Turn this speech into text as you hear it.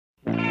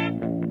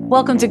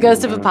Welcome to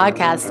Ghost of a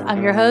Podcast.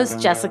 I'm your host,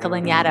 Jessica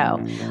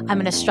Lanyadoo. I'm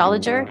an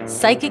astrologer,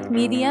 psychic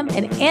medium,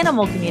 and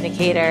animal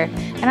communicator,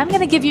 and I'm going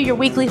to give you your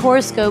weekly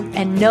horoscope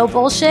and no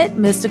bullshit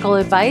mystical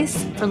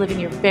advice for living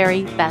your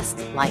very best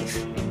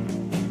life.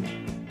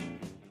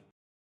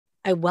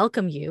 I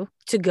welcome you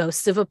to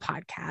Ghost of a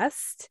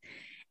Podcast.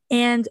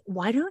 And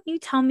why don't you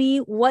tell me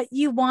what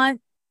you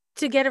want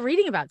to get a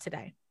reading about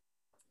today?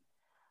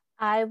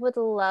 I would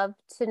love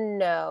to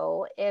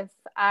know if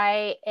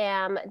I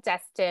am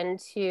destined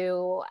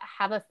to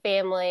have a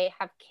family,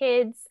 have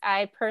kids.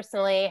 I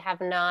personally have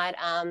not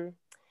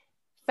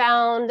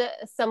found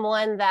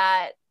someone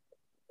that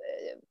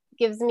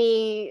gives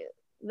me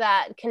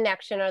that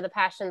connection or the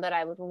passion that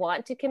I would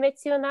want to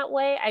commit to in that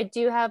way. I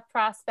do have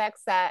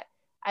prospects that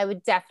I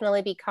would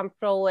definitely be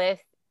comfortable with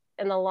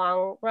in the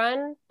long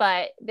run,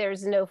 but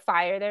there's no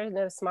fire, there's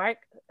no spark,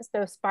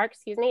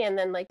 and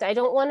then I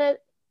don't want to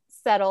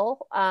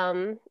settle.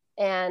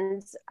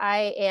 And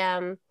I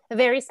am a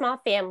very small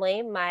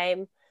family.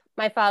 My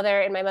father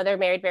and my mother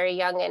married very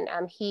young,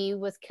 and he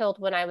was killed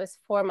when I was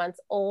 4 months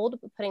old,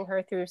 putting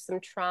her through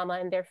some trauma,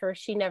 and therefore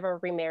she never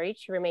remarried.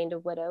 She remained a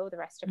widow the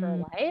rest of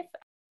her life.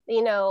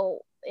 You know,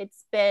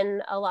 it's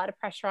been a lot of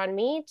pressure on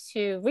me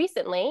to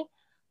recently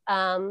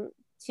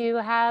to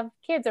have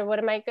kids, or what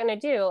am I going to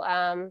do?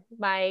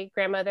 My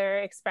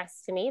grandmother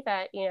expressed to me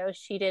that, you know,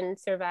 she didn't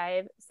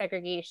survive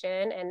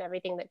segregation and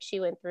everything that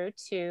she went through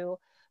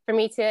for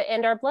me to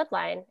end our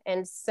bloodline.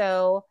 And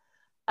so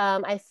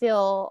I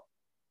feel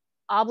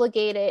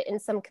obligated in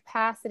some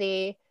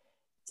capacity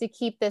to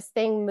keep this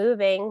thing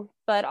moving,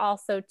 but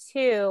also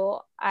too,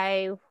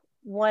 I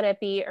want to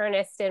be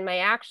earnest in my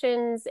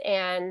actions,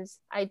 and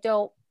I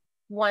don't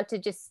want to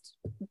just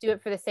do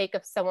it for the sake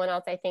of someone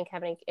else. I think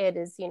having it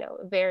is, you know,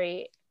 a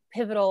very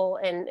pivotal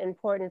and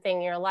important thing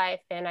in your life.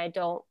 And I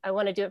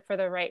want to do it for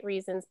the right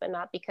reasons, but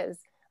not because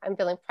I'm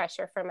feeling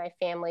pressure from my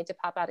family to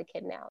pop out a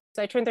kid now.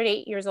 So I turned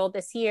 38 years old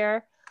this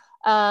year.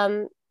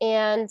 And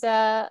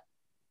I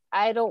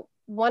don't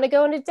want to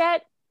go into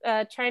debt,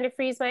 trying to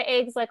freeze my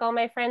eggs like all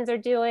my friends are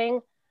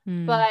doing.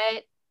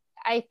 But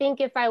I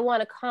think if I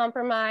want to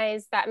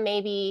compromise, that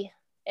may be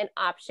an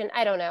option.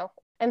 I don't know.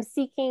 I'm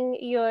seeking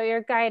your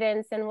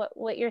guidance and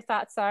what your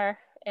thoughts are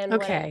and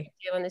what I can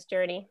do on this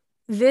journey.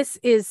 This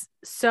is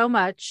so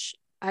much.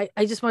 I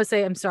just want to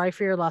say I'm sorry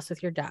for your loss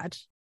with your dad.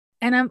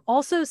 And I'm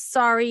also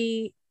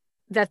sorry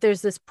that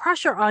there's this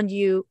pressure on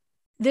you.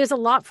 There's a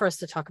lot for us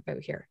to talk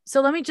about here.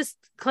 So let me just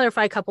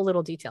clarify a couple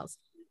little details.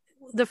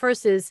 The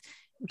first is,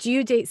 do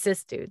you date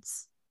cis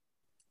dudes?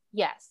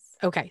 Yes.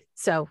 Okay.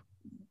 So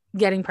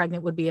getting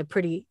pregnant would be a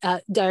pretty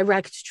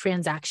direct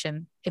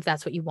transaction if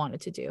that's what you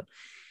wanted to do.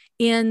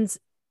 And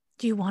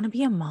do you want to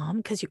be a mom?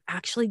 Because you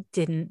actually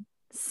didn't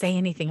say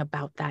anything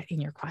about that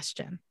in your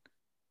question.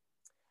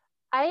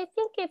 I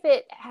think if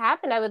it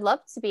happened, I would love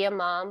to be a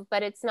mom,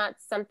 but it's not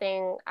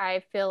something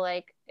I feel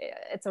like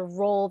it's a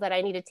role that I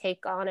need to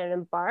take on and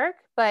embark.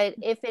 But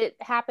if it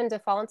happened to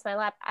fall into my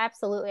lap,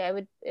 absolutely,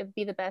 it'd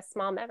be the best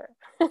mom ever.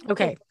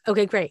 Okay,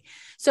 great.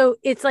 So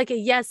it's like a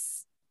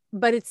yes,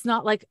 but it's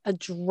not like a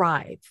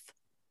drive.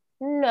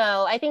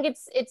 No, I think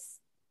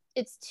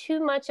it's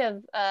too much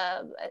of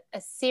a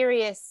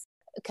serious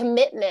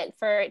commitment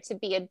for it to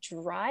be a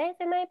drive,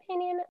 in my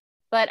opinion.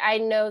 But I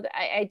know that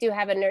I do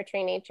have a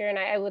nurturing nature, and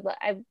I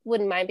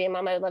wouldn't mind being a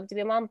mom. I would love to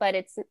be a mom, but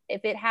if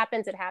it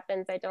happens, it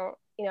happens. I don't,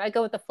 I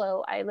go with the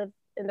flow. I live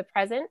in the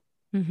present.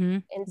 Mm-hmm.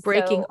 And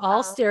breaking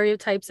all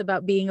stereotypes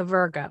about being a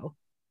Virgo.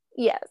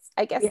 Yes,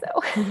 I guess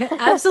so.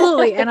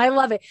 Absolutely. And I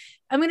love it.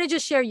 I'm going to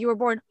just share, you were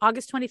born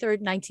August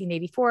 23rd,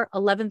 1984,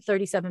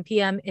 11:37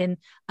 p.m. in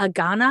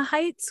Agana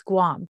Heights,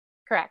 Guam.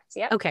 Correct.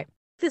 Yeah. Okay.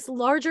 This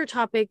larger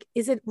topic,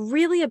 is it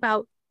really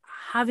about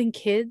having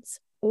kids,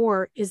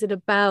 or is it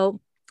about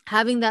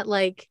having that,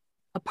 like,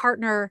 a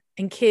partner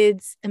and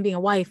kids and being a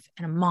wife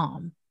and a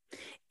mom?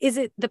 Is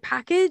it the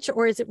package,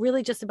 or is it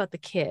really just about the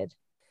kid?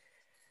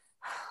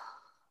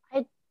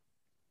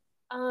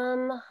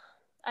 I'm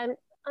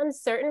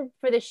uncertain,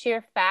 for the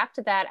sheer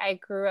fact that I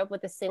grew up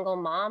with a single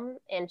mom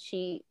and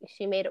she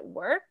made it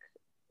work.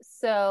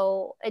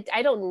 So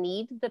I don't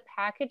need the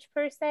package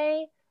per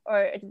se,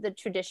 or the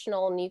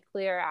traditional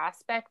nuclear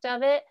aspect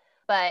of it,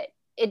 but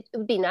it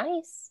would be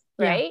nice,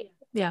 right?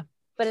 Yeah.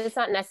 But it's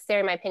not necessary,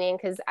 in my opinion,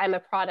 because I'm a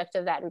product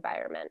of that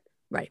environment.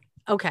 Right.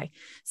 Okay.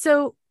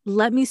 So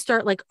let me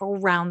start like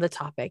around the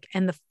topic.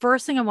 And the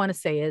first thing I want to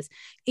say is,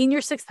 in your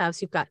sixth house,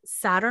 you've got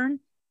Saturn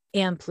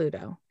and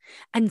Pluto.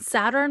 And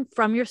Saturn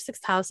from your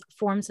sixth house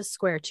forms a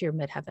square to your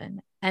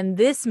midheaven. And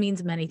this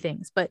means many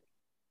things, but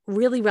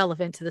really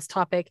relevant to this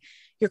topic,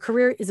 your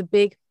career is a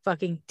big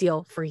fucking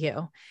deal for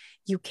you.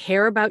 You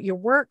care about your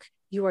work.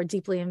 You are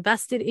deeply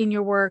invested in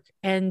your work.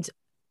 And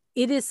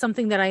it is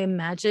something that I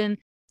imagine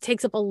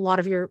takes up a lot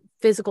of your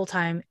physical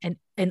time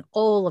and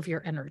all of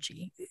your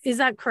energy. Is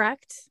that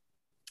correct?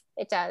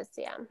 It does.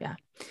 Yeah. Yeah.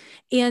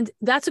 And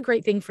that's a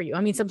great thing for you.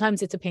 I mean,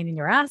 sometimes it's a pain in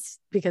your ass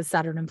because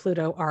Saturn and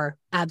Pluto are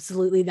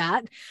absolutely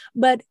that,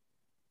 but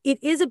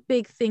it is a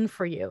big thing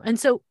for you. And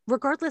so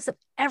regardless of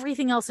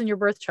everything else in your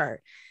birth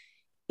chart,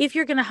 if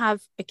you're going to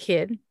have a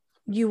kid,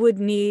 you would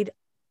need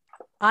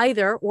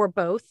either or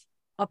both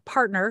a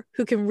partner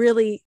who can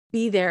really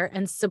be there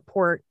and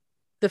support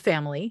the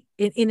family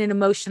in an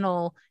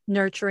emotional,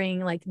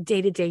 nurturing, like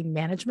day-to-day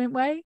management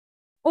way,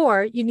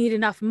 or you need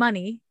enough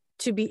money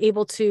to be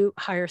able to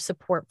hire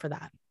support for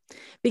that.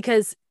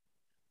 Because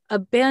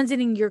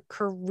abandoning your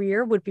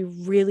career would be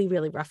really,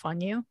 really rough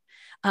on you.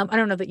 I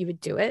don't know that you would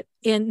do it.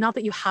 And not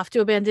that you have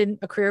to abandon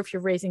a career if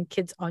you're raising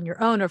kids on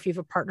your own or if you have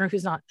a partner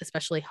who's not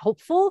especially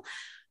hopeful.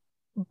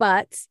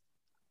 But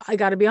I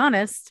got to be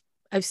honest,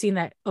 I've seen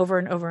that over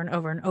and over and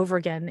over and over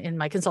again in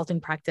my consulting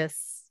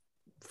practice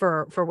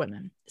for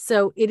women.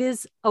 So it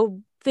is a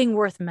thing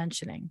worth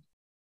mentioning.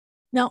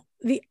 Now,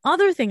 the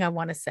other thing I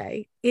want to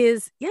say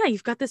is, yeah,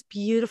 you've got this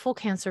beautiful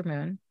Cancer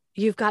moon.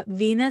 You've got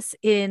Venus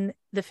in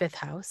the 5th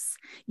house.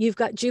 You've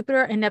got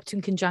Jupiter and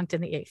Neptune conjunct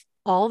in the 8th.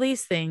 All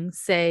these things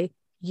say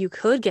you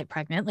could get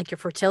pregnant, like your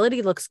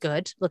fertility looks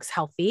good, looks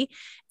healthy.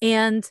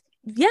 And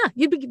yeah,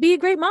 you'd be a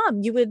great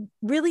mom. You would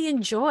really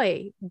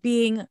enjoy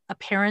being a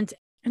parent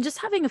and just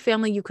having a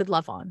family you could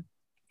love on.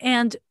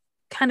 And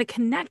kind of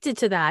connected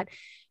to that,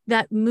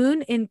 that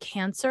moon in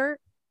Cancer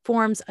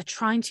forms a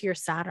trine to your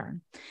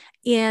Saturn.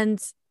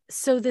 And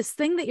so this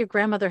thing that your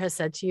grandmother has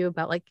said to you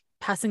about like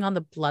passing on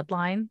the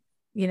bloodline,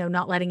 you know,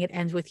 not letting it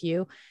end with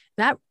you,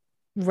 that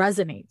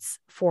resonates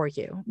for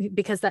you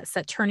because that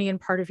Saturnian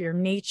part of your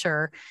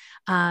nature.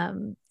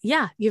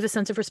 Yeah, you have a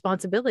sense of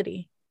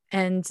responsibility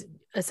and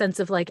a sense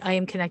of like, I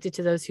am connected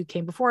to those who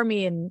came before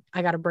me and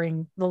I got to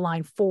bring the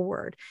line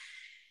forward.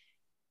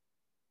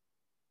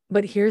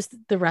 But here's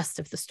the rest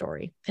of the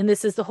story. And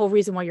this is the whole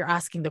reason why you're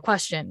asking the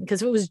question.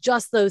 Because if it was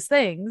just those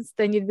things,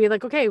 then you'd be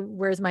like, okay,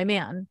 where's my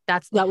man?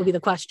 That would be the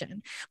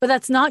question. But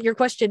that's not your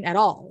question at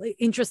all,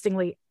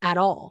 interestingly, at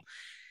all.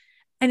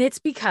 And it's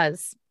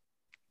because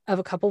of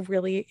a couple of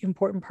really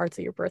important parts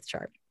of your birth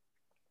chart.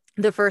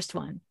 The first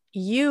one,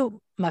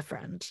 you, my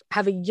friend,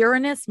 have a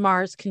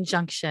Uranus-Mars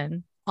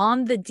conjunction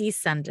on the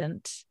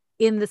descendant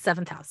in the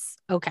 7th house.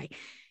 Okay.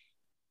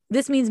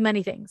 This means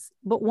many things,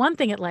 but one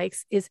thing it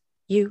likes is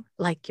you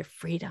like your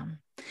freedom.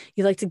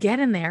 You like to get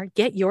in there,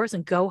 get yours,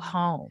 and go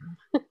home.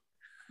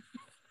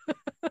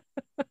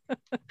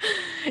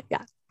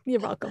 Yeah, you're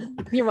welcome.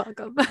 You're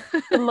welcome.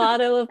 The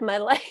motto of my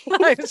life.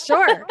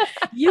 Sure.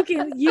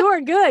 You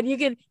are good. You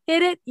can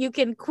hit it. You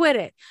can quit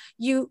it.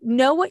 You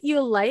know what you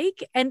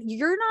like. And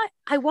you're not,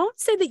 I won't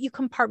say that you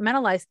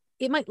compartmentalize.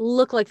 It might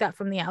look like that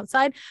from the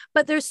outside,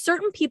 but there's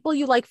certain people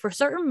you like for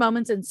certain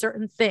moments and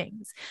certain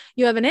things.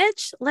 You have an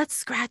itch, let's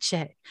scratch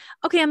it.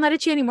 Okay, I'm not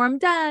itchy anymore. I'm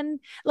done.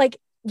 Like,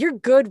 you're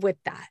good with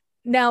that.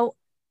 Now,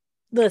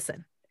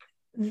 listen,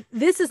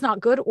 this is not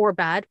good or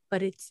bad,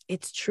 but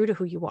it's true to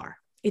who you are.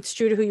 It's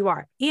true to who you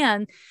are.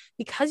 And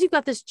because you've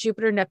got this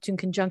Jupiter-Neptune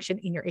conjunction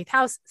in your 8th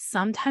house,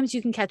 sometimes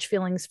you can catch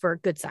feelings for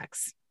good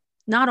sex.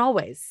 Not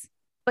always,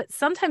 but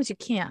sometimes you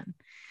can.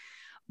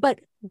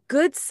 But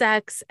good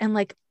sex and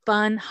like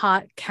fun,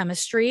 hot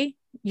chemistry,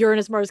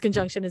 Uranus-Mars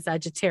conjunction is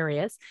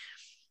Sagittarius.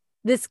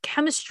 This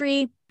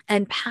chemistry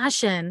and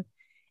passion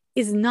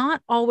is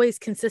not always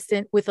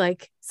consistent with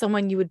like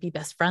someone you would be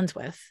best friends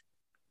with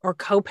or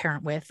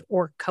co-parent with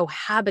or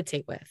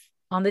cohabitate with.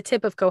 On the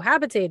tip of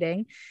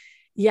cohabitating,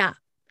 yeah,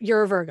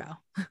 you're a Virgo.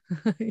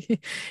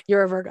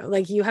 You're a Virgo.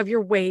 Like you have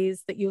your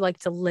ways that you like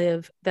to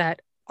live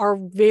that are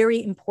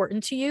very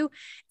important to you.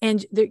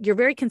 And you're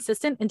very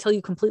consistent until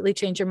you completely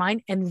change your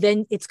mind. And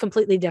then it's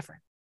completely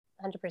different.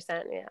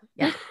 100%.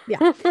 Yeah.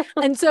 Yeah.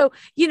 And so,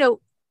 you know,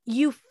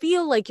 you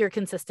feel like you're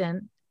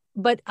consistent,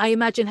 but I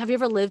imagine, have you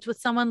ever lived with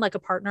someone like a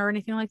partner or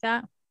anything like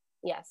that?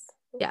 Yes.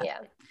 Yeah.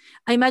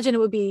 I imagine it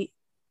would be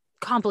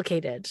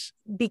complicated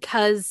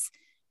because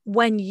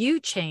when you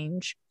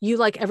change, you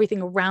like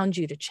everything around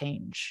you to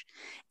change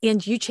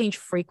and you change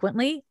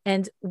frequently.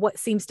 And what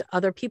seems to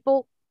other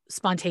people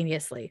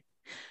spontaneously,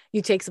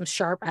 you take some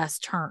sharp ass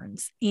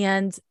turns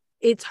and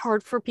it's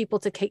hard for people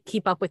to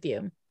keep up with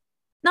you.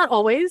 Not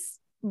always,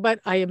 but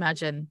I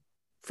imagine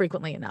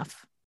frequently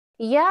enough.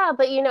 Yeah,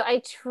 but you know,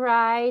 I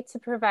try to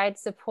provide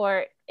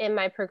support in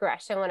my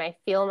progression when I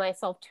feel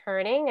myself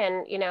turning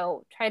and, you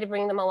know, try to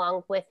bring them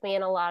along with me.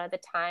 And a lot of the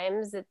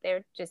times that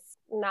they're just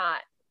not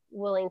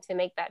willing to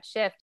make that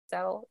shift.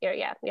 So you're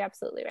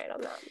absolutely right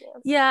on that.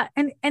 Yeah.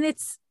 And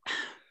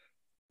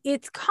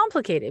it's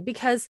complicated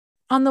because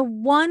on the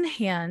one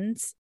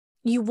hand,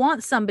 you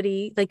want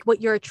somebody like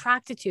what you're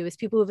attracted to is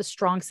people who have a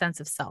strong sense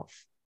of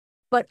self.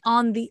 But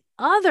on the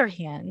other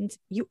hand,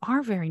 you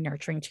are very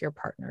nurturing to your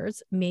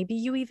partners. Maybe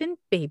you even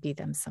baby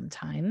them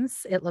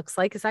sometimes. It looks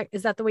like,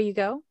 is that the way you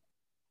go?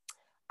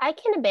 I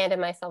can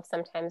abandon myself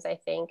sometimes, I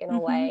think, in a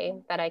way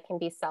that I can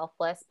be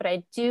selfless, but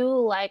I do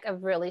like a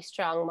really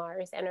strong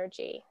Mars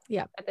energy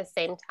at the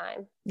same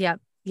time. Yeah.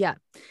 Yeah.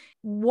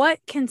 What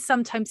can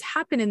sometimes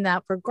happen in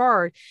that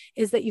regard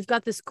is that you've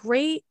got this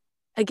great,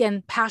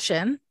 again,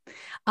 passion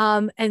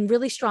and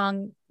really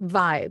strong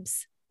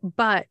vibes,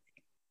 but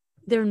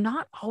they're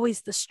not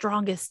always the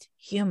strongest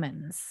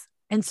humans.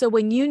 And so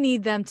when you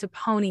need them to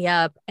pony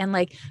up and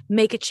like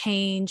make a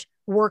change,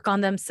 work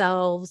on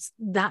themselves,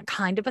 that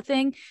kind of a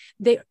thing,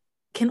 they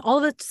can all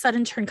of a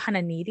sudden turn kind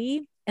of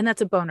needy And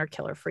that's a boner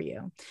killer for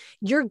you.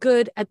 You're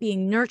good at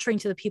being nurturing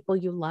to the people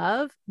you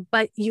love,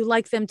 but you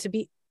like them to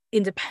be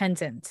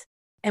independent.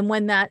 And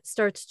when that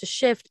starts to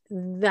shift,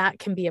 that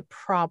can be a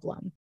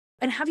problem.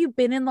 And have you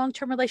been in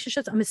long-term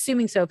relationships? I'm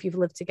assuming so if you've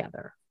lived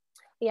together.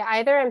 Yeah,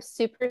 either I'm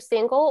super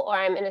single or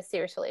I'm in a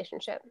serious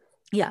relationship.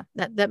 Yeah,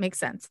 that makes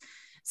sense.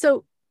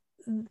 So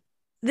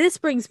this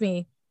brings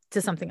me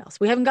to something else.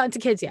 We haven't gotten to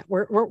kids yet.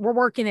 We're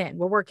working in.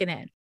 We're working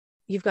in.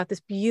 You've got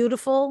this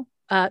beautiful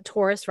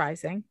Taurus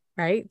rising,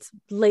 right? It's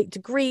late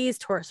degrees,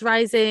 Taurus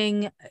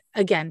rising.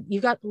 Again,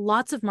 you've got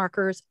lots of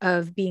markers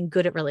of being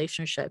good at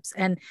relationships.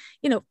 And,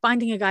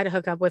 finding a guy to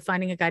hook up with,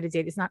 finding a guy to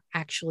date is not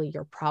actually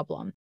your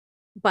problem.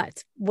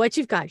 But what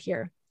you've got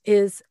here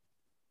is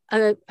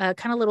a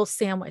kind of little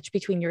sandwich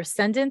between your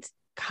ascendant,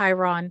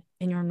 Chiron,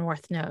 and your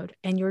North Node.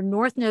 And your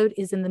North Node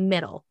is in the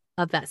middle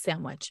of that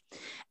sandwich.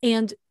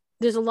 And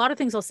there's a lot of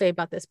things I'll say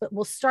about this, but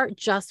we'll start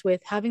just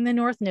with having the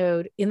North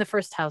Node in the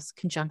first house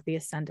conjunct the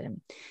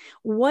ascendant.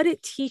 What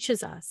it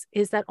teaches us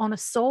is that on a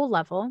soul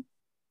level,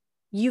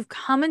 you've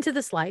come into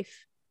this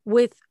life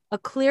with a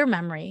clear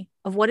memory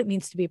of what it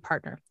means to be a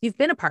partner. You've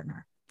been a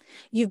partner.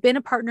 You've been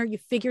a partner. You've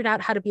figured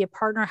out how to be a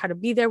partner, how to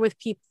be there with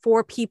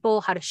for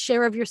people, how to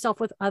share of yourself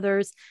with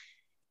others.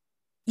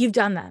 You've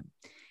done that.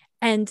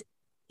 And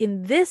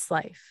in this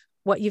life,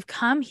 what you've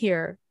come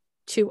here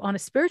to, on a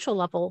spiritual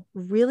level,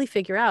 really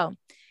figure out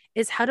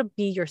is how to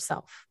be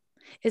yourself,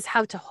 is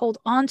how to hold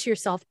on to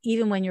yourself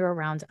even when you're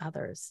around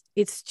others.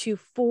 It's to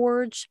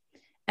forge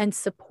and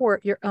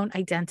support your own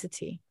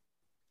identity.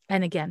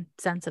 And again,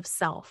 sense of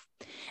self.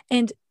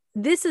 And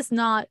this is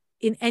not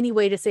in any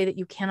way to say that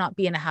you cannot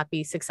be in a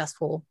happy,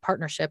 successful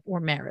partnership or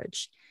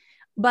marriage,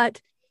 but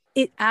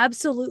it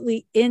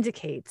absolutely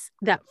indicates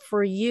that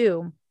for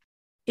you,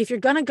 if you're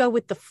going to go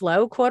with the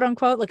flow, quote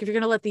unquote, like if you're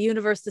going to let the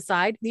universe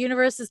decide, the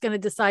universe is going to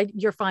decide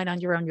you're fine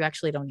on your own. You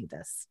actually don't need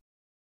this.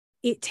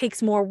 It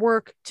takes more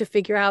work to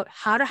figure out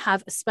how to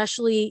have,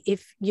 especially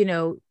if,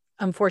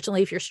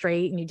 unfortunately, if you're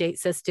straight and you date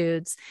cis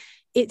dudes,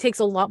 it takes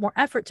a lot more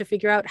effort to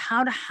figure out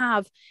how to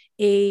have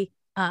a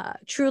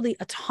truly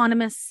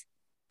autonomous,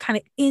 kind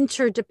of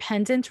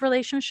interdependent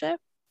relationship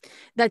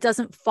that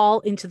doesn't fall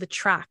into the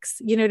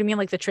tracks. You know what I mean?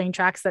 Like the train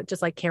tracks that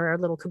just like carry our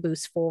little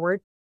caboose forward.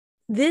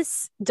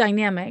 This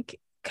dynamic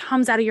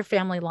comes out of your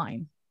family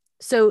line.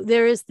 So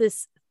there is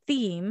this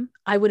theme,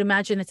 I would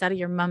imagine it's out of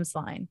your mom's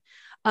line,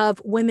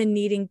 of women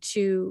needing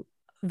to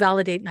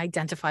validate and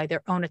identify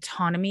their own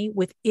autonomy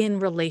within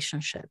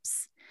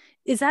relationships.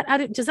 Does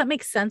that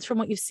make sense from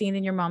what you've seen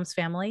in your mom's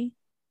family?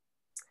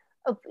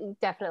 Oh,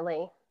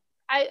 definitely.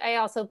 I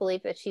also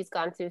believe that she's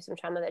gone through some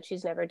trauma that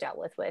she's never dealt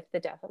with the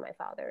death of my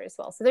father as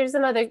well. So there's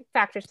some other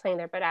factors playing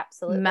there, but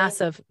absolutely.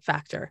 Massive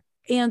factor.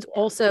 And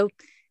also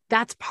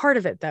that's part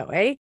of it though,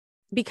 eh?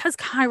 Because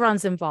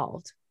Chiron's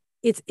involved,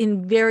 it's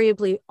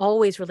invariably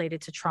always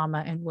related to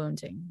trauma and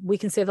wounding. We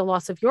can say the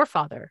loss of your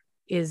father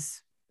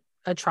is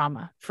a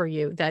trauma for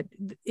you that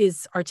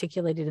is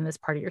articulated in this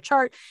part of your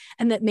chart,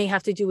 and that may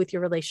have to do with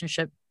your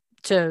relationship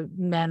to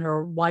men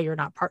or why you're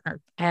not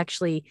partnered.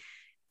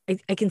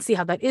 I can see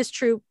how that is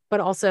true, but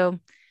also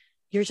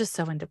you're just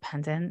so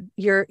independent.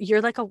 You're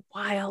like a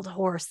wild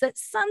horse that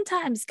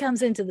sometimes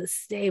comes into the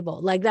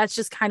stable. Like that's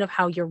just kind of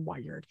how you're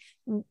wired.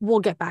 We'll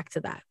get back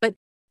to that. But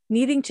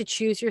needing to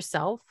choose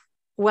yourself,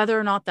 whether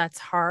or not that's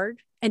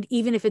hard, and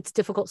even if it's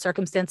difficult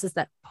circumstances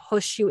that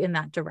push you in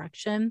that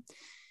direction,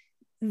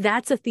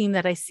 that's a theme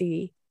that I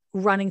see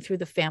running through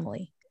the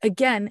family.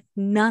 Again,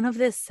 none of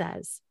this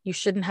says you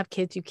shouldn't have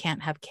kids, you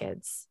can't have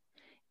kids,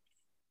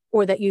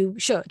 or that you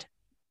should.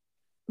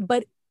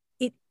 But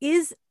it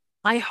is,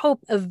 I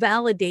hope, a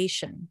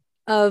validation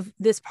of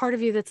this part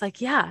of you that's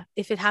like, yeah,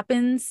 if it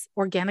happens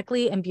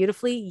organically and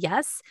beautifully,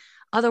 yes.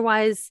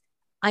 Otherwise,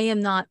 I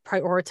am not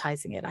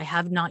prioritizing it. I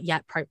have not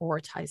yet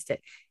prioritized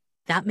it.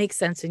 That makes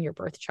sense in your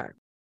birth chart.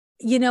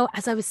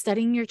 As I was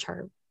studying your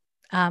chart,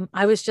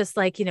 I was just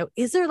like,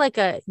 is there like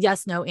a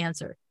yes, no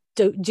answer?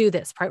 Do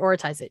this,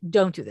 prioritize it.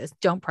 Don't do this.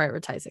 Don't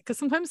prioritize it. Because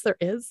sometimes there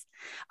is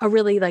a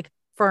really like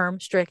firm,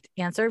 strict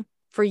answer.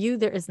 For you,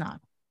 there is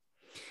not.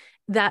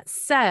 That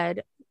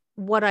said,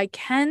 what I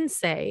can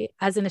say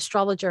as an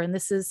astrologer, and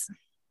this is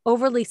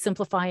overly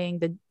simplifying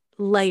the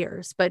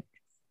layers, but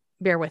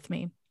bear with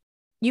me.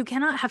 You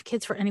cannot have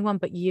kids for anyone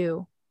but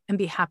you and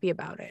be happy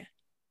about it,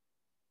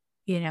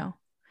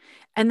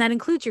 And that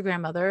includes your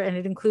grandmother, and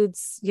it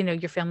includes,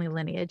 your family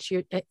lineage.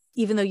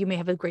 Even though you may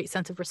have a great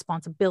sense of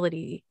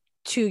responsibility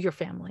to your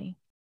family,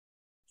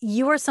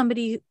 you are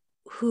somebody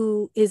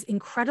who is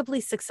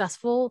incredibly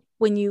successful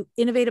when you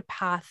innovate a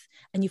path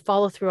and you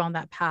follow through on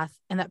that path.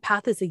 And that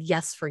path is a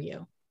yes for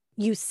you.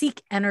 You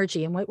seek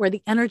energy, and where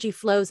the energy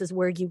flows is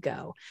where you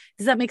go.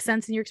 Does that make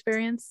sense in your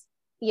experience?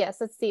 Yes,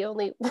 that's the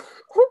only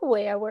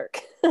way I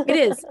work. It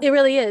is. It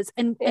really is.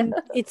 And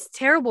it's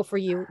terrible for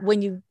you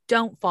when you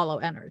don't follow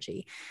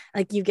energy.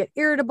 Like you get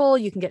irritable,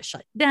 you can get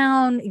shut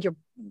down, your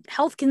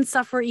health can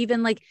suffer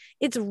even. Like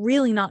it's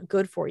really not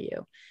good for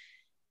you.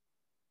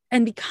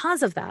 And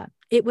because of that,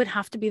 it would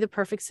have to be the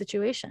perfect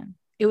situation.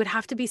 It would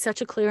have to be such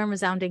a clear and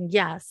resounding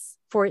yes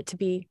for it to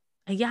be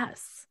a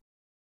yes.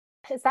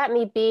 Is that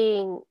me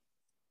being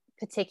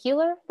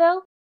particular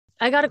though?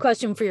 I got a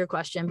question for your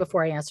question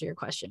before I answer your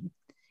question.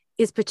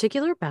 Is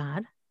particular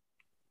bad?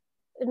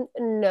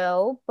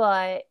 No,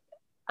 but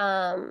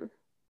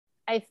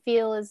I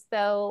feel as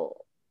though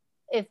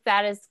if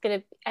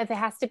it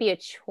has to be a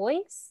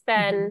choice,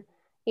 then,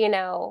 you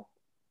know,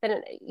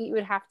 then you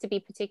would have to be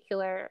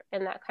particular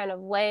in that kind of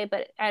way.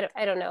 But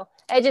I don't know.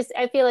 I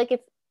feel like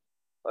if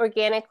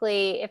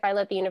organically, if I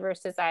let the universe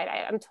decide,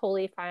 I'm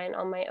totally fine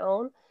on my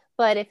own.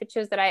 But if it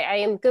shows that I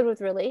am good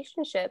with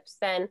relationships,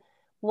 then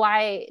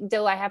why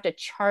do I have to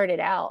chart it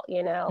out,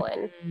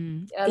 and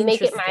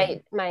make it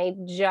my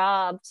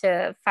job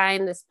to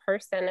find this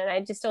person? And I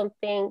just don't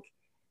think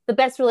the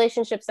best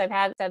relationships I've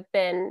had have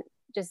been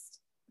just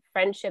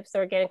friendships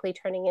organically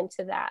turning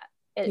into that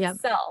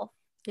itself.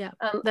 Yeah,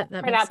 that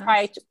makes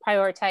sense.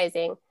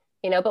 Prioritizing,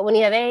 but when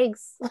you have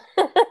eggs,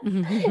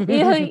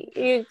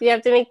 you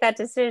have to make that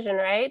decision,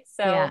 right?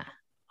 So yeah,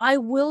 I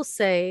will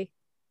say,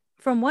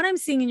 from what I'm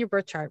seeing in your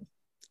birth chart,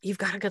 you've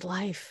got a good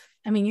life.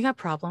 I mean, you got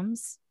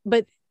problems,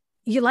 but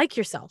you like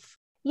yourself.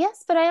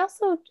 Yes, but I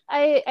also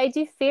I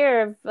do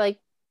fear of like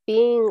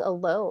being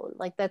alone.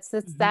 Like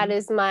that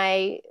is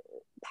my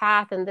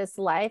path in this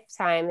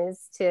lifetime,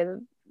 is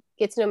to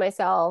get to know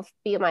myself,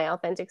 be my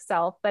authentic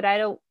self, but I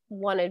don't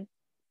want to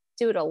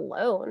do it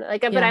alone.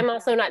 But I'm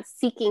also not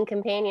seeking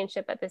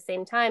companionship at the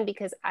same time,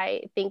 because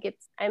I think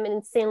I'm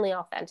insanely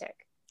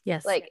authentic.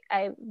 Yes.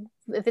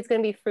 If it's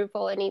going to be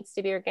fruitful, it needs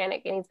to be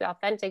organic, it needs to be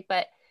authentic.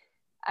 But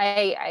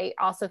I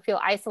also feel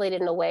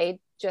isolated in a way,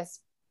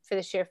 just for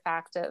the sheer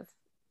fact of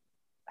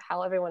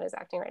how everyone is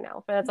acting right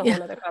now. But that's a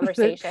whole other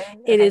conversation.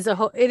 It is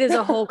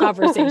a whole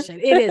conversation.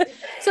 It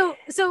is.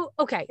 So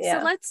okay.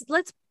 Yeah. So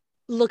let's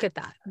look at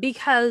that,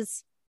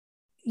 because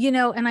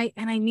and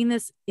I mean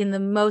this in the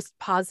most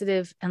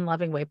positive and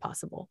loving way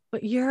possible,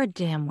 but you're a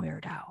damn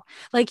weirdo.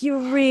 Like,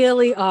 you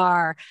really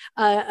are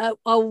a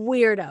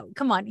weirdo.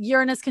 Come on,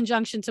 Uranus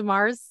conjunction to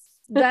Mars.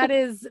 That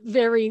is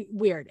very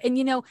weird.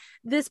 And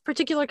this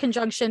particular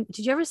conjunction,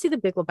 did you ever see The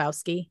Big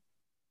Lebowski?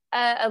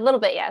 A little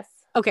bit, yes.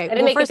 Okay.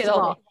 Well, first of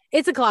all,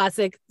 it's a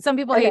classic. Some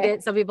people hate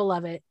it. Some people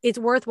love it. It's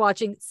worth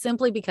watching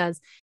simply because.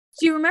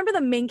 Do you remember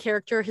the main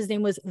character? His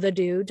name was the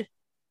Dude.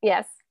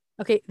 Yes.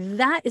 Okay,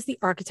 that is the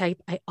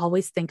archetype I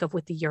always think of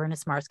with the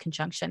Uranus-Mars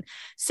conjunction.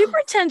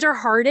 Super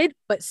tender-hearted,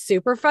 but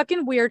super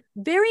fucking weird.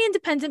 Very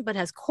independent, but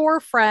has core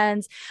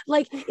friends.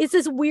 Like, it's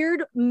this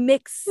weird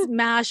mix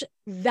mash.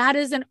 That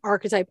is an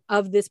archetype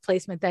of this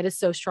placement that is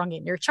so strong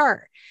in your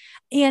chart.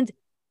 And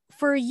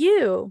for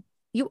you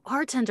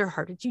are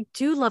tender-hearted. You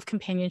do love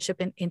companionship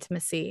and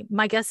intimacy.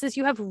 My guess is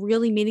you have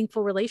really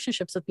meaningful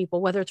relationships with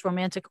people, whether it's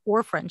romantic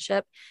or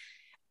friendship,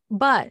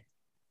 but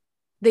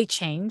they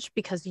change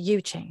because you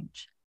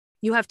change.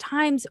 You have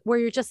times where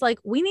you're just like,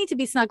 we need to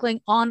be snuggling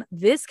on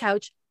this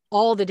couch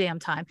all the damn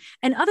time.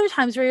 And other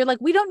times where you're like,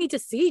 we don't need to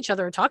see each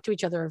other or talk to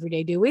each other every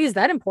day, do we? Is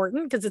that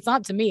important? Because it's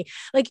not to me.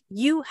 Like,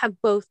 you have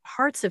both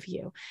parts of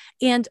you.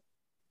 And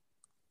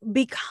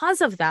because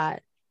of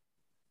that,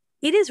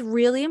 it is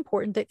really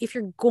important that if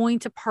you're going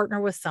to partner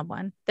with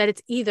someone, that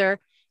it's either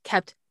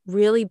kept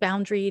really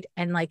boundaried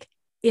and like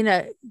in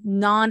a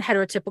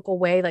non-heterotypical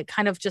way, like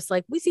kind of just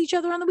like we see each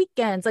other on the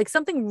weekends, like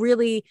something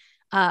really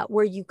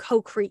where you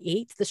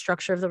co-create the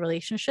structure of the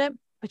relationship,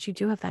 but you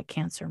do have that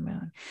Cancer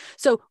moon.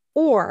 So,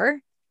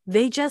 or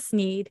they just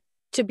need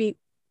to be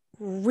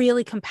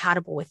really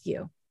compatible with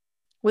you,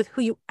 with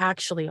who you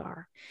actually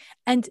are.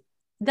 And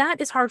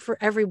that is hard for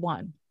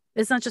everyone.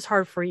 It's not just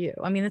hard for you.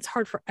 I mean, it's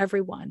hard for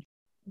everyone,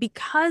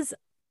 because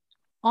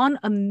on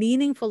a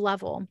meaningful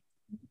level,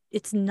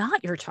 it's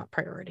not your top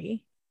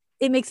priority.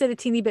 It makes it a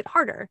teeny bit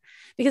harder,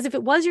 because if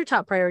it was your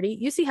top priority,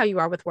 you see how you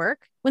are with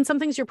work. When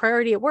something's your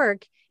priority at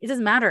work, it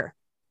doesn't matter.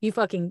 You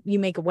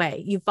make a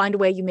way, you find a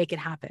way, you make it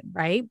happen.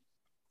 Right.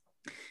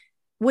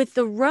 With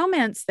the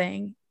romance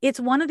thing, it's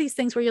one of these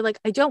things where you're like,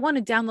 I don't want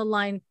to down the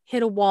line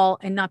hit a wall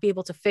and not be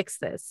able to fix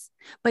this,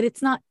 but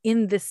it's not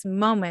in this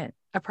moment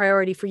a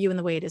priority for you in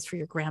the way it is for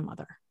your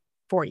grandmother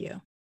for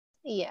you.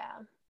 Yeah.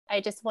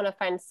 I just want to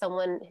find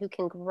someone who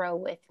can grow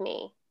with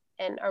me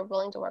and are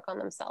willing to work on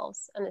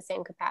themselves in the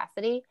same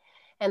capacity.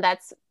 And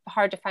that's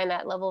hard to find,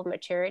 that level of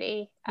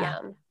maturity.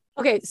 Yeah.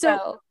 Okay.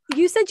 So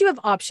you said you have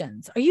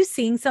options. Are you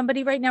seeing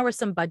somebody right now or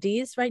some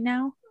buddies right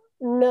now?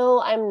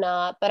 No, I'm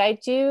not. But I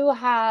do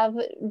have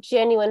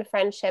genuine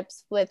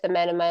friendships with the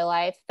men in my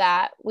life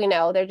that,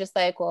 they're just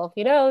like, well,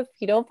 if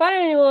you don't find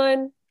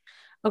anyone,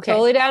 okay,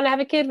 totally down to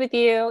have a kid with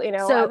you.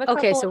 So,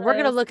 okay. So we're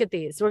going to look at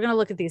these. We're going to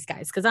look at these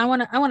guys, because I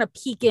want to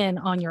peek in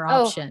on your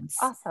options.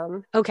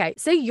 Awesome. Okay.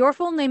 Say your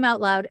full name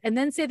out loud and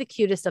then say the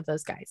cutest of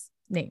those guys'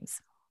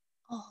 names.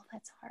 Oh,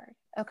 that's hard.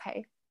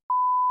 Okay.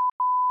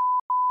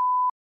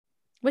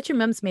 What's your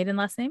mom's maiden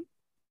last name?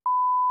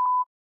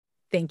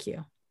 Thank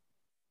you.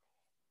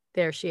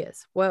 There she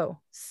is. Whoa.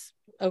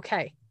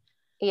 Okay.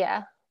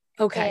 Yeah.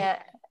 Okay.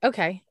 Yeah.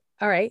 Okay.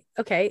 All right.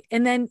 Okay.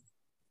 And then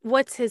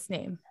what's his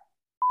name?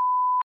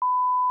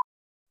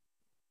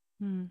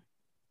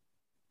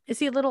 Is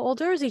he a little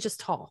older or is he just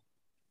tall?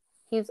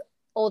 He's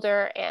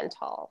older and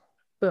tall.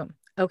 Boom.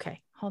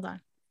 Okay. Hold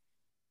on.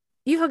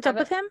 You hooked up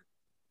with him?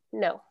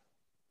 No.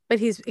 But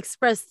he's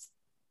expressed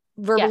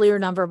verbally or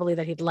non-verbally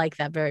that he'd like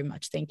that very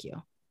much. Thank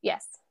you.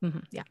 Yes. Mm-hmm.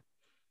 Yeah.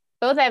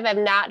 Both I have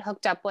not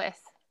hooked up with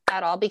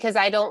at all because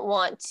I don't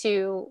want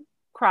to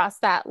cross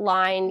that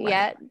line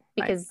yet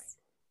because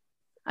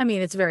I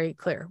mean, it's very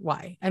clear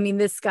why. I mean,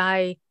 this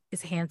guy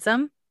is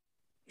handsome.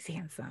 He's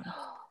handsome.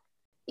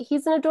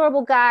 He's an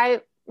adorable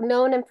guy.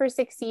 Known him for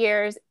 6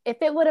 years.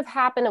 If it would have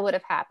happened, it would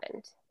have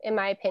happened, in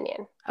my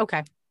opinion.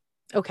 Okay.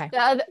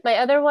 My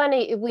other one,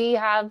 we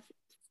have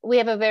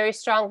a very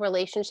strong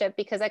relationship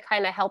because I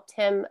kind of helped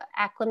him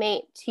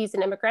acclimate. He's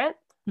an immigrant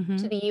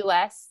to the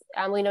U.S.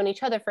 We've known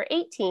each other for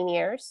 18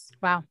 years.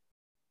 Wow.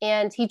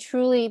 And he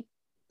truly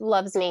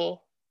loves me.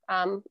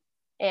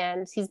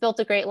 And he's built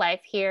a great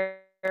life here.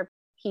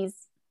 He's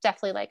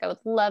definitely like, I would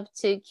love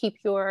to keep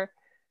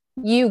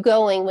you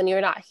going when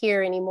you're not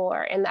here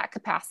anymore in that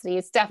capacity.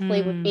 It's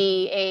definitely would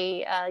be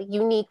a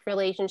unique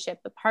relationship,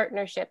 a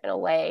partnership in a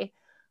way.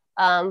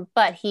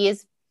 But he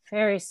is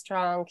very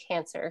strong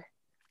Cancer.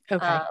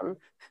 Okay.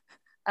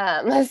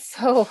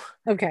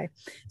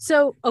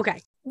 Okay.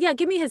 Yeah,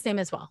 give me his name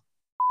as well.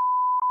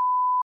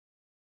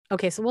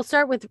 Okay, so we'll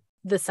start with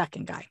the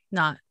second guy,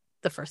 not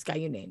the first guy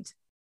you named.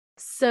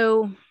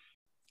 So,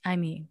 I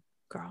mean,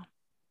 girl,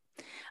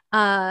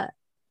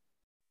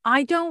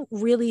 I don't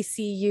really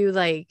see you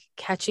like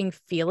catching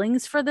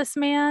feelings for this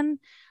man,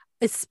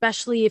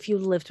 especially if you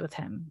lived with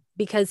him,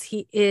 because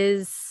he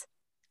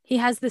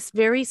has this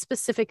very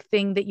specific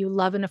thing that you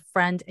love in a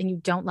friend and you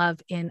don't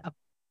love in a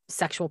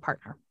sexual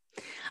partner,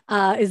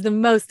 is the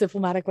most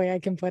diplomatic way I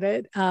can put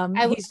it.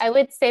 I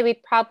would say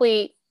we'd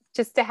probably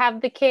just to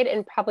have the kid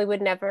and probably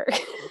would never.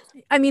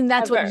 I mean,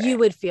 that's what you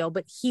would feel,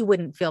 but he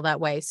wouldn't feel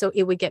that way. So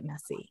it would get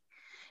messy.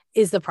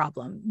 Is the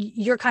problem.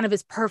 You're kind of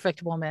his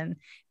perfect woman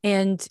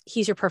and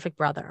he's your perfect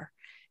brother.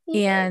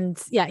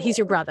 He's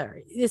your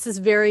brother. This is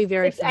very,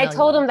 very I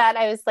told him that.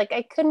 I was like,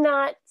 I could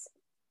not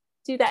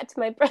do that to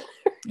my brother.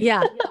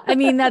 Yeah. I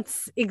mean,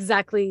 that's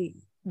exactly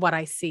what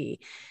I see.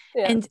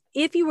 Yeah. And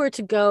if you were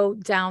to go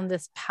down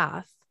this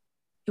path,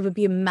 it would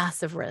be a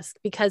massive risk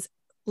because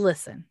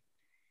listen,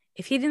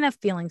 if he didn't have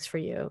feelings for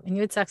you and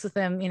you had sex with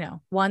him,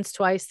 once,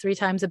 twice, 3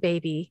 times a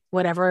baby,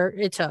 whatever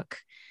it took,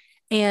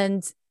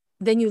 and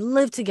then you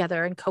live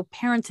together and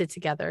co-parented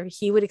together,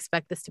 he would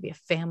expect this to be a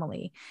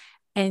family.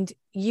 And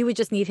you would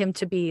just need him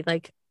to be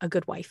like a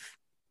good wife,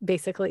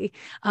 basically.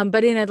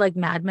 But in a like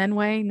Mad Men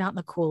way, not in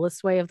the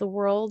coolest way of the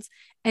world.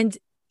 And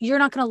you're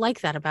not going to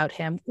like that about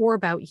him or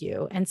about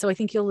you. And so I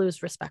think you'll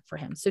lose respect for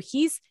him. So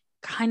he's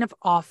kind of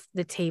off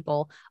the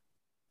table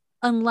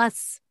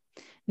unless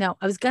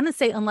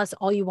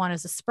all you want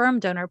is a sperm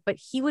donor, but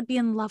he would be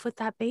in love with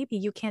that baby.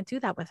 You can't do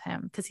that with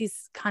him because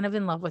he's kind of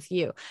in love with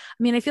you. I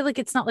mean, I feel like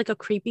it's not like a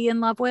creepy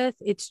in love with,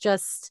 it's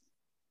just,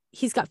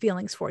 he's got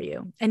feelings for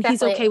you and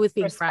definitely he's okay with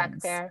being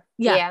friends.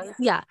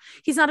 Yeah.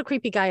 He's not a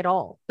creepy guy at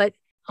all, but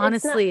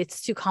honestly,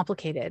 it's too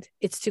complicated.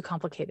 It's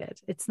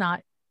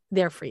not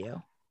there for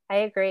you. I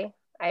agree.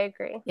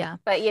 Yeah.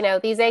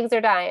 But these eggs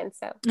are dying.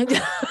 So.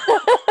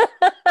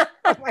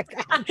 Oh my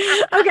God.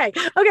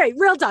 Okay.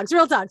 Real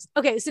talks.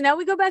 Okay. So now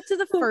we go back to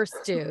the first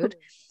dude.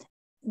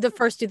 The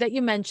first dude that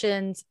you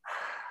mentioned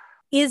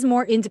is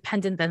more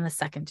independent than the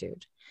second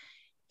dude.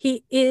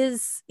 He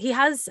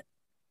has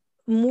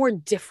more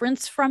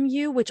difference from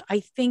you, which I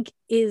think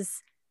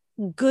is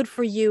good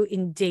for you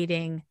in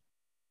dating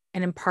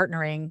and in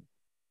partnering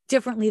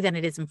differently than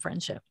it is in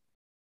friendship.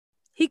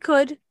 He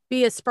could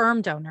be a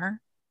sperm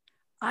donor.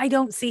 I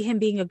don't see him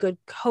being a good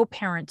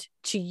co-parent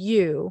to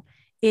you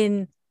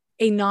in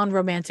a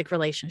non-romantic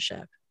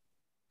relationship.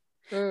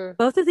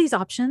 Both of these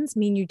options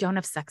mean you don't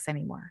have sex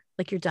anymore.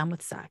 Like you're done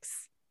with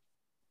sex.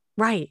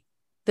 Right.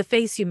 The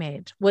face you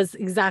made was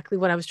exactly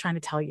what I was trying to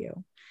tell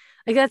you.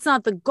 Like that's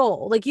not the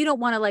goal. Like you don't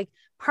want to like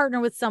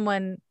partner with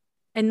someone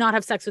and not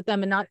have sex with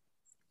them and not.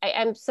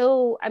 I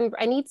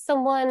need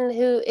someone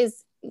who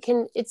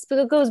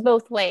it goes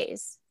both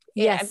ways.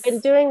 Yes. I've been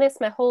doing this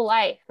my whole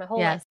life.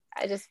 Life.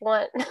 I just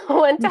want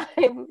one time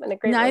in a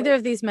great Neither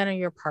of these men are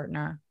your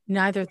partner.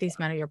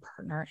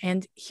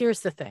 And here's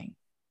the thing.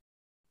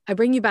 I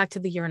bring you back to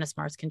the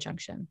Uranus-Mars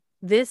conjunction.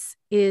 This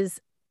is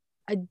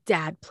a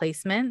dad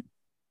placement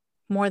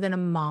more than a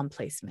mom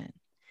placement.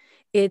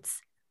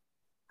 It's,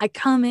 I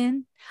come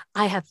in,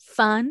 I have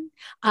fun.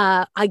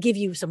 I give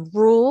you some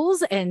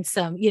rules and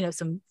some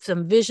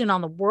vision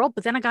on the world,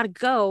 but then I got to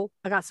go.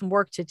 I got some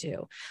work to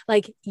do.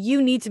 Like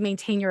you need to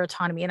maintain your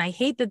autonomy. And I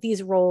hate that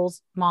these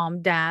roles,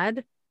 mom,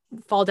 dad,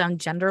 fall down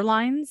gender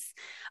lines.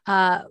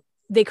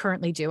 They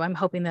currently do. I'm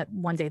hoping that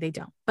one day they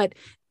don't. But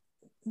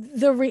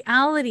the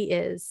reality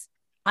is,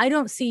 I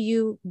don't see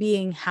you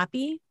being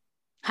happy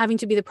having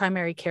to be the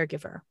primary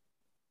caregiver.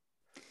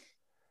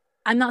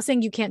 I'm not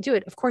saying you can't do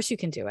it. Of course you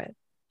can do it.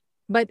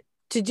 But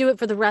to do it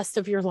for the rest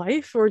of your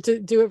life or to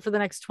do it for the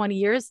next 20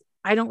 years,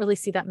 I don't really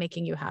see that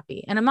making you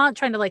happy. And I'm not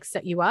trying to like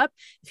set you up.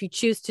 If you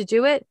choose to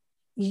do it,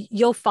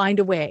 you'll find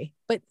a way.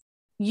 But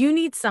you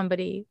need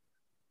somebody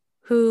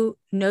who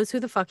knows who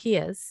the fuck he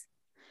is,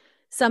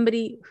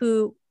 somebody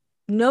who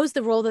knows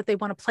the role that they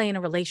want to play in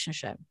a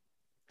relationship,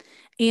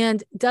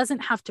 and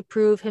doesn't have to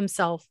prove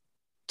himself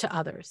to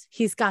others.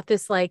 He's got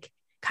this like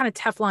kind of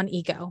Teflon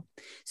ego.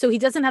 So he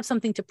doesn't have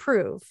something to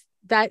prove.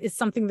 That is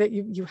something that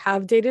you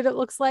have dated, it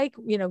looks like,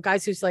 you know,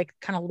 guys who's like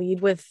kind of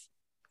lead with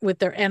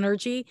their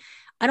energy.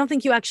 I don't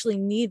think you actually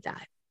need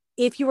that.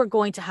 If you are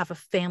going to have a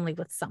family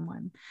with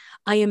someone,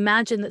 I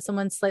imagine that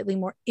someone slightly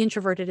more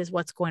introverted is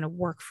what's going to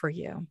work for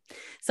you.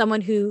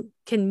 Someone who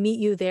can meet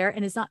you there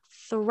and is not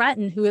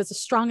threatened, who has a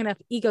strong enough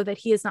ego that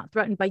he is not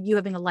threatened by you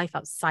having a life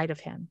outside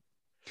of him.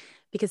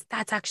 Because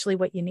that's actually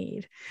what you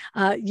need.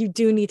 You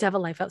do need to have a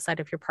life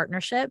outside of your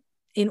partnership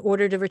in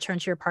order to return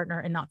to your partner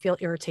and not feel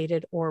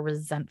irritated or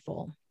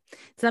resentful.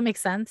 Does that make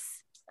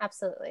sense?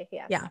 Absolutely.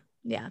 Yeah. Yeah.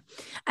 Yeah.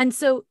 And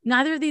so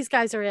neither of these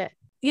guys are it,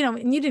 you know,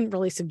 and you didn't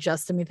really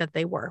suggest to me that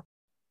they were.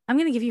 I'm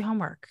going to give you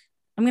homework.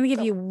 I'm going to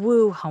give you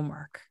woo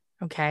homework.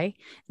 Okay.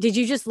 Did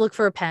you just look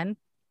for a pen?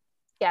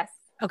 Yes.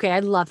 Okay. I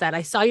love that.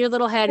 I saw your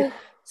little head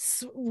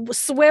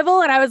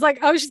swivel and I was like,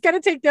 oh, she's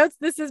going to take notes.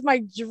 This is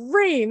my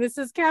dream. This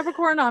is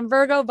Capricorn on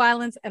Virgo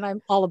violence and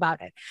I'm all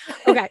about it.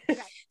 Okay.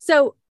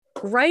 So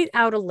write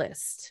out a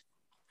list,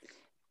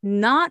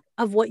 not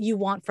of what you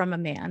want from a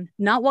man,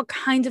 not what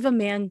kind of a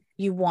man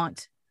you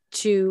want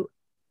to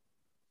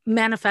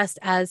manifest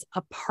as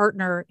a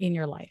partner in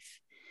your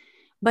life,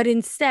 but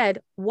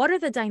instead, what are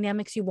the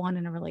dynamics you want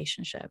in a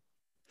relationship?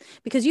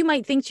 Because you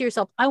might think to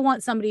yourself, I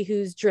want somebody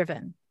who's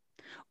driven,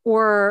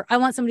 or I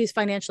want somebody who's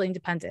financially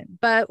independent.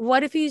 But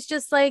what if he's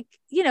just like,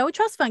 you know, a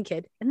trust fund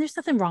kid? And there's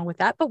nothing wrong with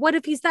that. But what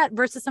if he's that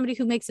versus somebody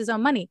who makes his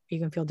own money? You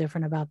can feel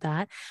different about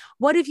that.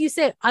 What if you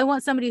say, I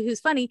want somebody who's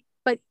funny,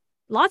 but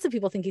lots of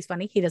people think he's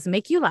funny. He doesn't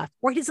make you laugh,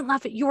 or he doesn't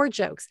laugh at your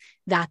jokes.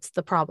 That's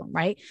the problem,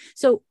 right?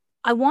 So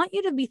I want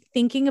you to be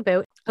thinking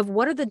about of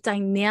what are the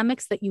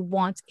dynamics that you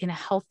want in a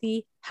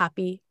healthy,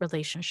 happy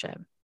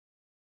relationship.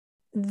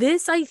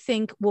 This, I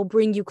think, will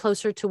bring you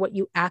closer to what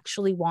you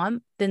actually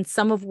want than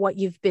some of what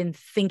you've been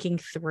thinking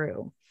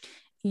through.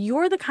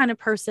 You're the kind of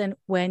person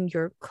when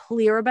you're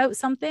clear about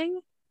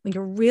something, when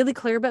you're really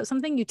clear about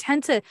something, you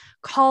tend to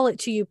call it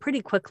to you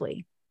pretty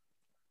quickly.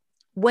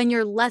 When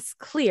you're less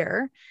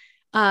clear,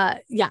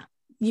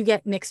 you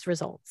get mixed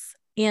results.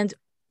 And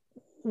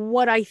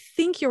what I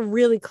think you're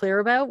really clear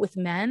about with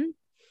men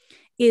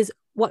is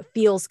what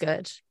feels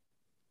good.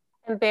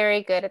 I'm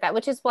very good at that,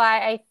 which is why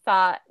I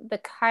thought the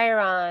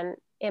Chiron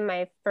in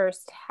my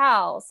first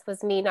house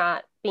was me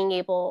not being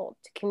able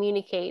to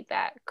communicate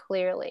that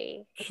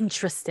clearly.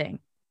 Interesting.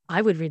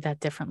 I would read that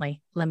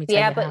differently. Let me tell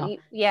you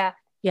how.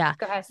 Yeah.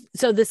 Go ahead.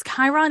 So this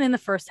Chiron in the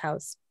first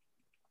house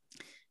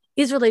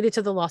is related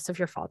to the loss of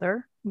your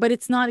father, but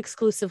it's not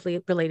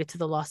exclusively related to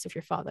the loss of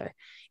your father.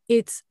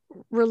 It's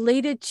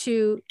related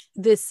to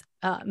this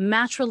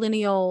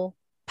matrilineal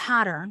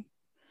pattern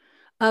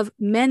of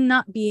men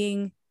not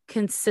being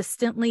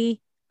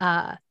consistently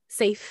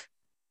safe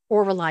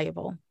or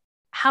reliable.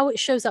 How it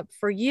shows up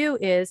for you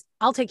is,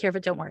 I'll take care of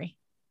it. Don't worry.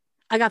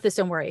 I got this.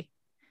 Don't worry.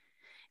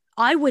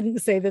 I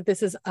wouldn't say that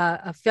this is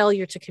a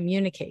failure to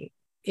communicate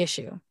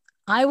issue.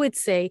 I would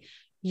say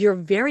you're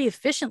very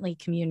efficiently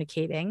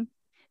communicating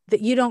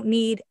that you don't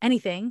need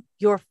anything.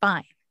 You're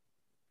fine,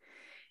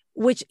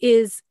 which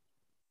is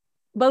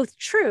both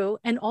true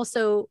and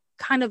also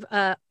kind of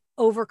a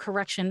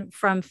overcorrection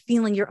from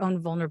feeling your own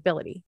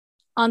vulnerability.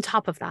 On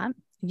top of that,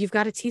 you've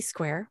got a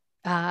T-square,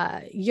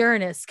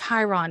 Uranus,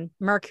 Chiron,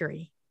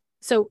 Mercury.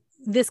 So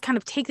this kind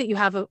of take that you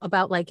have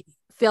about like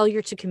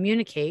failure to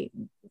communicate,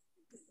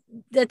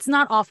 that's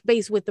not off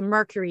base with the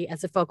Mercury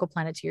as a focal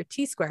planet to your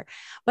T-square.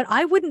 But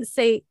I wouldn't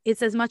say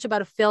it's as much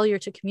about a failure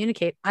to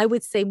communicate. I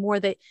would say more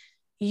that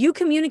you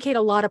communicate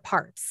a lot of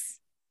parts.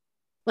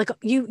 Like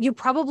you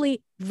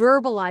probably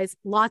verbalize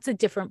lots of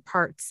different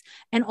parts,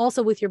 and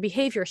also with your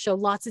behavior show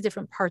lots of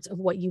different parts of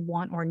what you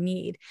want or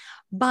need.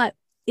 But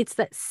it's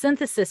that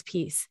synthesis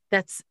piece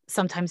that's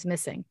sometimes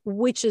missing,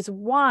 which is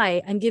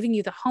why I'm giving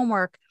you the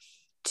homework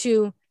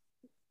to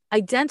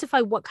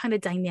identify what kind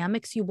of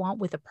dynamics you want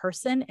with a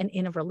person and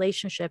in a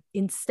relationship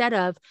instead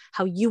of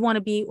how you want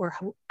to be or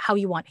how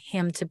you want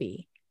him to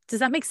be.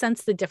 Does that make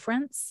sense, the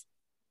difference?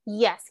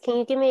 Yes. Can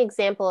you give me an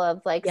example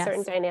of like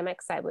certain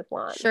dynamics I would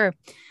want? Sure.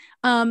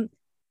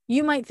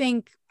 You might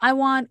think, I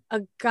want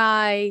a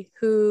guy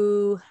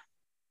who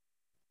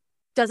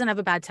doesn't have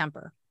a bad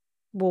temper.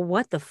 Well,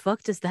 what the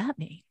fuck does that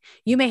mean?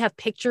 You may have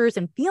pictures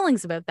and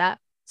feelings about that.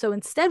 So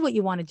instead, what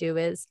you want to do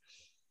is,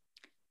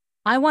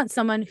 I want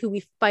someone who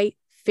we fight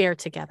fair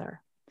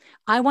together.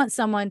 I want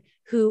someone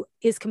who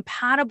is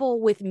compatible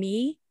with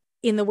me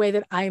in the way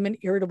that I am an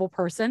irritable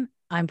person.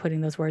 I'm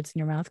putting those words in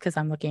your mouth because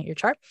I'm looking at your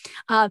chart,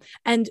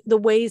 and the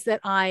ways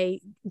that I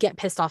get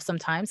pissed off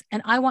sometimes.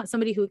 And I want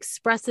somebody who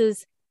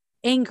expresses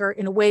anger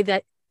in a way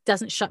that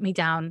doesn't shut me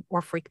down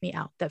or freak me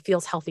out, that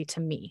feels healthy to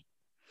me.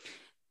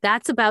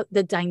 That's about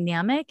the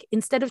dynamic,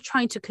 instead of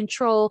trying to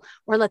control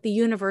or let the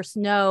universe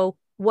know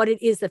what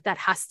it is that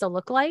has to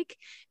look like,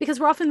 because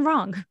we're often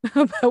wrong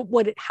about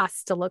what it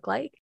has to look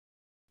like.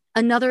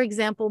 Another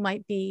example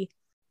might be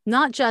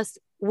not just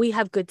we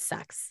have good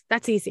sex.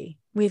 That's easy.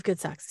 We have good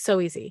sex. So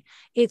easy.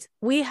 It's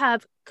we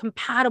have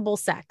compatible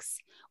sex,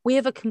 We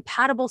have a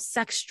compatible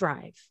sex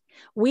drive.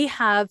 We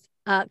have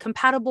a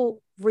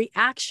compatible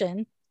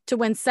reaction to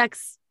when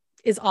sex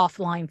is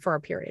offline for a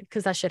period,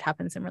 because that shit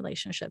happens in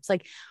relationships.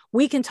 Like,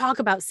 we can talk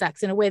about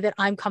sex in a way that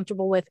I'm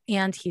comfortable with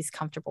and he's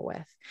comfortable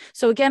with.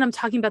 So again, I'm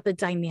talking about the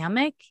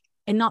dynamic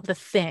and not the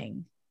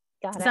thing.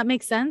 Does that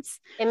make sense?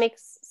 It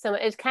makes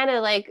it kind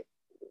of like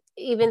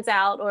evens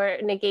out or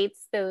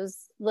negates those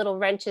little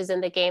wrenches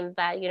in the game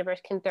that universe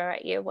can throw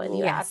at you when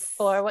you ask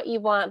for what you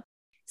want.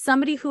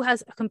 Somebody who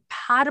has a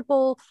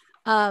compatible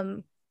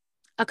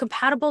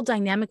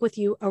dynamic with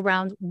you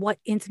around what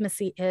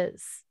intimacy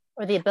is,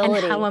 or the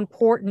ability, and how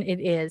important it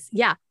is.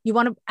 Yeah. You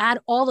want to add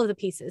all of the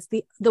pieces,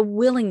 the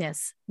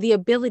willingness, the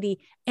ability,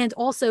 and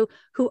also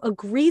who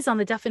agrees on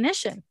the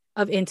definition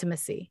of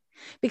intimacy.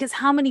 Because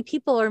how many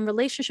people are in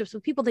relationships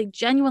with people they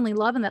genuinely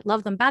love and that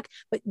love them back,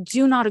 but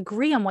do not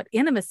agree on what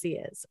intimacy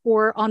is,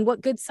 or on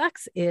what good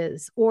sex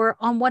is, or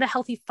on what a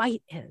healthy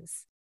fight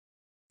is.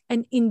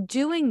 And in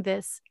doing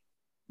this,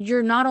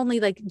 you're not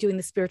only like doing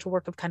the spiritual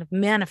work of kind of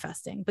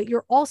manifesting, but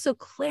you're also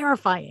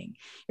clarifying.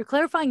 You're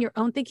clarifying your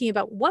own thinking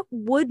about what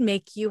would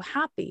make you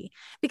happy,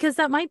 because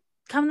that might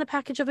come in the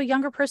package of a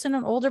younger person,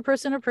 an older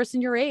person, or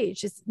person your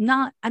age. It's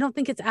not, I don't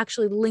think it's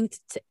actually linked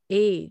to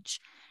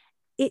age.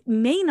 It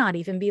may not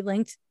even be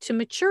linked to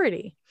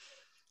maturity.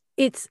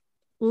 It's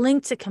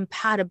linked to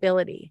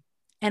compatibility.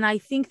 And I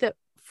think that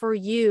for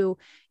you,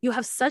 you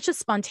have such a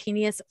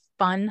spontaneous,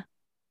 fun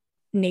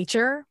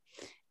nature.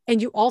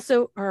 And you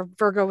also are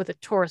Virgo with a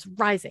Taurus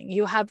rising.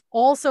 You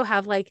also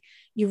have like,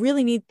 you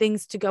really need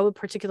things to go a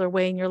particular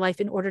way in your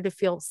life in order to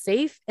feel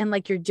safe and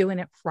like you're doing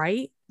it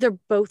right. They're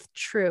both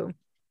true.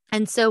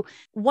 And so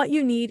what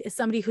you need is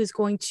somebody who's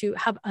going to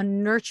have a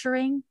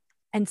nurturing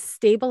and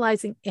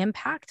stabilizing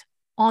impact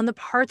on the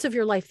parts of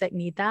your life that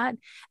need that,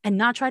 and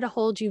not try to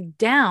hold you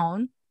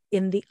down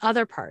in the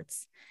other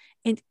parts.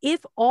 And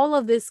if all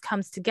of this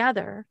comes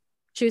together,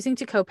 choosing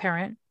to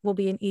co-parent will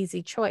be an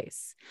easy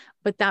choice.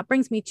 But that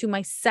brings me to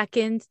my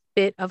second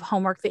bit of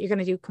homework that you're going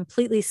to do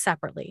completely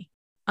separately.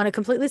 On a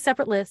completely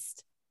separate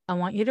list, I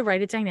want you to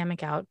write a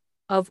dynamic out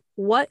of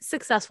what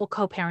successful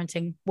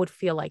co-parenting would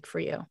feel like for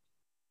you.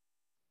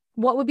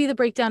 What would be the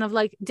breakdown of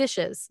like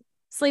dishes,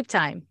 sleep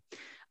time,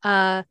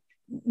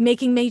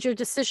 making major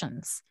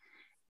decisions?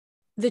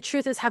 The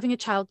truth is, having a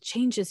child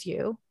changes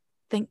you.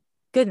 Thank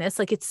goodness.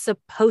 Like, it's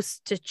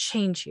supposed to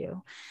change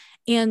you.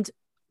 And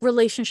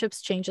relationships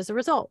change as a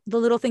result. The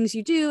little things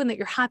you do and that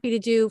you're happy to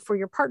do for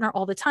your partner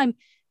all the time,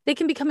 they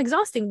can become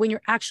exhausting when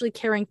you're actually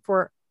caring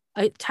for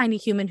a tiny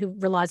human who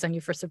relies on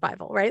you for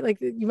survival, right? Like,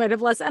 you might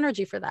have less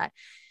energy for that.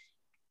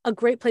 A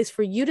great place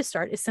for you to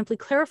start is simply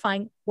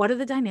clarifying what are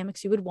the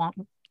dynamics you would want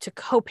to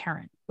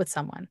co-parent with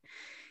someone.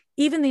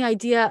 Even the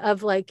idea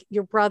of like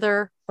your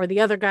brother or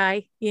the other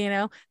guy, you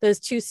know, those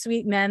two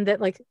sweet men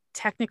that like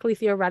technically,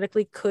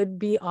 theoretically could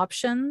be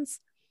options.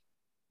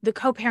 The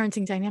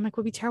co-parenting dynamic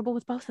would be terrible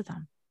with both of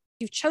them.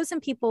 You've chosen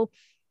people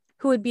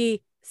who would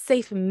be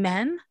safe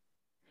men,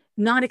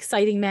 not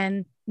exciting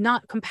men,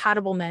 not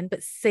compatible men,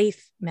 but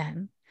safe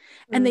men.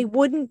 And they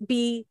wouldn't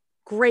be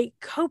great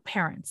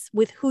co-parents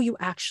with who you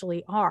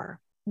actually are,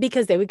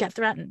 because they would get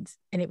threatened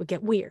and it would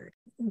get weird,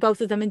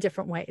 both of them in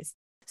different ways.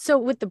 So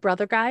with the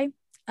brother guy,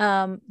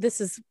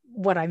 this is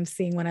what I'm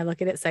seeing when I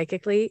look at it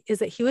psychically, is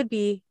that he would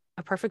be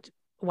a perfect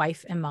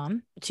wife and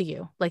mom to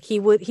you. Like, he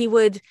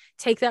would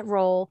take that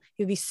role.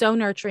 He would be so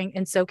nurturing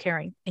and so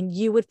caring, and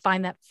you would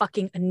find that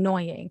fucking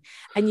annoying,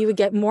 and you would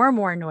get more and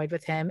more annoyed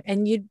with him,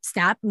 and you'd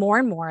snap more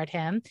and more at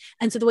him.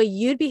 And so the way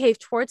you'd behave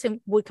towards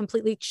him would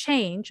completely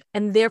change,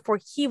 and therefore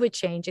he would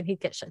change, and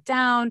he'd get shut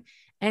down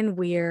and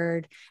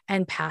weird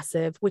and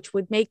passive, which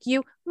would make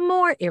you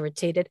more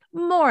irritated,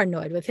 more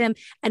annoyed with him,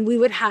 and we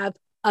would have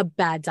a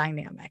bad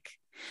dynamic.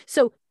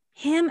 So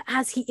him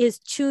as he is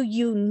to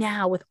you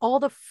now, with all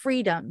the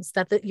freedoms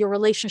that your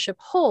relationship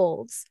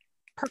holds,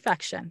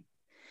 perfection.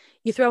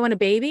 You throw in a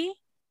baby,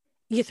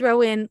 you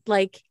throw in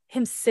like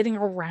him sitting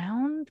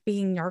around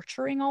being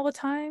nurturing all the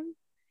time,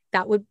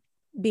 that would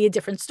be a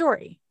different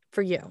story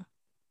for you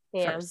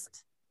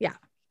first. Yeah.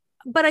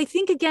 But I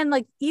think, again,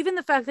 like, even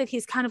the fact that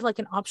he's kind of like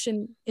an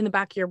option in the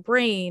back of your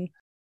brain,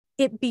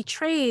 it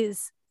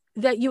betrays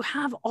that you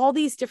have all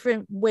these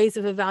different ways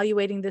of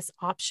evaluating this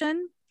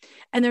option,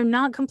 and they're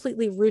not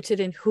completely rooted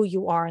in who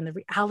you are and the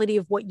reality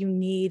of what you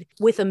need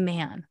with a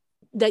man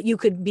that you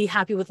could be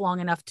happy with long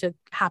enough to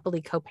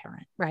happily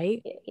co-parent,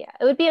 right? Yeah,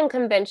 it would be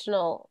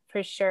unconventional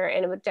for sure,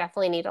 and it would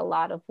definitely need a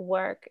lot of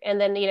work.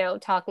 And then, you know,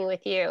 talking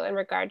with you in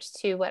regards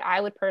to what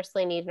I would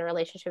personally need in a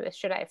relationship is,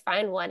 should I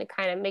find one, it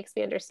kind of makes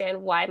me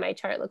understand why my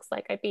chart looks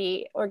like I'd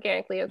be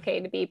organically okay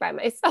to be by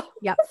myself.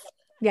 Yeah.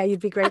 Yeah,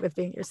 you'd be great with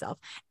being yourself.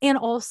 And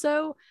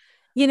also,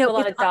 you know, a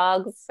lot of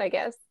dogs, I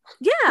guess.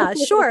 Yeah,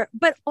 sure.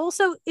 But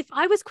also, if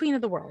I was queen of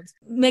the world,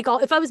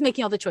 if I was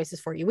making all the choices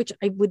for you, which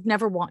I would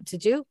never want to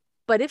do,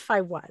 but if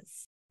I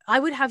was, I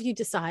would have you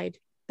decide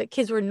that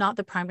kids were not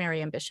the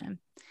primary ambition.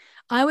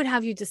 I would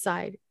have you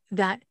decide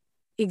that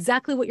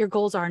exactly what your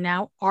goals are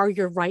now are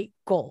your right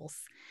goals,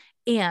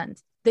 and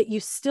that you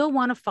still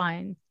want to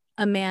find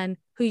a man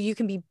who you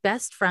can be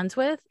best friends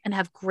with and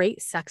have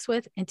great sex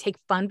with and take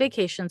fun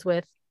vacations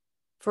with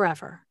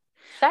forever.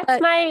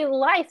 That's my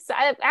life.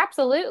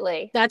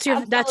 Absolutely. That's your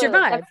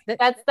vibe.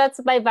 That's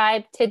my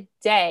vibe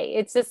today.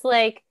 It's just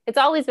like, it's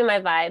always been my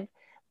vibe.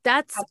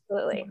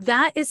 Absolutely.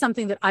 That is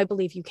something that I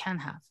believe you can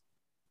have.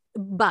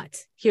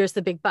 But here's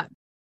the big but.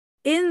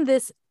 In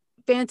this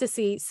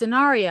fantasy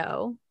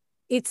scenario,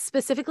 it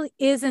specifically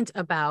isn't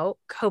about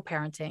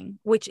co-parenting,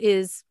 which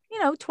is,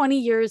 20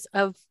 years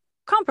of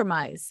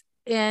compromise.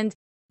 And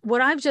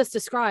what I've just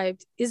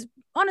described is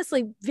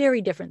honestly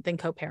very different than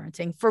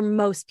co-parenting for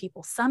most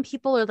people. Some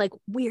people are like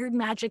weird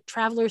magic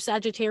traveler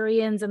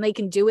Sagittarians and they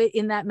can do it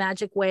in that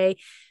magic way.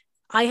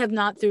 I have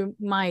not, through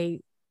my,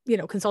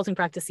 consulting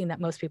practice, seen that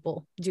most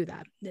people do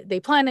that. They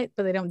plan it,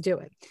 but they don't do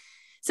it.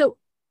 So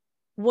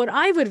what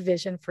I would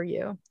vision for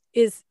you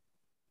is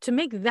to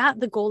make that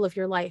the goal of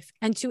your life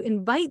and to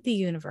invite the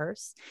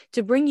universe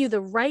to bring you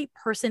the right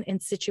person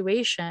and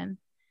situation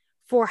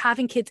for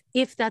having kids,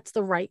 if that's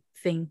the right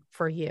thing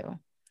for you.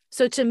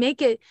 So to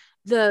make it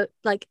the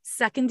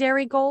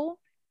secondary goal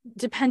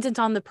dependent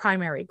on the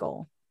primary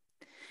goal.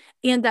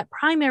 And that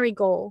primary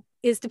goal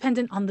is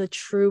dependent on the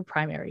true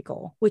primary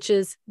goal, which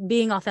is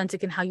being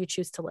authentic in how you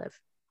choose to live,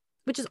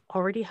 which is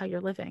already how you're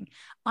living.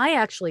 I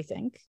actually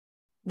think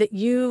that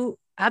you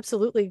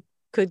absolutely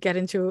could get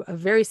into a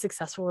very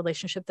successful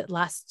relationship that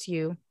lasts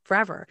you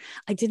forever.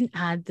 I didn't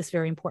add this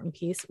very important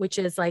piece, which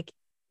is like,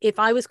 if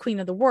I was queen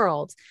of the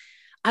world,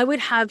 I would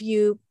have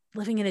you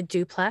living in a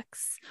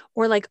duplex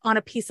or like on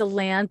a piece of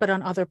land, but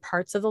on other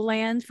parts of the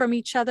land from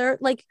each other.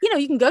 Like,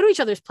 you can go to each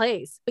other's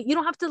place, but you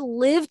don't have to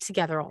live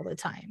together all the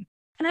time.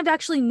 And I've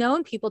actually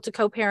known people to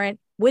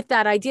co-parent with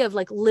that idea of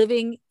like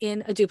living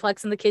in a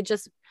duplex and the kid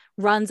just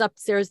runs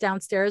upstairs,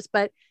 downstairs,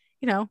 but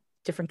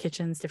different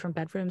kitchens, different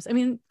bedrooms. I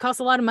mean,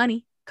 costs a lot of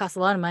money.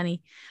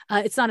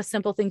 It's not a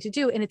simple thing to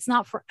do, and it's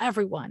not for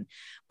everyone,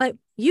 but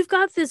you've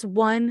got this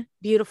one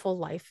beautiful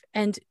life.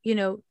 And,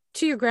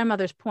 to your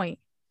grandmother's point,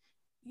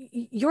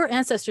 your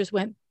ancestors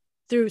went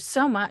through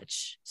so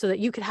much so that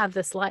you could have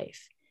this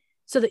life,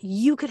 so that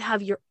you could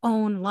have your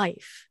own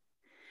life.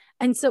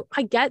 And so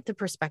I get the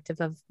perspective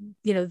of,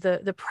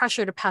 the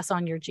pressure to pass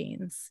on your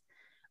genes,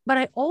 but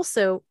I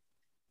also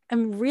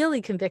am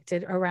really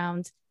convicted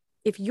around,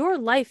 if your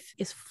life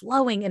is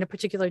flowing in a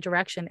particular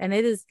direction and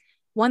it is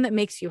one that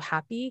makes you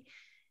happy,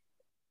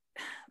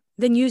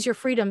 then use your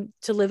freedom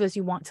to live as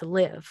you want to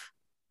live.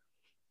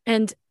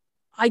 And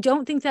I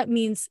don't think that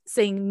means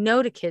saying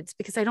no to kids,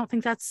 because I don't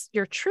think that's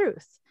your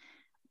truth.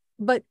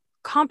 But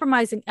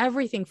compromising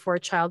everything for a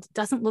child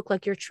doesn't look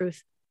like your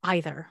truth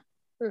either.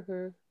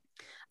 Mm-hmm.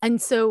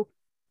 And so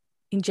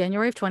in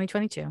January of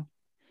 2022,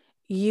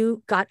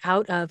 you got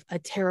out of a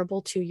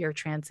terrible 2-year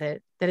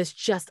transit that is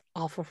just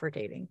awful for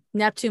dating.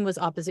 Neptune was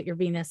opposite your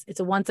Venus. It's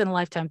a once in a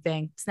lifetime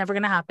thing. It's never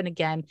going to happen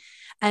again.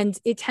 And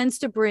it tends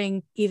to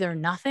bring either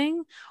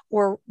nothing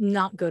or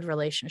not good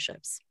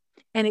relationships.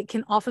 And it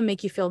can often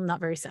make you feel not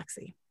very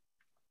sexy.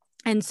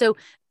 And so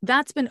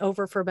that's been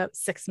over for about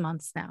 6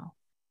 months now.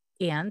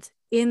 And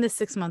in the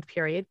 6-month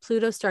period,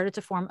 Pluto started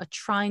to form a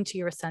trine to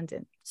your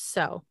ascendant.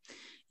 So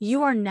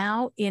you are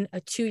now in a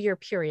 2-year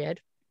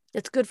period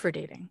that's good for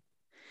dating.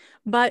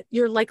 But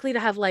you're likely to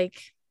have what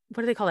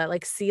do they call that?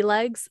 Like sea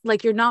legs.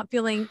 Like you're not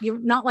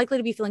likely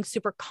to be feeling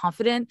super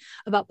confident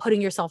about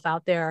putting yourself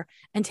out there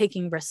and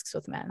taking risks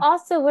with men.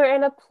 Also, we're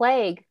in a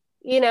plague,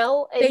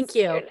 Thank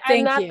you.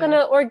 I'm not going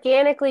to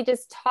organically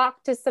just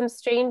talk to some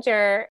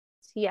stranger.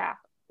 Yeah,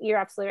 you're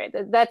absolutely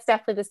right. That's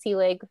definitely the sea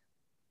leg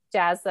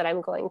jazz that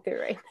I'm going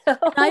through right now.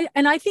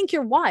 And I think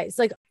you're wise.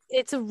 Like,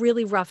 it's a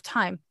really rough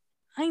time.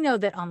 I know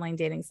that online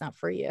dating's not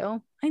for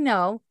you. I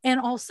know. And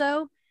I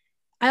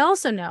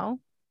also know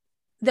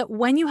that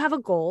when you have a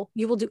goal,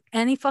 you will do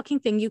any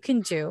fucking thing you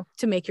can do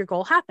to make your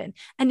goal happen.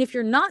 And if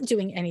you're not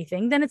doing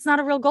anything, then it's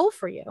not a real goal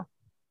for you.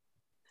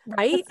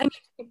 Right? I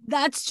mean,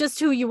 that's just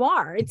who you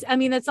are. It's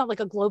not like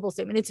a global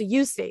statement. It's a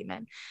you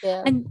statement.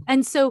 Yeah.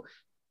 And so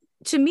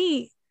to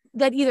me,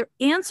 that either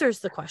answers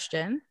the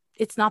question,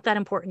 it's not that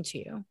important to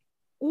you,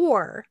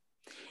 or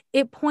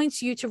it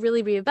points you to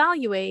really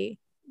reevaluate,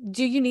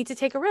 do you need to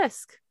take a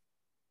risk?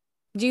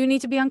 Do you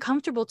need to be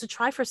uncomfortable to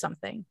try for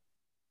something?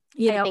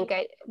 I think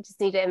I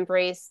just need to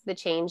embrace the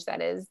change that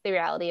is the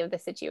reality of the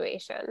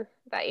situation.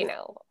 That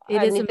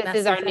this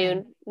is our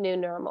new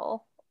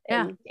normal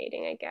in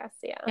dating, I guess.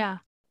 Yeah.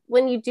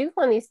 When you do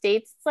go on these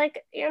dates, it's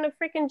like you're in a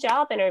freaking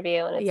job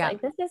interview, and it's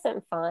like, this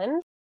isn't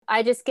fun.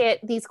 I just get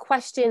these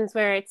questions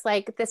where it's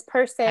like, this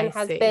person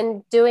has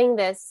been doing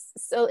this,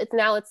 so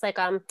it's like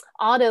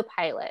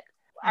autopilot.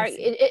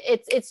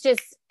 It's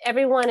just,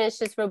 everyone is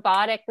just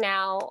robotic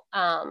now.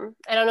 I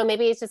don't know,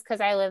 maybe it's just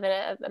because I live in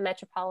a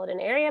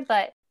metropolitan area,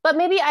 but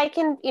maybe I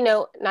can,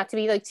 not to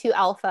be like too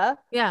alpha,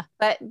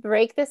 but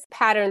break this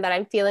pattern that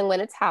I'm feeling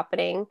when it's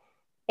happening,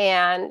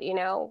 and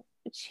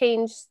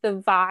change the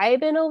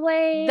vibe in a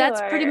way. That's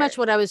pretty much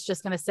what I was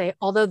just going to say.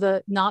 Although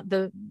the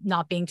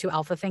not being too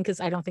alpha thing, because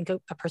I don't think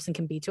a person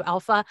can be too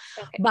alpha,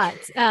 but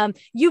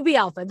you be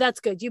alpha. That's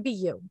good. You be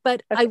you.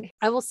 But okay.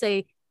 I will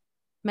say,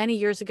 many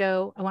years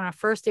ago. I went on a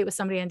first date with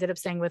somebody I ended up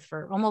staying with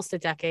for almost a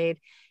decade.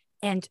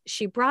 And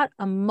she brought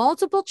a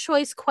multiple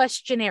choice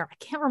questionnaire. I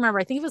can't remember.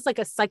 I think it was like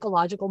a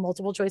psychological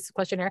multiple choice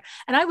questionnaire.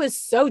 And I was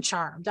so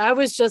charmed. I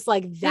was just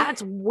like,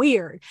 that's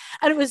weird.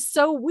 And it was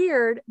so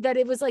weird that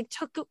it was like,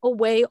 took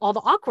away all the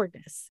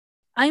awkwardness.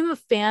 I'm a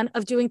fan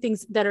of doing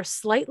things that are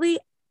slightly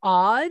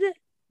odd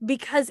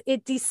because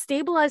it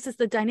destabilizes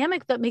the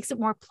dynamic, that makes it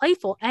more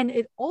playful. And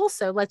it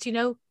also lets you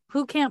know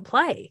who can't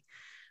play,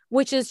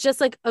 which is just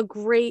like a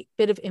great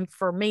bit of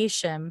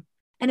information.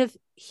 And if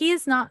he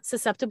is not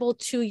susceptible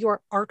to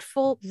your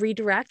artful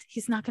redirect,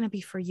 he's not going to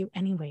be for you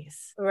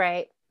anyways.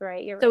 Right. You're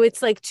right. So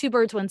it's like 2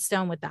 birds, 1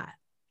 stone with that.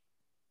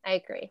 I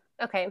agree.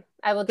 Okay.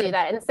 I will do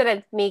that instead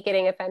of me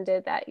getting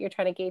offended that you're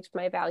trying to gauge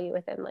my value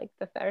within like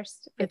the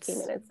first 15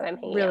 minutes that I'm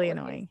hanging really out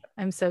annoying.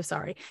 I'm so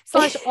sorry.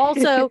 /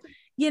 also,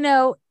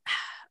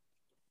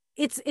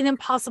 it's an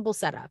impossible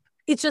setup.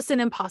 It's just an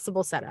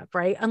impossible setup,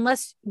 right?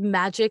 Unless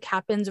magic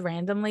happens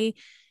randomly,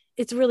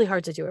 it's really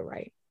hard to do it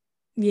right.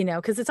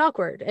 Because it's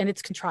awkward and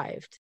it's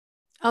contrived.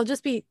 I'll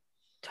just be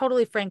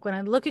totally frank. When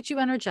I look at you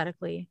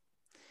energetically,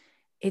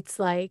 it's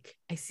like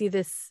I see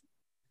this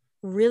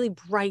really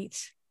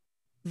bright,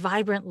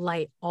 vibrant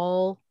light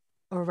all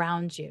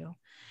around you.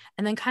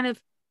 And then kind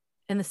of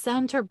in the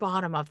center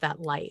bottom of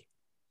that light,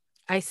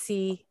 I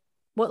see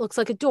what looks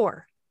like a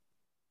door.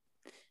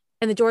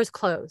 And the door is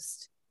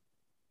closed.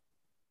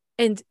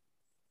 And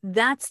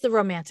that's the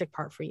romantic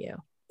part for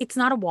you. It's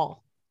not a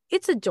wall.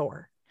 It's a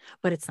door,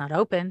 but it's not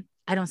open.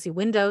 I don't see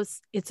windows.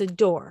 It's a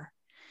door.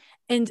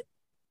 And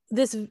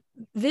this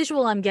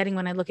visual I'm getting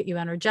when I look at you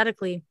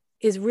energetically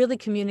is really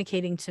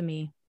communicating to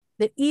me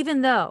that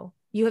even though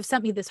you have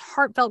sent me this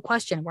heartfelt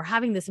question, we're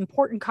having this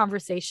important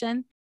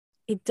conversation,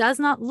 it does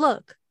not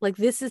look like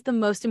this is the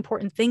most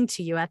important thing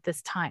to you at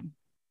this time.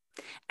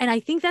 And I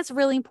think that's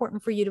really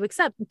important for you to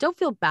accept. Don't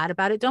feel bad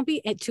about it. Don't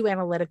be too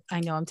analytic. I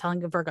know I'm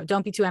telling a Virgo,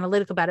 don't be too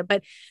analytic about it,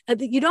 but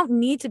you don't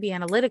need to be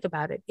analytic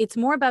about it. It's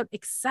more about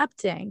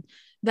accepting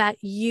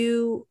that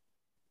you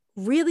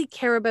really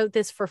care about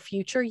this for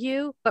future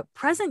you, but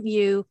present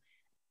you,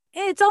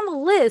 it's on the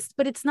list,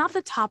 but it's not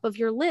the top of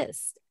your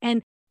list.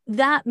 And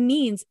that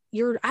means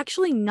you're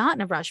actually not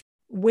in a rush.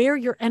 Where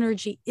your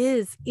energy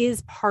is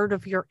part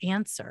of your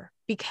answer,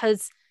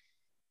 because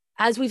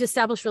as we've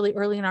established really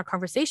early in our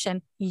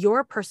conversation, you're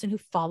a person who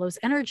follows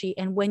energy.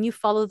 And when you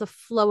follow the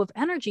flow of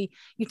energy,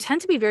 you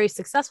tend to be very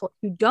successful.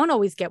 You don't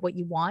always get what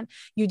you want.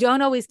 You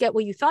don't always get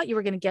what you thought you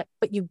were going to get,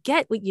 but you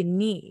get what you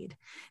need.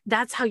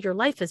 That's how your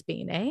life has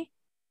been, eh?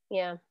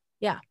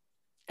 Yeah.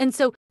 And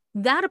so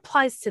that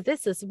applies to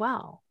this as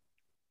well.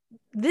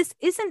 This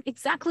isn't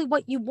exactly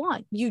what you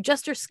want. You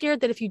just are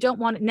scared that if you don't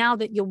want it now,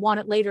 that you'll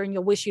want it later and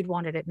you'll wish you'd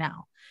wanted it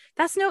now.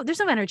 There's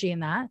no energy in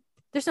that.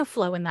 There's no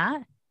flow in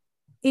that.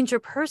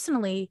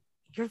 Interpersonally,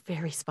 you're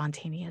very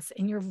spontaneous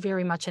and you're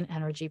very much an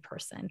energy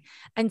person.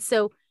 And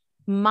so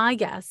my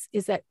guess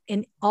is that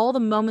in all the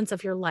moments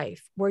of your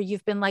life where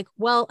you've been like,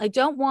 well, I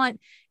don't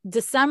want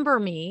December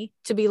me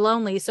to be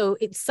lonely, so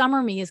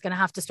summer me is going to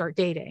have to start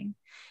dating.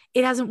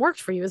 It hasn't worked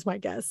for you, is my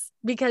guess,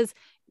 because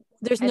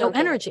there's no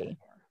energy.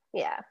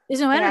 Yeah.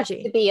 There's no energy.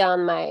 Has to be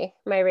on my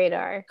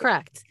radar.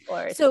 Correct.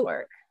 Or to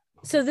work.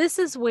 So this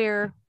is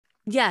where,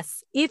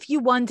 yes, if you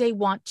one day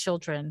want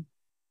children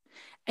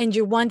and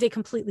you're one day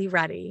completely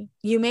ready,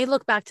 you may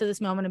look back to this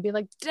moment and be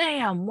like,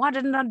 damn, why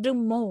didn't I do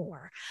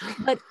more?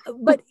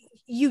 But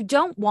you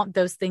don't want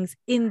those things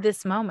in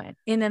this moment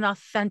in an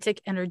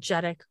authentic,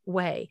 energetic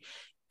way.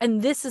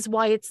 And this is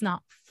why it's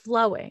not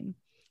flowing.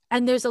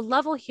 And there's a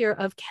level here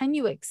of, can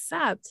you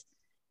accept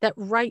that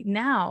right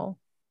now,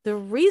 the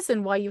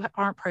reason why you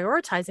aren't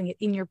prioritizing it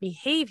in your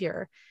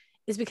behavior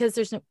is because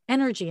there's no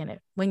energy in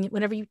it.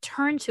 Whenever you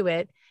turn to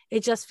it,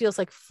 it just feels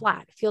like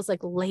flat. It feels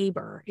like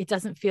labor. It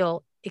doesn't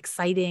feel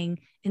exciting,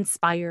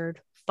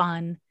 inspired,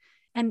 fun.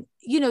 And,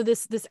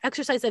 this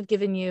exercise I've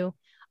given you,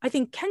 I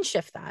think can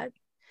shift that.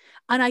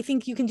 And I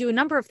think you can do a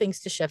number of things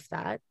to shift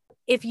that.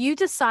 If you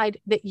decide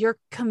that you're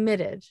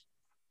committed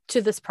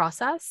to this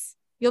process,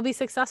 you'll be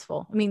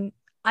successful. I mean,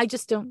 I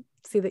just don't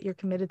see that you're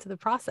committed to the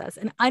process.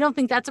 And I don't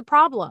think that's a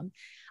problem.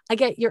 I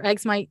get your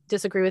eggs might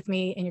disagree with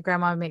me and your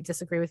grandma might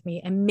disagree with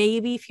me. And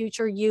maybe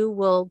future you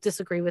will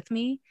disagree with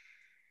me.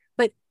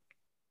 But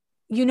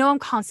I'm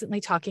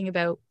constantly talking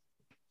about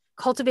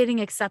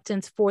cultivating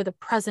acceptance for the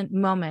present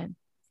moment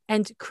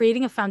and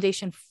creating a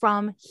foundation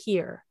from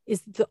here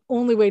is the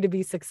only way to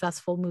be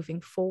successful moving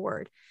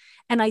forward.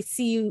 And I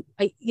see you,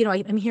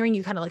 I'm hearing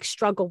you kind of like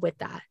struggle with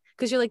that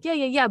because you're like,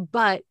 yeah,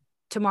 but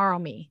tomorrow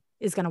me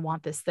is going to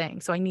want this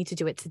thing. So I need to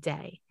do it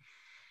today.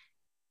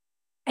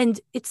 And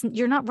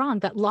you're not wrong.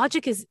 That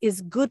logic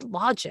is good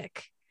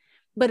logic,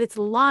 but it's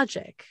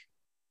logic.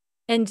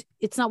 And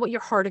it's not what your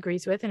heart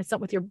agrees with. And it's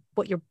not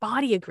what your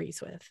body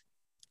agrees with.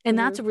 And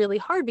that's really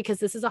hard because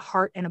this is a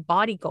heart and a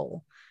body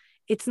goal.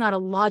 It's not a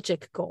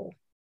logic goal.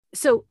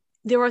 So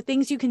there are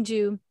things you can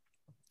do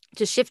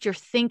to shift your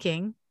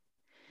thinking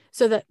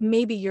so that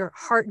maybe your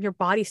heart and your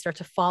body start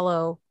to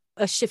follow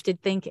a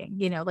shifted thinking.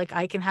 Like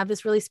I can have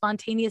this really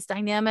spontaneous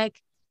dynamic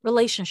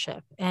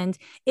relationship. And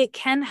it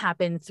can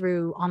happen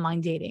through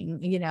online dating.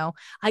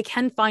 I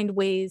can find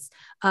ways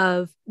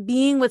of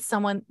being with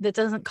someone that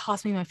doesn't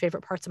cost me my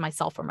favorite parts of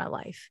myself or my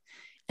life.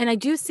 And I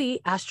do see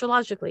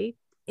astrologically,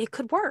 it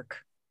could work.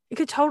 It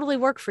could totally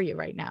work for you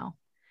right now.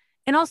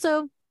 And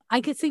also,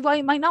 I could see why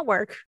it might not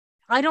work.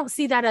 I don't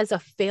see that as a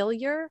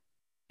failure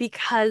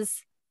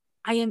because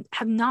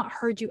have not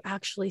heard you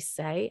actually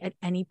say at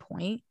any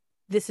point,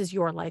 this is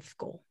your life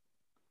goal.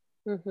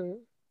 Mm-hmm.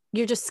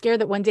 You're just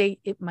scared that one day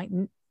it might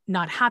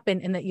not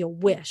happen and that you'll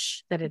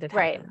wish that it had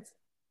happened.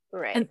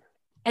 Right.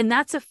 And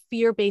that's a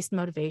fear-based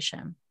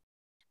motivation.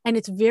 And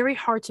it's very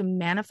hard to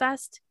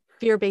manifest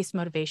fear-based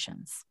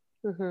motivations.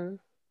 Mm-hmm.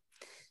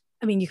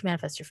 I mean, you can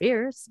manifest your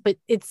fears, but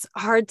it's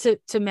hard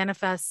to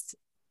manifest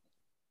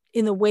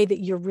in the way that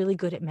you're really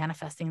good at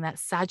manifesting, that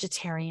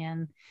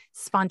Sagittarian,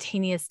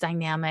 spontaneous,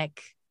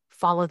 dynamic,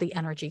 follow the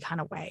energy kind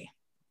of way.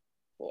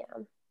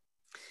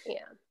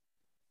 Yeah.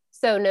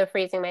 So no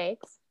freezing my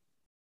eggs?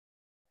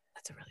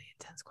 That's a really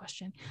intense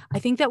question. I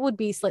think that would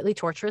be slightly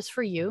torturous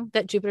for you,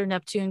 that Jupiter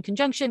Neptune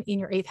conjunction in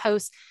your eighth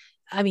house.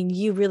 I mean,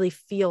 you really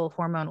feel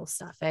hormonal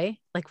stuff, eh?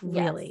 Like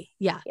really.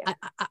 Yes. Yeah.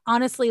 I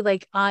honestly,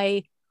 like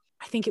I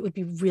think it would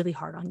be really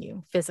hard on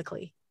you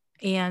physically.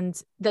 And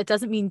that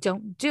doesn't mean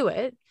don't do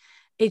it.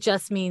 It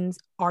just means,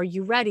 are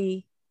you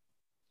ready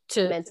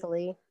to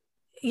mentally?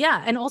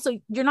 Yeah. And also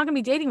you're not going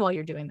to be dating while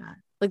you're doing that.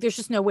 Like there's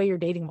just no way you're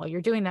dating while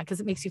you're doing that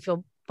because it makes you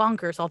feel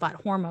bonkers, all that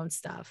hormone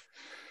stuff.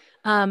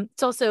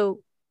 It's also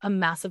a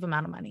massive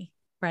amount of money,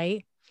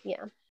 right?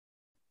 Yeah.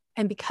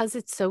 And because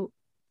it's so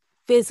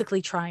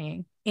physically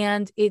trying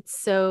and it's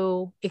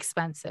so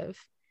expensive,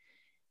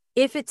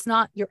 if it's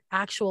not your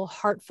actual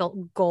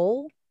heartfelt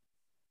goal,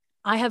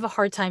 I have a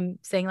hard time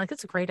saying like,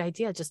 it's a great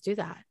idea. Just do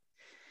that.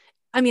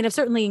 I mean, I've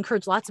certainly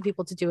encouraged lots of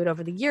people to do it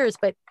over the years,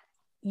 but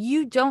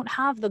you don't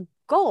have the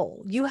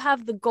goal. You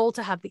have the goal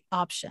to have the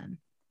option,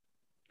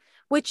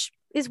 which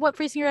is what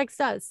freezing your eggs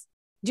does.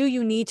 Do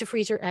you need to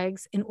freeze your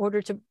eggs in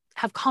order to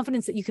have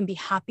confidence that you can be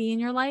happy in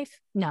your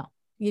life? No,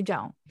 you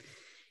don't.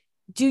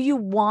 Do you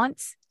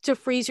want to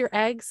freeze your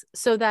eggs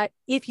so that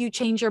if you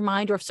change your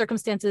mind or if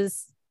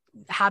circumstances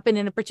happen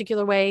in a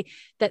particular way,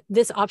 that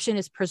this option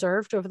is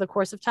preserved over the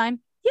course of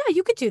time? Yeah,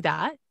 you could do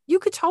that. You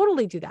could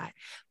totally do that,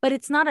 but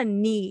it's not a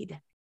need.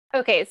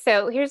 Okay,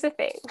 so here's the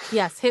thing.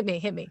 Yes, hit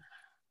me.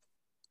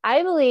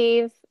 I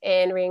believe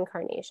in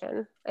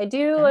reincarnation. I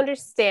do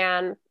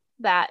understand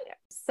that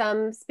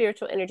some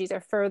spiritual energies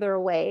are further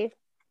away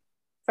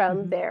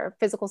from their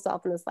physical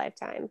self in this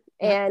lifetime.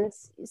 Yeah. And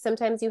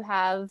sometimes you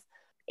have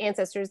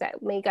ancestors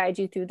that may guide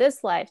you through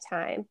this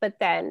lifetime, but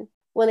then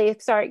when they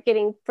start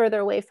getting further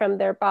away from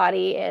their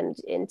body and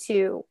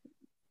into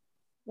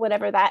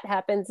whatever that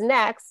happens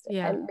next,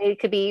 and they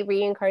could be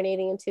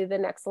reincarnating into the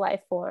next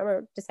life form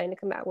or deciding to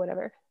come out,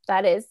 whatever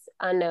that is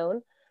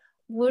unknown.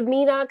 Would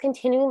me not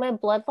continuing my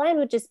bloodline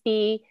would just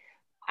be,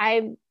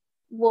 I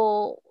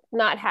will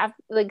not have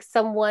like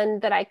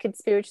someone that I could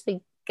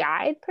spiritually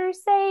guide per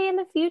se in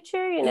the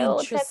future,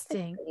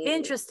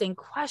 Interesting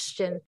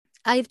question.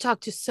 I've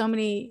talked to so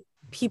many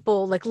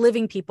people, like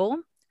living people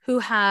who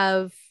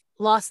have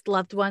lost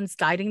loved ones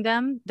guiding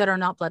them that are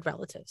not blood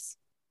relatives.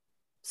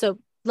 So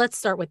let's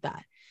start with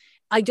that.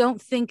 I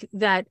don't think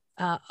that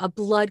a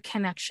blood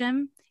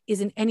connection is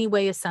in any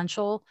way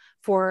essential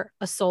for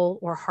a soul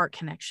or heart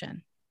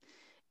connection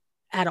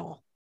at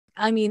all.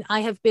 I mean,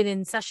 I have been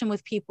in session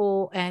with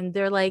people and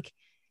they're like,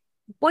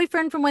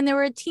 boyfriend from when they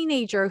were a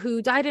teenager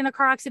who died in a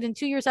car accident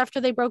 2 years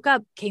after they broke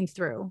up came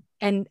through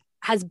and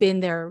has been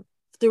there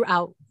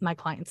throughout my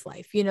client's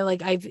life.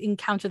 Like I've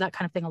encountered that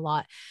kind of thing a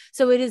lot.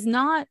 So it is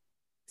not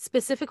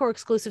specific or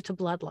exclusive to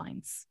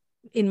bloodlines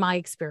in my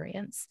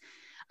experience.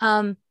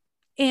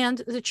 And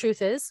the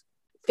truth is,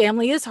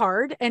 family is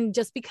hard. And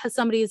just because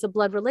somebody is a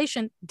blood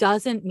relation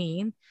doesn't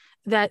mean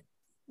that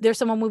there's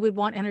someone we would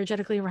want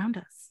energetically around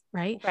us.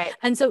 Right.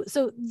 And so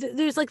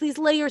there's like these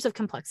layers of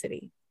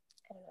complexity.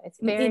 It's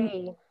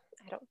very,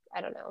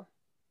 I don't know.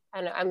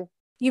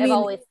 I've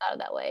always thought of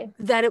that way.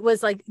 That it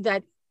was like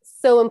that.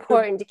 So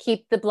important to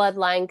keep the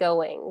bloodline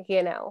going,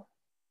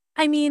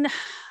 I mean,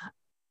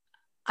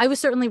 I was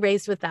certainly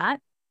raised with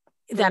that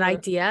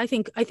idea. I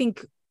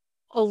think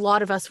a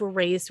lot of us were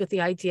raised with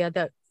the idea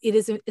that it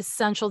is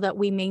essential that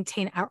we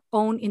maintain our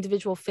own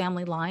individual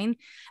family line.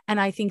 And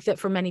I think that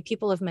for many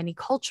people of many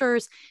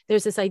cultures,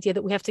 there's this idea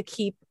that we have to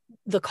keep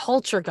the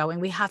culture going.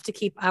 We have to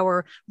keep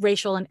our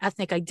racial and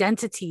ethnic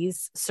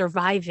identities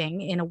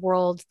surviving in a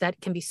world that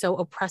can be so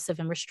oppressive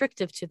and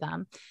restrictive to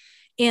them.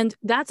 And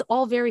that's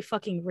all very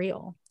fucking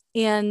real.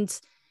 And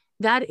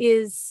that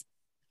is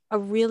a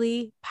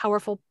really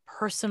powerful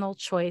personal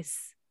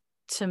choice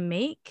to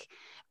make,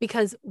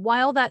 because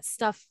while that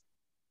stuff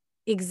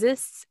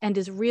exists and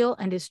is real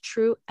and is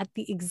true at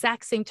the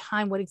exact same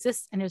time, what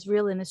exists and is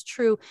real and is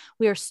true,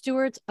 we are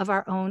stewards of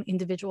our own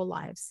individual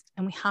lives,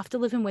 and we have to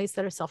live in ways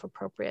that are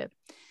self-appropriate.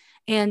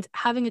 And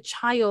having a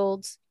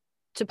child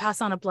to pass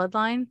on a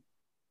bloodline,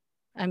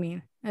 I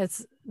mean,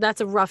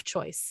 that's a rough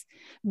choice,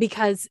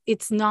 because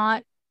it's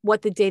not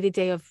what the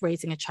day-to-day of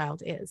raising a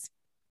child is.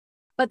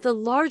 But the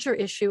larger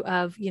issue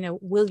of,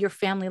 will your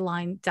family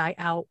line die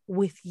out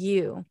with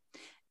you?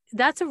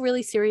 That's a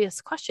really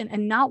serious question,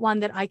 and not one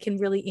that I can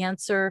really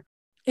answer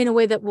in a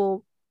way that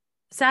will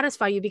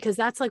satisfy you, because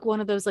that's like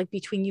one of those like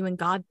between you and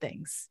God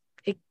things.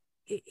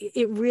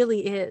 It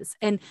really is.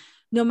 And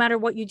no matter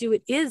what you do,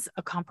 it is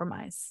a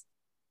compromise.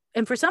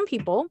 And for some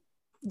people,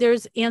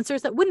 there's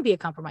answers that wouldn't be a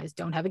compromise.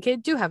 Don't have a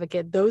kid, do have a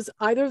kid.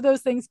 Either of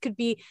those things could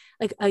be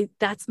like,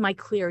 that's my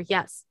clear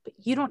yes. But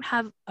you don't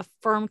have a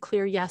firm,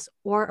 clear yes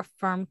or a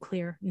firm,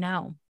 clear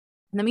no.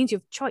 And that means you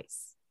have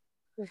choice.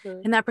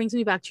 Mm-hmm. And that brings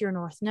me back to your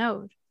North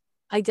Node.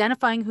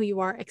 Identifying who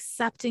you are,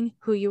 accepting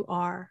who you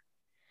are,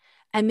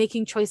 and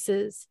making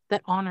choices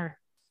that honor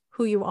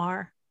who you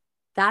are.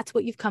 That's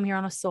what you've come here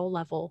on a soul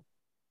level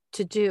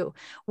to do,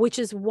 which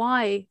is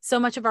why so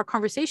much of our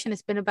conversation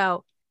has been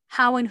about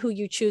how and who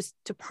you choose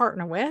to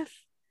partner with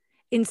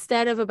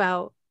instead of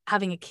about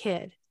having a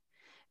kid.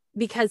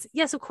 Because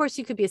yes, of course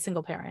you could be a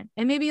single parent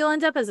and maybe you'll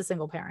end up as a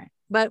single parent,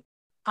 but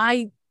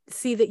I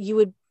see that you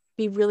would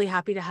be really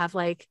happy to have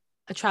like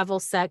a travel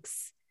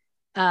sex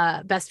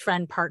best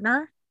friend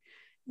partner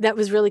that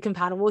was really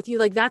compatible with you.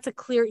 Like that's a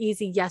clear,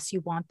 easy, yes,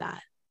 you want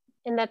that.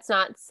 And that's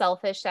not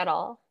selfish at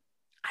all.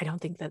 I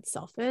don't think that's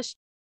selfish.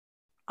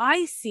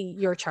 I see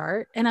your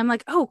chart and I'm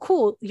like, oh,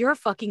 cool. You're a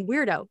fucking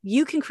weirdo.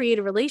 You can create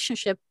a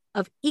relationship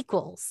of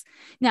equals.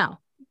 Now,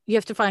 you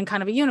have to find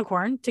kind of a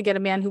unicorn to get a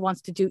man who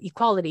wants to do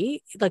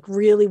equality, like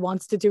really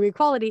wants to do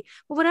equality.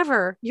 But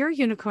whatever, you're a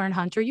unicorn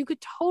hunter. You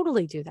could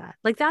totally do that.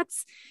 Like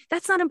that's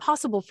not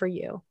impossible for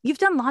you. You've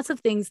done lots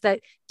of things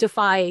that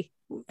defy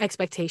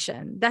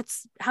expectation.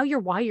 That's how you're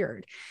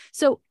wired.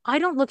 So I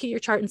don't look at your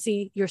chart and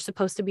see you're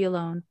supposed to be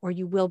alone or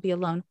you will be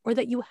alone or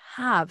that you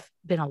have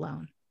been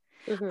alone.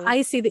 Mm-hmm.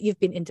 I see that you've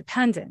been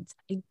independent.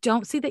 I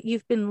don't see that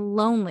you've been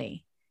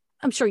lonely.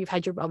 I'm sure you've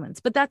had your moments,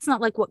 but that's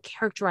not like what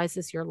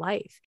characterizes your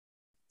life.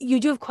 You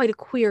do have quite a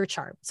queer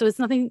chart. So it's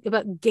nothing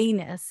about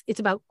gayness. It's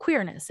about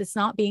queerness. It's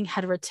not being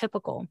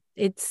heterotypical.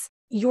 It's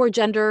your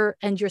gender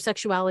and your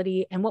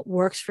sexuality and what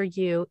works for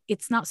you.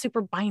 It's not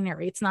super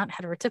binary. It's not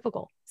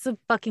heterotypical. It's a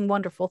fucking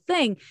wonderful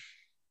thing.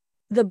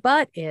 The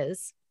but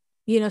is,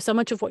 so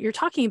much of what you're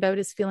talking about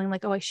is feeling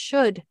like, oh, I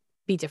should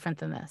be different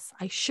than this.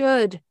 I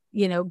should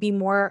be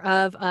more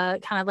of a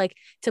kind of like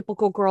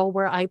typical girl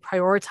where I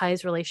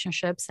prioritize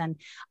relationships and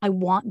I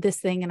want this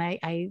thing and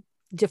I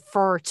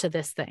defer to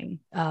this thing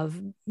of,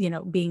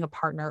 being a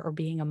partner or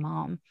being a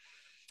mom.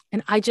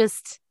 And I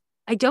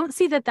don't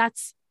see that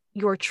that's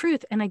your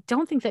truth. And I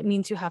don't think that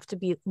means you have to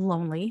be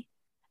lonely.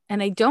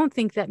 And I don't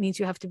think that means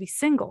you have to be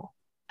single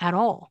at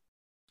all.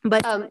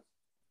 But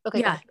okay,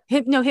 yeah,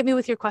 hit me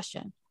with your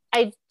question.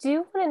 I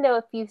do want to know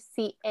if you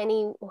see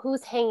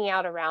who's hanging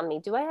out around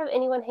me. Do I have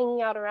anyone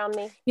hanging out around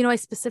me? I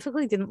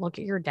specifically didn't look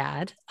at your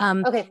dad.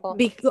 Okay, cool.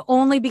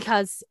 Only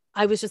because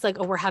I was just like,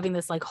 oh, we're having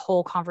this like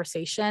whole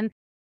conversation.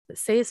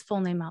 Say his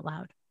full name out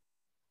loud.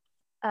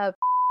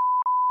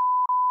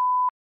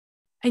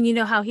 And you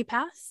know how he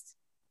passed?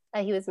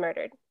 He was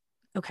murdered.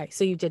 Okay,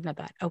 so you did know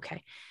that.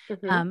 Okay.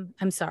 Mm-hmm.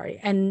 I'm sorry.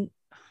 And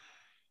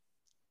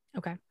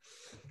okay.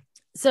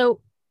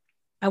 So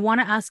I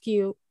want to ask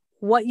you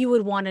what you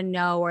would want to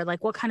know or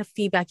like what kind of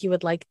feedback you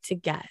would like to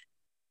get.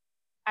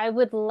 I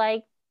would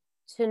like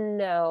to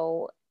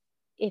know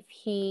if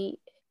he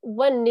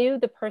knew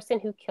the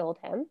person who killed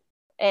him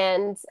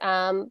and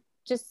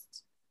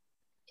just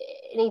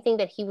anything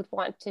that he would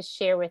want to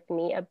share with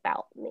me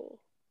about me.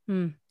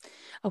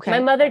 Okay. My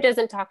mother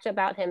doesn't talk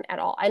about him at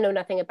all. I know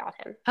nothing about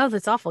him. Oh,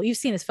 that's awful. You've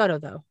seen his photo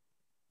though.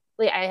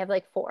 Yeah, I have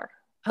like 4,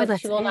 but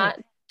she will not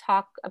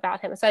talk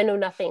about him. So I know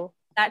nothing.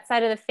 That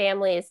side of the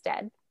family is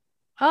dead.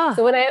 Oh.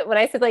 So when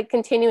I said like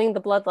continuing the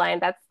bloodline,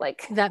 that's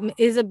like that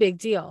is a big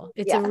deal.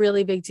 It's a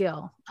really big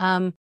deal.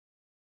 I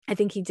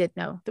think he did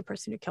know the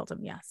person who killed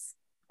him. Yes.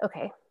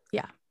 Okay.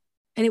 Yeah.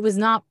 And it was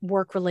not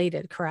work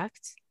related,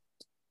 correct?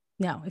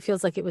 No, it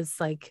feels like it was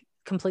like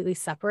completely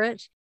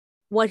separate.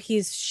 What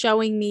he's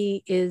showing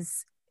me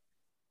is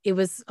it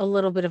was a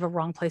little bit of a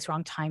wrong place,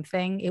 wrong time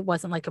thing. It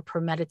wasn't like a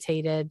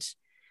premeditated,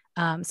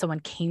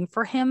 someone came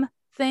for him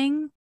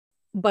thing,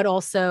 but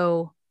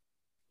also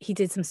he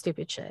did some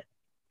stupid shit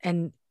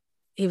and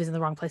he was in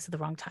the wrong place at the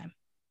wrong time.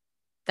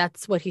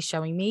 That's what he's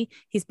showing me.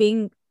 He's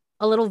being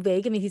a little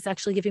vague. I mean, he's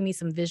actually giving me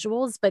some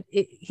visuals, but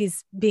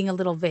he's being a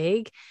little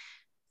vague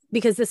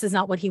because this is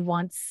not what he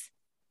wants.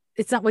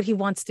 It's not what he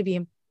wants to be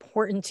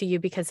important to you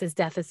because his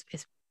death is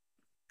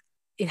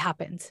it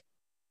happened.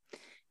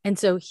 And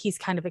so he's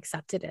kind of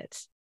accepted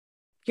it.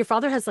 Your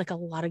father has like a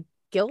lot of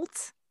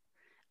guilt.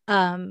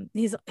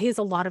 He has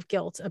a lot of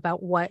guilt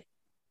about what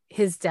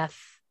his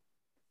death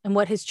and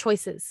what his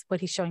choices,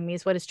 what he's showing me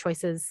is what his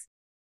choices,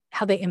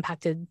 how they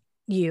impacted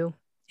you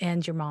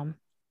and your mom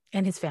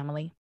and his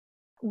family.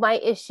 My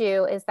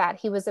issue is that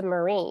he was a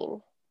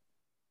Marine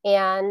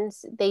and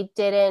they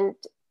didn't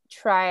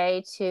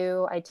try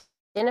to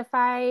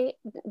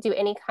do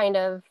any kind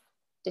of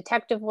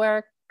detective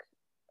work.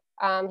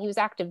 He was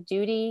active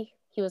duty.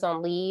 He was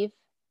on leave.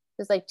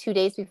 was like 2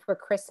 days before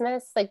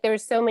Christmas. Like there were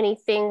so many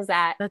things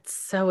that That's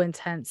so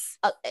intense.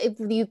 if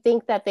you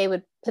think that they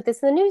would put this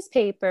in the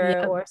newspaper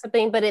Yep. or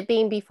something, but it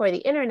being before the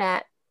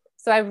internet.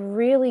 So I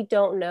really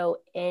don't know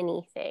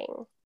anything.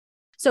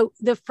 So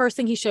the first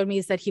thing he showed me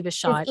is that he was His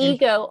shot.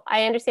 ego,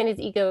 I understand his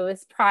ego,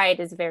 his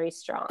pride is very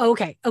strong.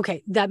 Okay.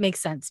 That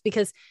makes sense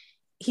because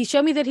he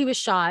showed me that he was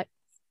shot.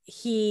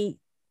 He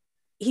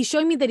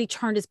showed me that he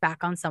turned his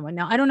back on someone.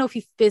 Now, I don't know if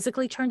he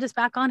physically turned his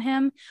back on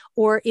him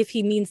or if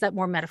he means that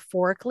more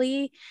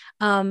metaphorically.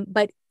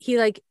 But he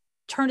like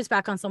turned his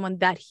back on someone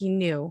that he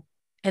knew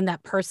and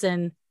that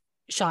person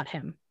shot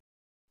him.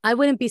 I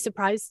wouldn't be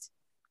surprised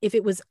if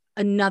it was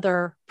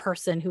another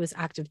person who was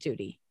active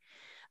duty.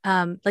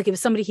 Like it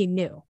was somebody he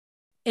knew.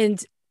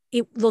 And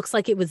it looks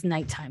like it was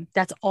nighttime.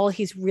 That's all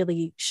he's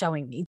really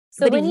showing me.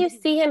 So but when you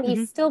see him,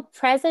 he's still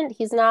present.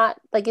 He's not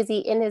like, is he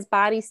in his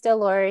body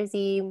still, or is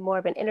he more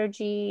of an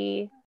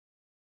energy?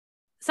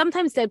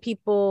 Sometimes dead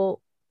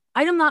people,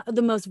 I am not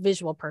the most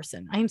visual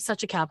person. I am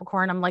such a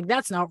Capricorn. I'm like,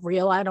 that's not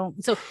real. I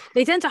don't. So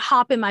they tend to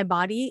hop in my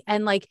body.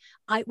 And like,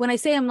 when I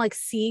say I'm like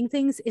seeing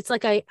things, it's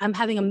like I'm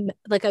having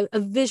a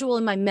visual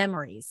in my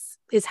memories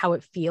is how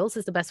it feels,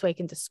 is the best way I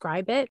can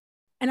describe it.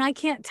 And I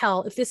can't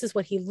tell if this is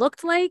what he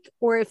looked like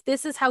or if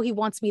this is how he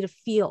wants me to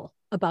feel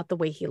about the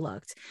way he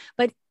looked.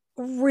 But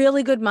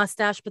really good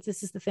mustache. But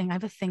this is the thing. I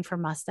have a thing for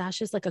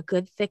mustaches. Like a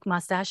good thick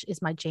mustache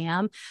is my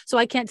jam. So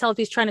I can't tell if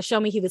he's trying to show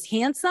me he was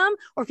handsome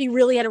or if he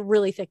really had a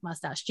really thick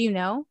mustache. Do you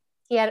know?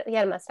 He had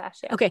a mustache.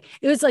 Yeah. Okay.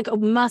 It was like a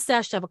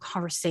mustache to have a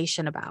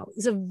conversation about.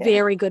 It's a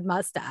very good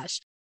mustache.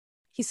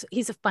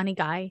 He's a funny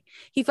guy.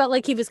 He felt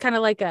like he was kind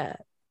of like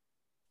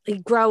he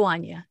grow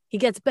on you. He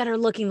gets better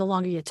looking the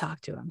longer you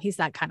talk to him. He's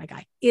that kind of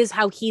guy, is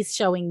how he's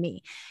showing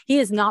me. He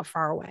is not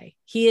far away.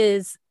 He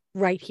is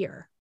right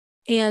here.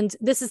 And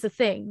this is the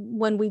thing.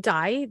 When we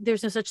die,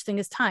 there's no such thing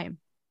as time.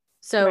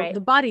 So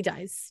the body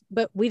dies,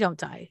 but we don't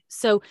die.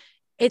 So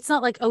it's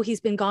not like, oh,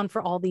 he's been gone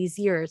for all these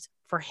years.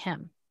 For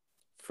him.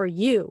 For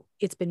you,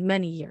 it's been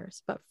many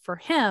years. But for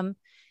him,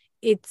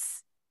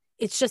 it's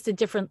just a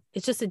different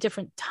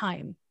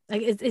time.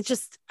 Like it's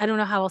just, I don't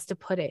know how else to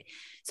put it.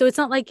 So it's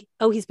not like,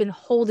 oh, he's been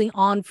holding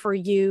on for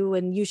you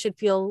and you should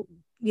feel,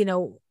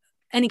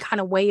 any kind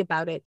of way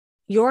about it.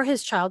 You're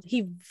his child.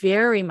 He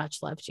very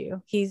much loved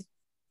you. He's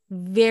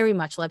very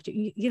much loved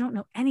you. You don't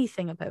know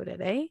anything about it,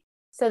 eh?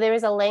 So there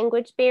was a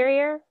language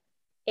barrier,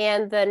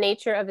 and the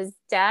nature of his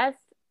death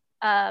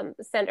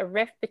sent a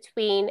rift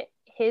between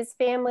his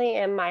family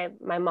and my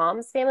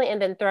mom's family,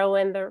 and then throw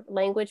in the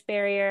language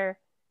barrier.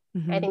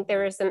 Mm-hmm. I think there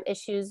were some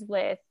issues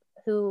with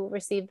who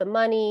received the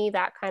money,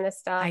 that kind of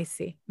stuff. I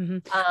see. Mm-hmm.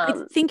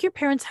 I think your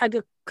parents had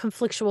a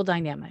conflictual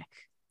dynamic.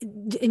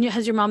 And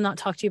has your mom not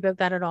talked to you about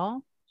that at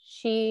all?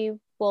 She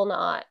will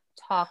not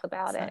talk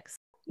about it.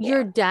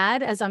 Your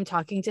dad, as I'm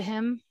talking to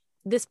him,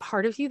 this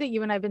part of you that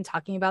you and I've been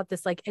talking about,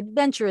 this like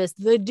adventurous,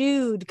 the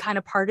dude kind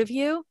of part of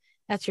you,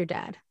 that's your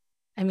dad.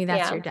 I mean,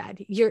 that's your dad.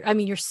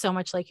 You're so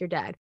much like your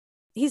dad.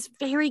 He's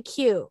very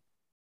cute.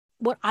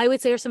 What I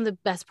would say are some of the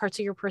best parts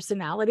of your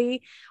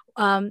personality.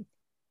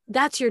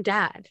 That's your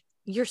dad.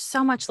 You're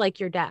so much like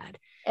your dad.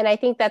 And I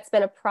think that's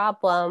been a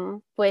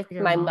problem with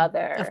my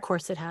mother. Of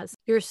course it has.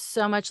 You're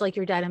so much like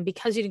your dad. And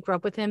because you didn't grow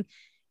up with him,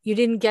 you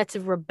didn't get to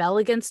rebel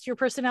against your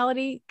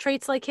personality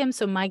traits like him.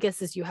 So my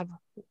guess is you have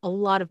a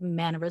lot of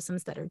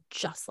mannerisms that are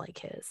just like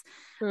his.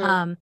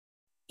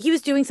 He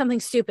was doing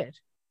something stupid.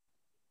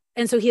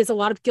 And so he has a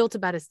lot of guilt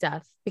about his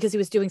death because he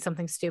was doing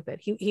something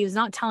stupid. He was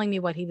not telling me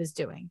what he was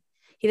doing.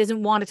 He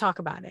doesn't want to talk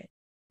about it.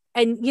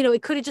 And,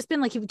 it could have just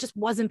been like, he just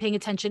wasn't paying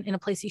attention in a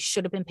place he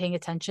should have been paying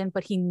attention,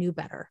 but he knew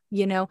better.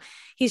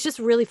 He's just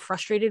really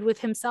frustrated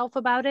with himself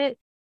about it.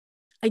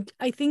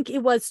 I think it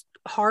was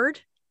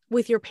hard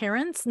with your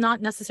parents,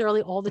 not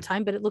necessarily all the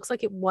time, but it looks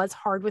like it was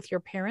hard with your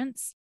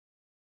parents.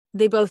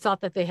 They both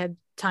thought that they had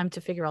time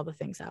to figure all the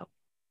things out.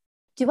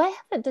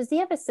 Does he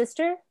have a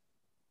sister?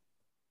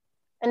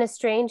 An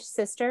estranged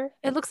sister?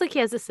 It looks like he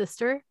has a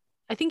sister.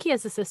 I think he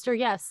has a sister.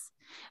 Yes.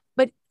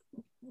 But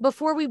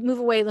before we move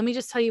away, let me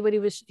just tell you what he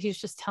was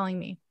just telling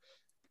me.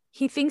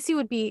 He thinks he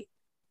would be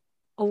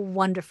a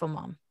wonderful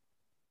mom.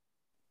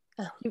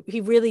 Oh.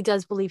 He really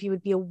does believe he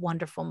would be a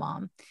wonderful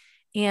mom.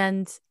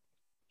 And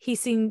he's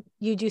seen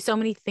you do so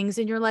many things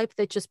in your life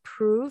that just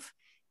prove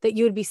that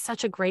you would be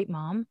such a great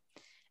mom.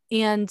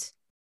 And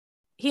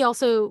he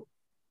also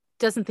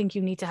doesn't think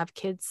you need to have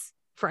kids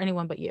for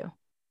anyone but you.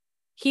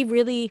 He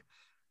really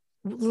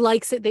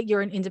likes it that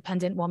you're an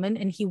independent woman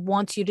and he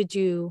wants you to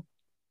do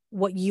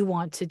what you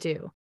want to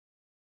do.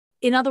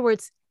 In other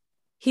words,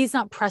 he's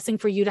not pressing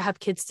for you to have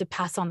kids to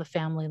pass on the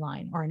family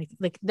line or anything.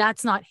 Like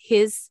that's not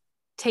his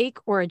take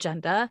or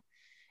agenda.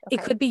 Okay.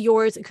 It could be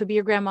yours. It could be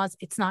your grandma's.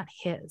 It's not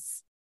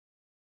his.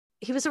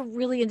 He was a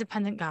really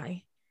independent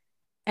guy.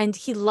 And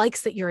he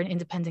likes that you're an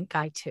independent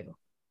guy too.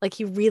 Like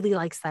he really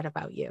likes that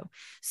about you.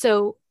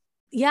 So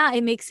yeah,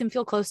 it makes him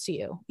feel close to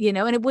you, and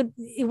it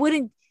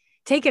wouldn't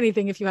take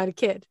anything if you had a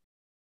kid.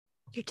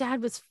 Your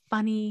dad was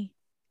funny.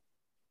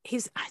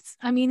 He's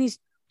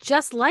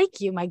just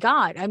like you. My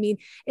God. I mean,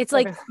 it's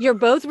like you're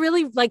both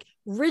really like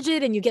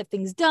rigid and you get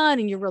things done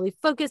and you're really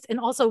focused and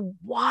also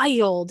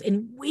wild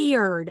and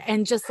weird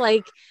and just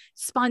like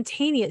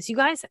spontaneous. You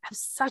guys have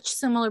such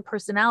similar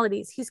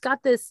personalities. He's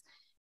got this,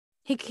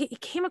 he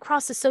came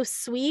across as so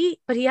sweet,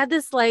 but he had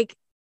this like,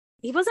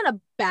 he wasn't a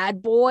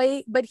bad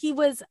boy, but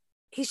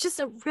he's just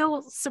a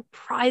real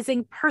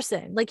surprising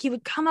person. Like he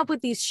would come up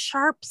with these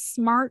sharp,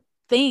 smart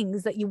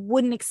things that you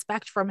wouldn't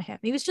expect from him.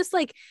 He was just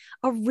like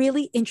a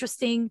really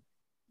interesting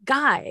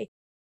guy.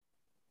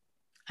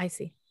 I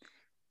see.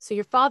 So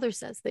your father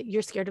says that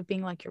you're scared of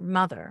being like your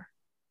mother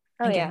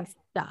and getting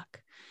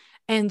stuck,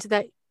 and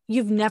that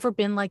you've never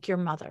been like your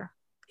mother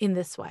in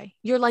this way.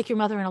 You're like your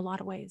mother in a lot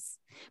of ways,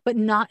 but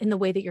not in the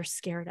way that you're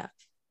scared of.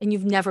 And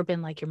you've never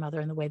been like your mother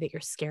in the way that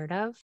you're scared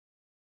of.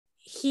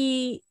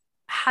 He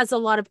has a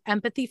lot of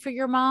empathy for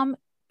your mom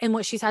and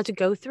what she's had to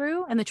go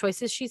through and the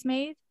choices she's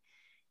made.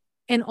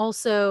 And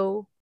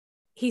also,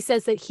 he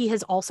says that he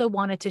has also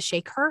wanted to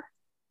shake her.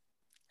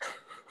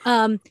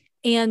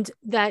 And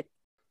that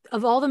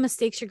of all the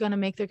mistakes you're going to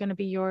make, they're going to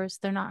be yours.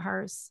 They're not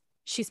hers.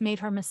 She's made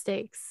her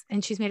mistakes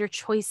and she's made her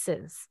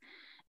choices.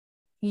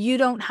 You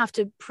don't have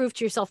to prove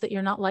to yourself that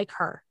you're not like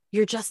her.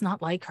 You're just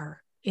not like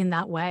her in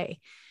that way.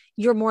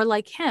 You're more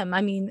like him.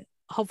 I mean,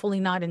 hopefully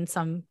not in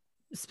some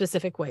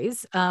specific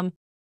ways. Hold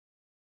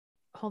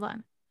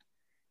on.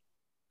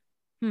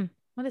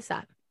 What is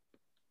that?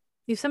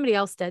 You have somebody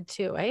else dead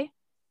too, eh?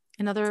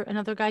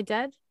 Another guy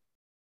dead?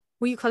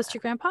 Were you close to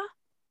your grandpa?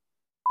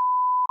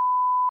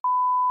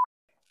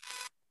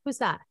 Who's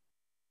that?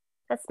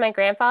 That's my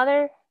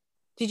grandfather.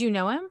 Did you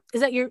know him?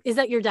 Is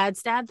that your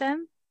dad's dad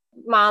then?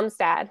 Mom's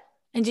dad.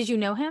 And did you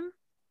know him?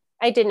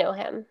 I did know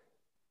him.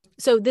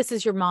 So this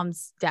is your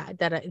mom's dad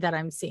that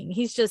I'm seeing.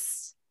 He's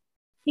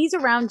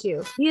around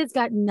you. He has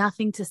got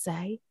nothing to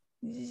say.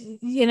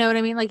 You know what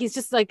I mean? Like he's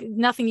just like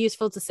nothing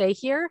useful to say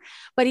here,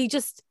 but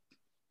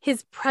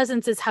his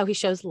presence is how he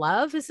shows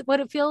love, is what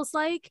it feels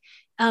like.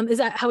 Is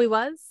that how he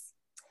was?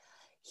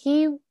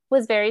 He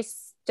was very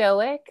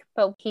stoic,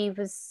 but he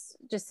was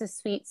just a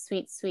sweet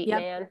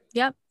man.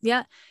 Yep.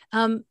 Yeah.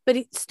 But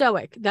he's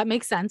stoic. That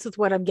makes sense with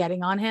what I'm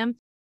getting on him.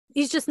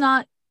 He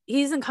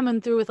isn't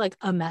coming through with like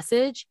a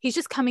message. He's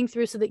just coming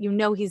through so that you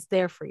know he's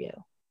there for you.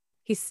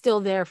 He's still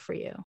there for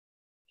you.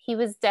 He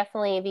was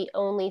definitely the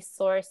only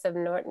source of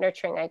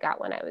nurturing I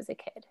got when I was a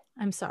kid.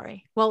 I'm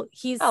sorry. Well,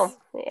 he's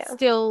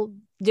still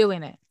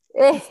doing it.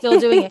 He's still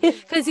doing it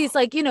because he's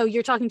like,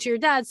 you're talking to your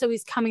dad. So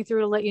he's coming through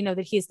to let you know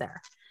that he's there.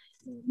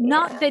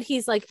 Not that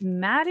he's like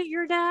mad at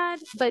your dad,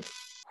 but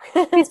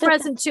he's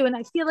present too. And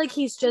I feel like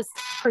he's just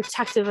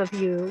protective of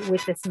you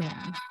with this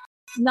man.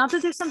 Not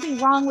that there's something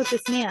wrong with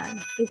this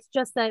man. It's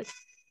just that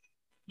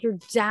your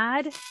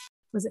dad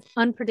was an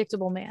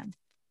unpredictable man.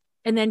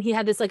 And then he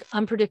had this like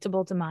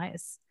unpredictable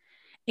demise.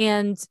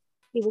 And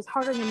it was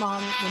hard on your mom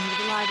when he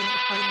was alive, and it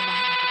was hard on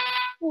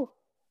your mom.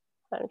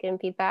 I'm getting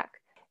feedback.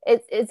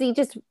 Is he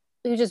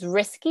just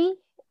risky?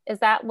 Is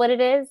that what it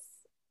is?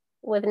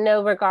 With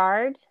no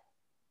regard?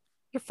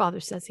 Your father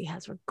says he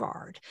has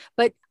regard,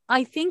 but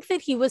I think that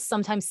he was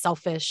sometimes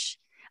selfish.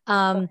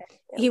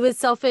 He was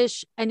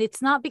selfish, and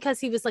it's not because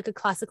he was like a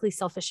classically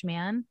selfish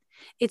man.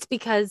 It's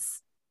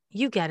because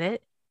you get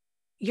it.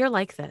 You're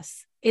like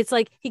this. It's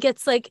like he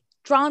gets like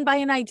drawn by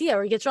an idea,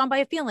 or he gets drawn by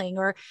a feeling,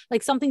 or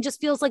like something just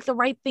feels like the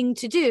right thing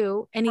to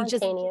do. And he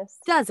just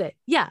does it.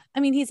 Yeah. I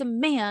mean, he's a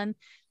man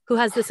who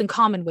has this in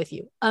common with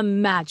you.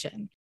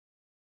 Imagine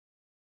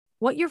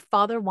what your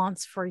father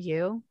wants for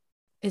you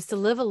is to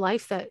live a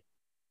life that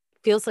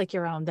feels like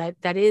your own,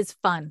 that is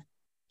fun.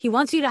 He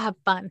wants you to have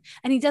fun.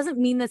 And he doesn't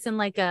mean this in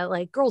like a,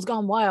 like girls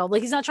gone wild.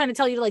 Like he's not trying to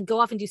tell you to like go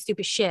off and do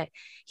stupid shit.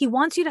 He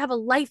wants you to have a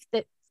life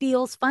that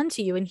feels fun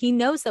to you. And he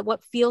knows that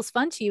what feels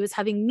fun to you is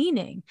having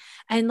meaning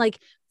and like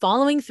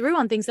following through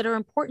on things that are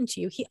important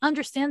to you. He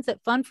understands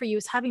that fun for you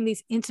is having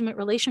these intimate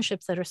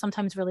relationships that are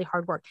sometimes really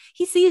hard work.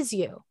 He sees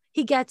you.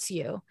 He gets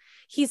you.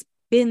 He's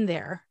been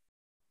there,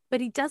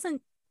 but he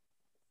doesn't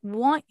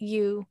want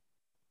you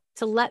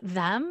to let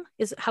them,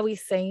 is how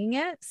he's saying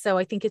it. So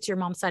I think it's your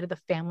mom's side of the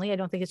family. I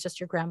don't think it's just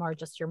your grandma or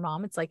just your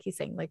mom. It's like he's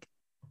saying like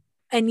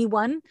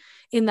anyone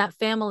in that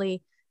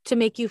family to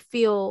make you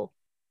feel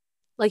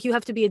like you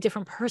have to be a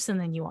different person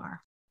than you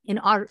are in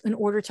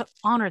order to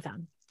honor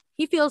them.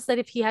 He feels that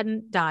if he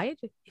hadn't died,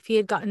 if he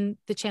had gotten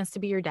the chance to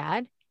be your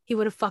dad, he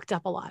would have fucked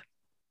up a lot.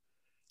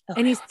 Okay.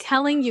 And he's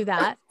telling you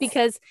that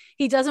because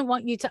he doesn't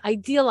want you to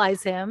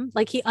idealize him.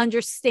 Like he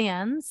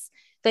understands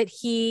that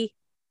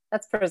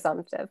that's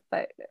presumptive,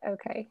 but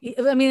okay.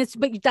 I mean,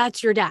 but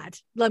that's your dad.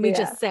 Let me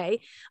just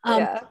say,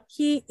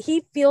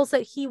 he feels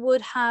that he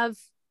would have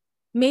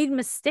made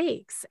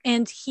mistakes,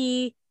 and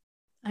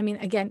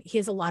again, he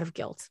has a lot of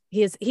guilt.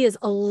 He has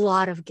a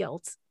lot of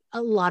guilt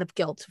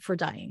for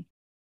dying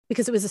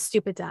because it was a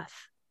stupid death.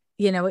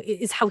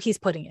 Is how he's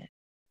putting it.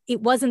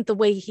 It wasn't the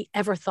way he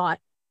ever thought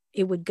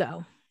it would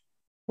go.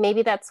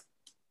 Maybe that's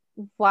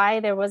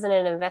why there wasn't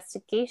an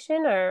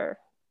investigation, or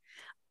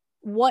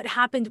what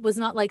happened was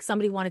not like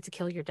somebody wanted to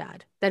kill your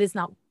dad. That is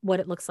not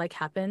what it looks like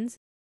happened.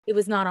 It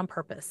was not on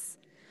purpose.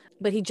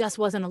 but he just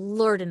wasn't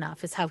alert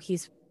enough is how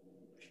he's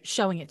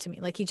showing it to me.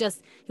 Like he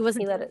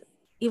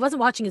wasn't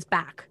watching his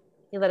back.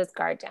 He let his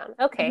guard down.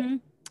 Okay. Mm-hmm.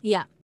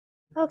 Yeah.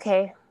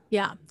 Okay.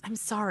 Yeah. I'm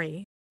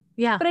sorry.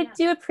 Yeah. But I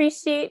do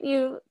appreciate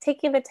you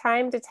taking the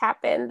time to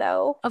tap in,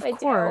 though. Of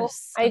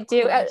course. I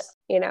do.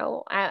 You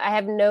know, I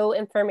have no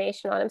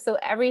information on him. So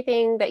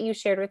everything that you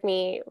shared with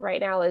me right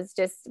now is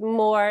just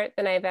more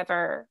than I've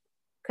ever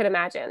could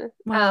imagine.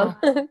 Wow.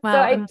 So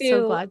I'm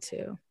so glad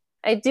to.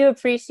 I do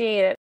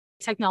appreciate it.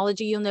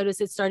 Technology, you'll notice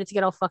it started to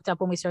get all fucked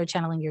up when we started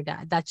channeling your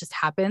dad. That just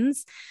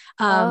happens.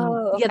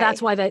 Okay. Yeah,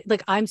 that's why that,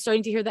 like, I'm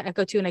starting to hear the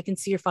echo too, and I can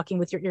see you're fucking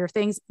with your ear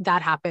things.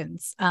 That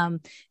happens.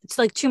 It's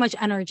like too much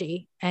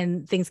energy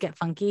and things get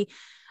funky.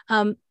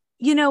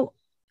 You know,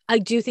 I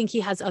do think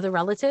he has other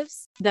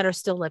relatives that are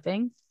still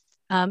living.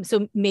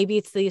 So maybe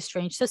it's the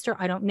estranged sister.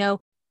 I don't know.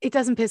 It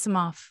doesn't piss him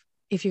off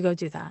if you go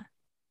do that.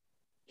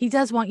 He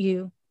does want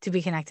you to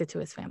be connected to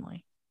his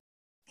family.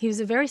 He was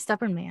a very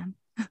stubborn man.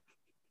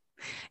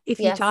 If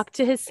you talk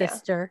to his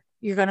sister,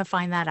 you're going to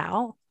find that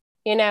out.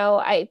 You know,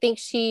 I think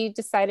she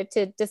decided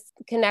to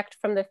disconnect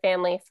from the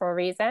family for a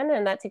reason,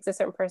 and that takes a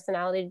certain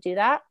personality to do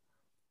that.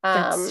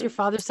 That's your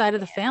father's side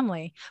of the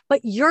family, but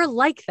you're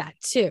like that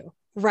too,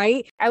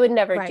 right? I would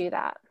never do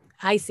that.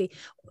 I see.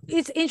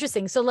 It's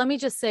interesting. So let me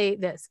just say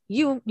this.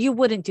 You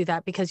wouldn't do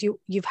that because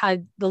you've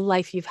had the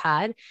life you've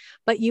had,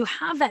 but you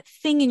have that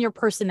thing in your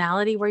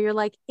personality where you're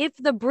like, if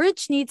the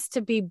bridge needs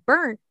to be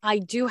burnt, I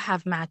do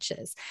have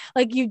matches.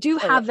 Like you do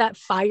have that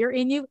fire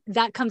in you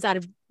that comes out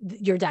of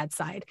your dad's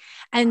side.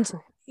 And,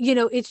 you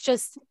know, it's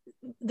just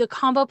the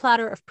combo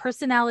platter of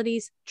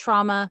personalities,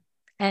 trauma,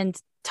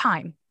 and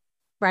time.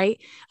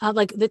 Right?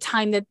 Like the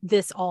time that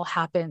this all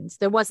happens,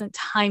 there wasn't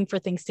time for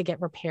things to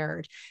get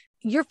repaired.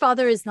 Your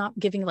father is not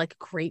giving like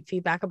great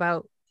feedback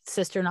about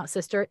sister, not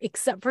sister,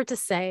 except for to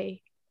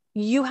say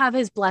you have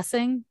his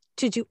blessing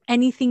to do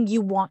anything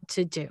you want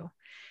to do.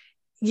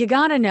 You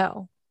got to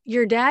know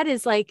your dad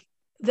is like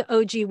the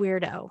OG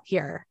weirdo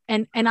here.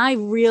 And I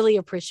really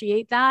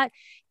appreciate that.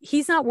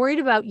 He's not worried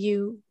about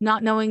you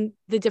not knowing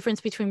the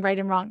difference between right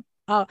and wrong.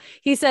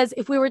 He says,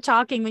 if we were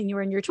talking when you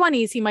were in your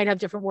 20s, he might have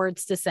different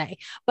words to say,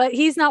 but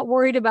he's not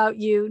worried about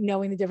you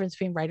knowing the difference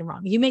between right and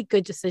wrong. You make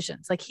good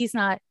decisions. Like he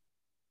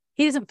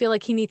doesn't feel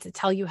like he needs to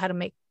tell you how to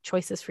make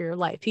choices for your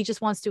life. He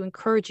just wants to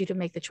encourage you to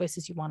make the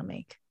choices you want to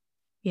make.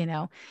 You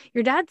know,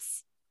 your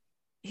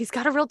he's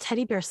got a real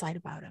teddy bear side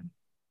about him.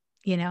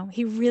 You know,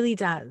 he really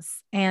does.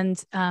 And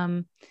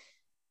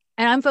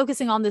I'm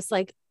focusing on this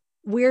like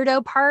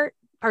weirdo part,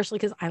 partially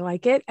because I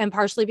like it and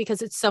partially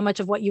because it's so much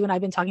of what you and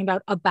I've been talking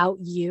about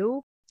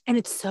you. And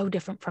it's so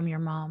different from your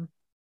mom.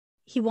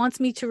 He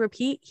wants me to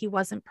repeat, he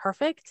wasn't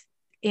perfect.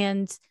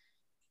 And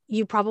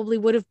you probably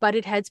would have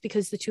butted heads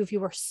because the two of you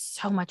were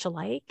so much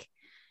alike.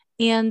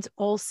 And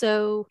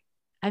also,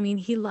 I mean,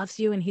 he loves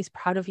you and he's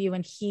proud of you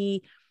and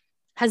he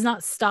has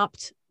not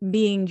stopped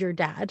being your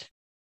dad.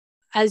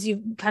 As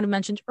you kind of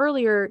mentioned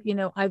earlier, you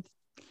know,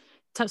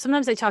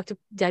 sometimes I talk to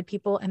dead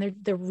people and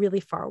they're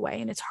really far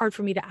away and it's hard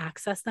for me to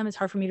access them. It's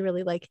hard for me to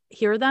really like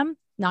hear them.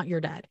 Not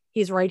your dad.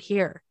 He's right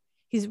here.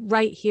 He's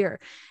right here.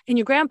 And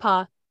your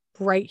grandpa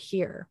right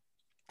here.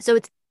 So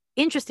it's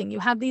interesting. You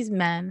have these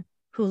men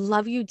who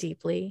love you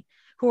deeply,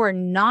 who are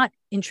not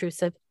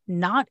intrusive,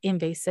 not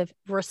invasive,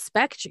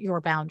 respect your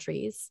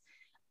boundaries,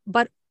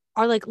 but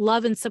are like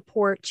love and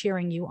support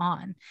cheering you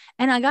on.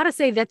 And I got to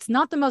say, that's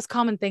not the most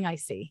common thing I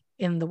see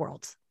in the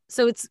world.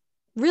 So it's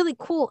really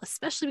cool,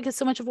 especially because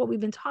so much of what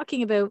we've been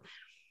talking about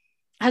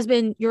has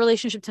been your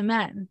relationship to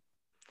men.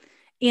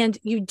 And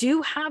you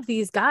do have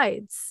these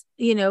guides,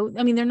 you know,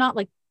 I mean, they're not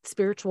like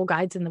spiritual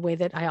guides in the way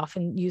that I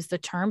often use the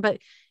term, but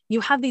you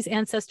have these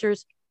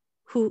ancestors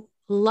who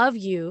love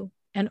you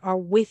and are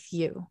with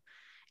you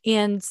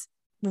and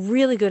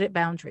really good at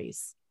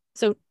boundaries.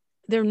 So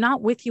they're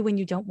not with you when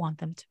you don't want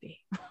them to be.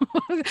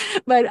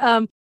 But I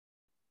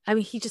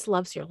mean, he just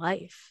loves your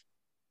life.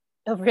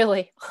 Oh,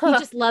 really? He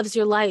just loves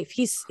your life.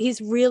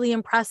 He's really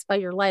impressed by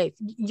your life.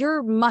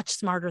 You're much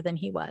smarter than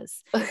he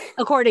was,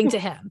 according to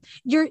him.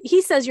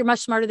 He says you're much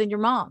smarter than your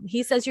mom.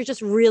 He says you're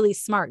just really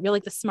smart. You're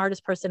like the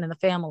smartest person in the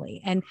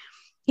family. And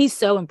he's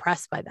so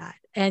impressed by that.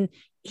 And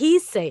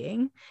he's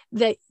saying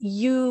that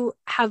you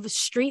have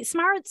street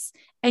smarts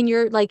and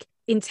you're like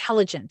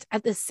intelligent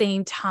at the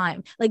same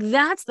time. Like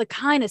that's the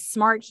kind of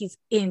smart he's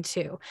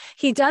into.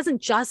 He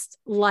doesn't just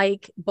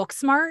like book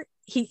smart.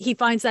 He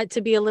finds that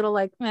to be a little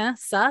like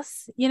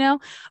sus, you know,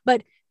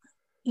 but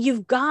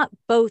you've got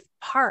both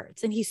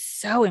parts and he's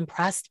so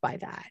impressed by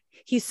that.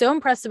 He's so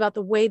impressed about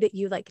the way that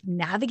you like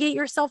navigate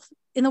yourself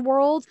in the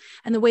world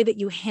and the way that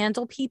you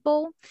handle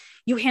people.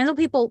 You handle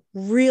people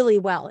really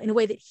well in a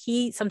way that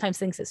he sometimes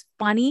thinks is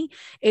funny.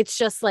 It's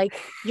just like,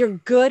 you're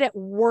good at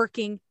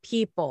working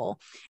people.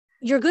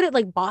 You're good at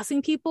like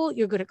bossing people.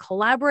 You're good at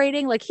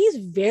collaborating. Like he's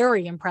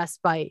very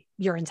impressed by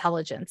your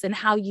intelligence and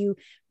how you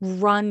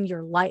run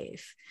your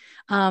life,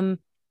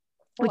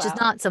 which is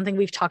not something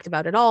we've talked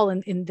about at all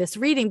in this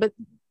reading, but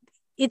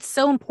it's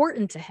so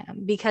important to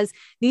him because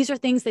these are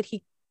things that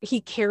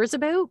he cares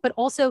about, but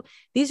also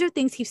these are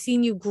things he's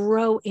seen you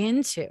grow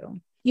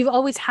into. you've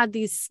always had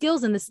these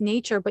skills in this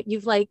nature, but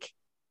you've like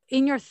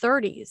in your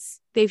 30s,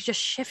 they've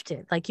just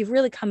shifted. Like you've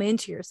really come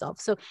into yourself.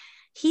 So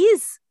he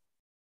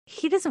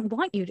doesn't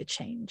want you to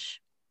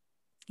change.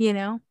 You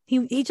know,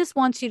 he just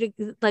wants you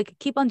to like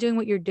keep on doing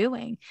what you're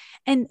doing.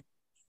 And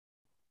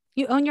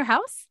you own your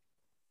house?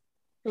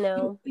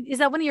 No. Is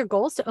that one of your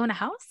goals, to own a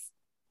house?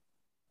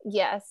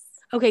 Yes.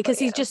 Okay, because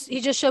he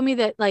just showed me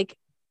that like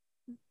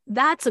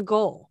that's a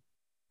goal.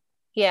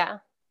 Yeah.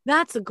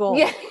 That's a goal.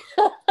 Yeah.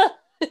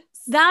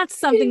 That's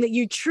something that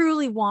you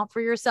truly want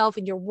for yourself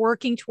and you're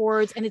working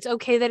towards. And it's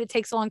okay that it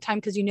takes a long time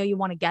because you know you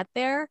want to get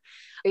there.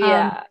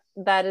 Yeah,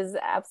 that is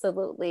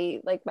absolutely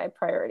like my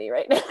priority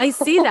right now. I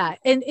see that.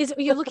 And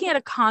you're looking at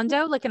a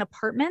condo, like an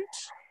apartment?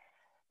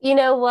 You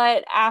know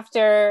what?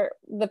 After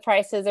the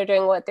prices are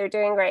doing what they're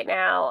doing right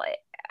now,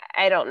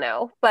 I don't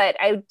know. But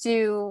I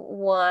do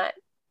want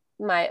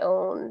my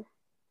own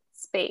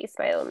space,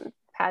 my own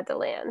pad to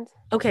land.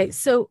 Okay,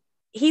 so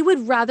he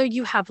would rather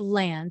you have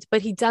land,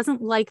 but he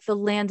doesn't like the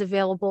land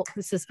available.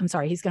 I'm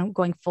sorry, he's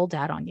going full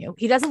dad on you.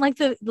 He doesn't like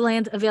the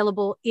land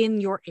available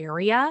in your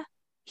area.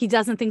 He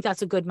doesn't think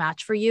that's a good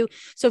match for you.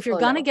 So if you're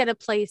going to get a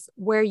place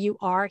where you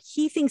are,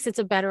 he thinks it's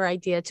a better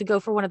idea to go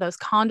for one of those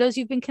condos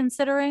you've been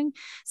considering,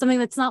 something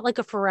that's not like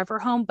a forever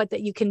home, but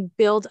that you can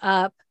build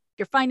up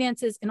your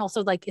finances and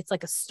also like it's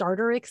like a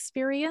starter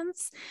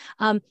experience.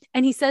 And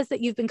he says that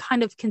you've been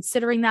kind of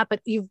considering that, but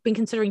you've been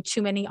considering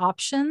too many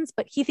options,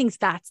 but he thinks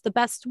that's the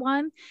best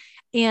one.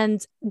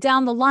 And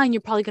down the line,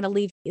 you're probably going to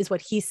leave, is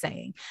what he's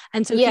saying.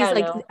 And so he's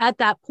like, at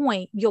that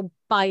point, you'll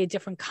buy a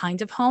different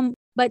kind of home.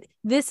 But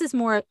this is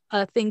more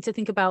a thing to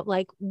think about,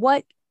 like,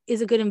 what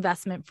is a good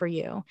investment for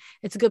you?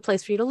 It's a good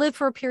place for you to live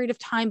for a period of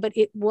time, but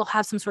it will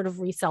have some sort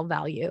of resale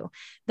value.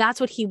 That's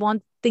what he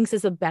thinks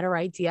is a better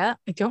idea.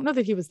 I don't know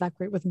that he was that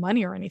great with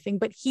money or anything,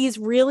 but he's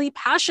really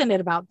passionate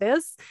about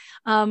this.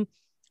 And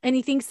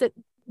he thinks that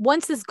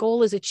once this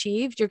goal is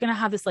achieved, you're going to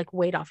have this like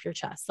weight off your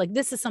chest. Like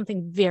this is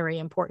something very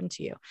important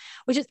to you,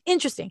 which is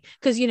interesting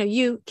because, you know,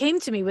 you came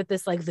to me with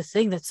this, like the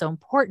thing that's so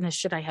important is,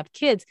 should I have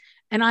kids?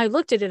 And I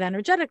looked at it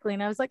energetically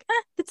and I was like,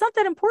 it's not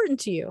that important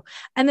to you.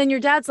 And then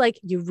your dad's like,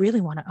 you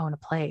really want to own a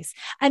place.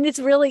 And it's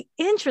really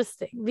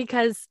interesting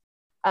because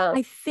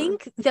I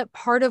think that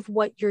part of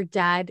what your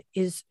dad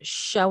is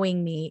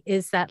showing me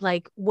is that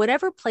like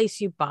whatever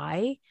place you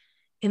buy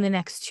in the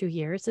next 2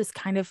 years is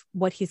kind of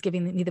what he's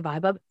giving me the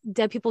vibe of.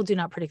 Dead people do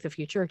not predict the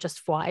future, just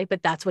fly,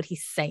 but that's what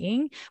he's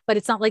saying. But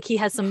it's not like he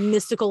has some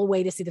mystical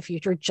way to see the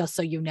future, just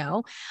so you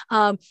know.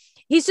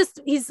 He's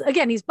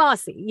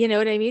bossy, you know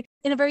what I mean?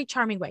 In a very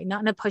charming way,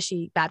 not in a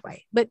pushy, bad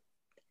way, but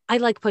I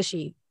like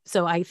pushy.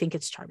 So I think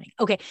it's charming.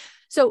 Okay.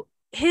 So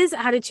his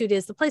attitude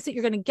is the place that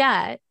you're going to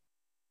get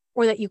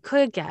or that you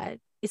could get,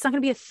 it's not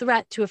going to be a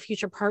threat to a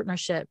future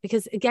partnership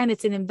because again,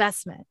 it's an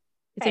investment.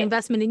 It's an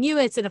investment in you.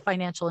 It's in a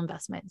financial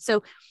investment.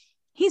 So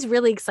he's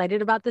really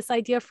excited about this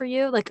idea for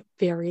you, like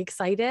very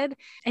excited.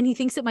 And he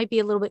thinks it might be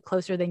a little bit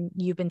closer than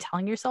you've been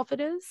telling yourself it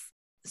is.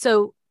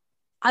 So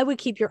I would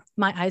keep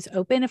my eyes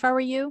open if I were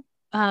you,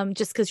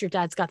 just because your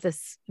dad's got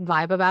this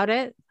vibe about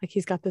it. Like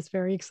he's got this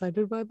very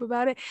excited vibe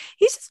about it.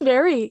 He's just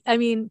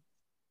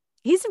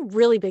he's a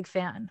really big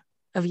fan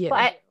of you.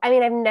 Well, I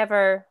mean,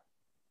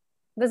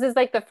 this is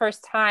like the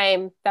first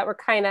time that we're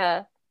kind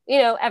of,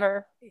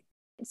 ever.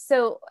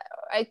 So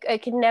I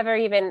could never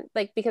even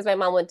because my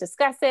mom would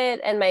discuss it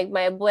and my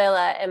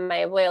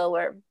abuela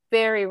were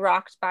very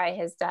rocked by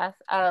his death.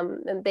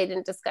 And they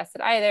didn't discuss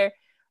it either.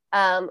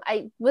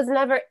 I was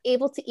never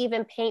able to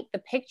even paint the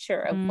picture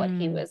of what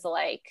he was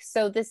like.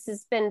 So this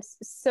has been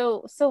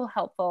so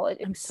helpful.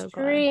 I'm so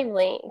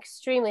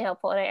extremely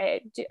helpful.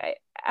 And I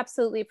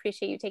absolutely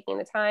appreciate you taking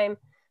the time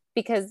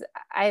because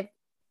I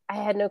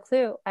had no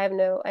clue. I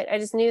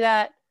just knew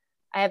that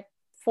I have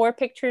 4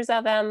 pictures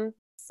of him.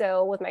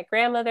 So with my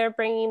grandmother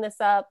bringing this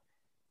up,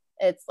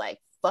 it's like,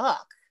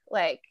 fuck,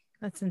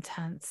 that's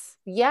intense.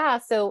 Yeah.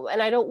 So,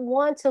 and I don't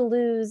want to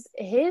lose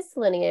his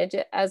lineage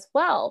as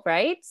well.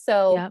 Right.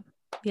 So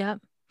yep.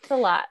 It's a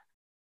lot,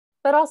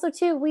 but also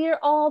too, we are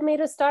all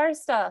made of star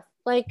stuff.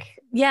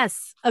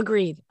 Yes,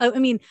 agreed. I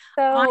mean,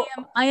 so,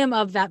 I am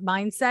of that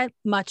mindset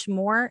much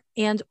more.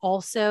 And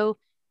also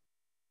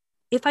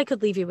if I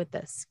could leave you with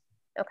this.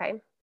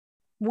 Okay.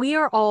 We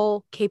are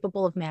all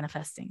capable of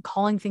manifesting,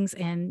 calling things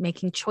in,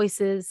 making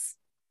choices,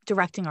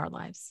 directing our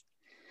lives.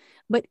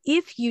 But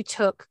if you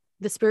took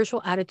the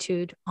spiritual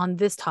attitude on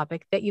this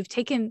topic that you've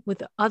taken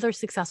with other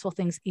successful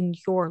things in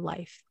your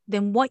life,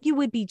 then what you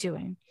would be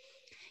doing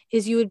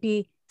is you would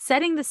be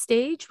setting the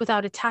stage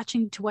without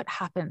attaching to what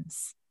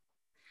happens.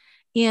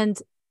 And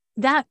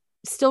that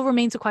still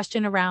remains a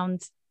question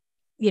around,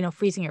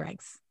 freezing your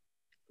eggs.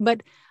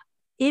 But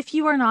if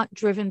you are not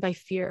driven by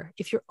fear,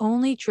 if you're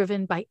only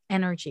driven by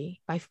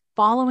energy, by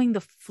following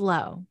the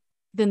flow,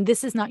 then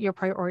this is not your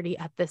priority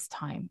at this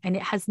time. And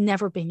it has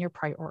never been your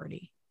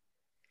priority.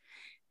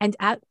 And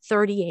at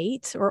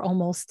 38 or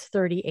almost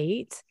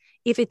 38,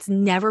 if it's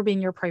never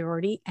been your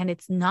priority and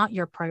it's not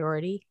your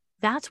priority,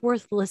 that's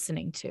worth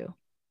listening to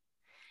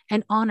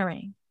and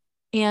honoring.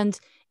 And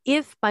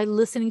if by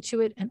listening to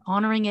it and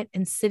honoring it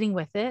and sitting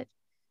with it,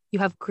 you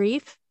have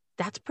grief,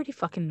 that's pretty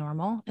fucking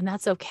normal and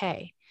that's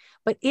okay.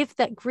 But if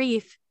that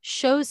grief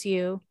shows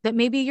you that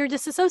maybe you're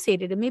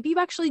disassociated and maybe you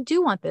actually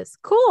do want this,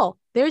 cool,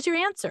 there's your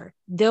answer.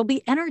 There'll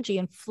be energy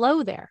and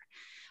flow there.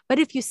 But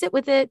if you sit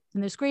with it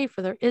and there's grief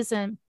or there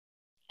isn't,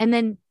 and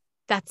then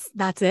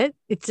that's it,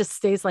 it just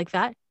stays like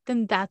that,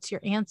 then that's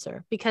your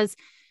answer. Because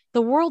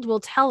the world will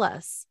tell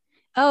us,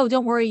 oh,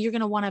 don't worry, you're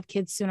going to want to have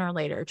kids sooner or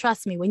later.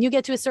 Trust me, when you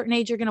get to a certain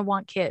age, you're going to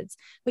want kids.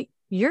 But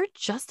you're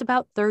just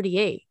about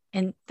 38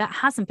 and that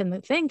hasn't been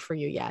the thing for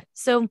you yet.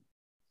 So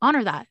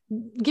honor that.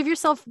 Give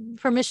yourself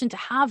permission to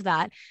have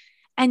that.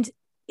 And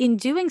in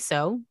doing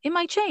so, it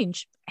might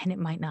change and it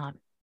might not.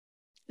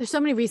 There's so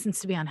many reasons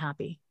to be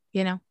unhappy.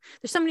 There's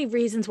so many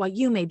reasons why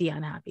you may be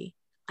unhappy.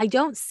 I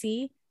don't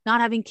see not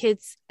having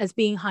kids as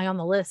being high on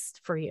the list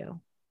for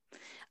you.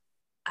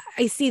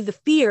 I see the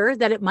fear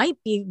that it might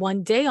be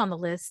one day on the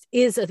list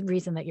is a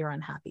reason that you're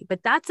unhappy,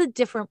 but that's a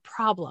different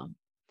problem.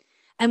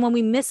 And when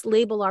we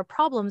mislabel our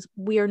problems,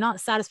 we are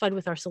not satisfied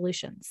with our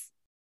solutions.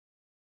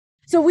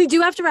 So we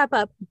do have to wrap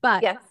up,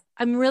 but yes.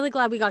 I'm really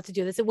glad we got to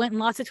do this. It went in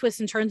lots of twists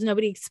and turns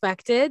nobody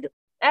expected.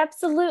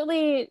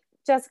 Absolutely.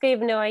 Jessica, you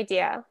have no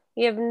idea.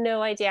 You have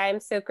no idea.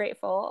 I'm so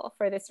grateful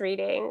for this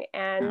reading,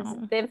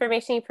 and the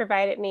information you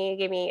provided me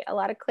gave me a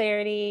lot of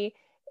clarity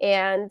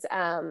and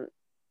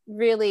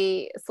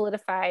really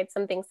solidified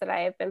some things that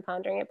I have been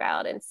pondering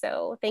about. And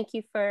so thank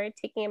you for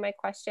taking in my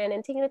question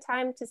and taking the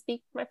time to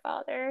speak with my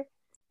father.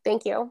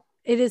 Thank you.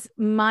 It is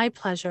my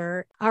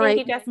pleasure. All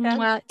right. Thank you,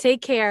 Jessica.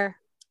 Take care.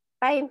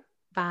 Bye.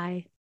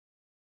 Bye.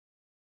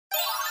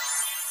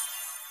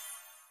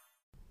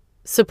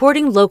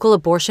 Supporting local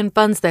abortion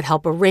funds that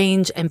help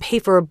arrange and pay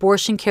for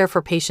abortion care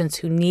for patients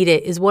who need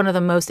it is one of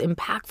the most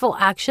impactful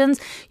actions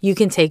you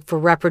can take for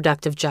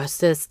reproductive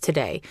justice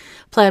today.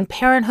 Planned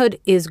Parenthood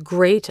is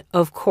great,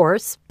 of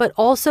course, but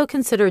also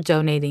consider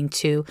donating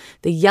to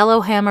the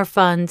Yellowhammer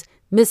Fund,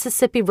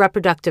 Mississippi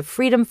Reproductive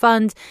Freedom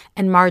Fund,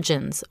 and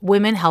Margins,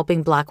 Women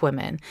Helping Black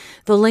Women.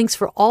 The links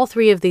for all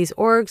three of these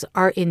orgs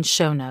are in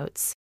show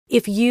notes.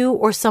 If you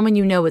or someone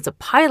you know is a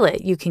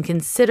pilot, you can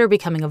consider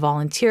becoming a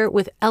volunteer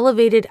with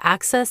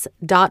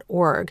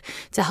elevatedaccess.org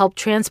to help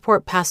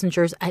transport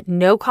passengers at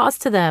no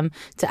cost to them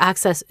to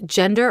access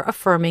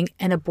gender-affirming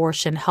and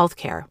abortion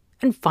healthcare.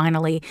 And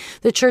finally,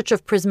 the Church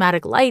of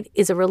Prismatic Light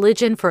is a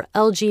religion for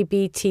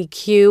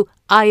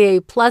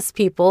LGBTQIA+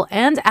 people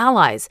and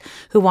allies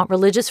who want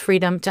religious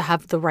freedom to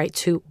have the right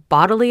to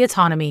bodily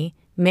autonomy,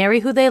 marry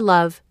who they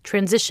love,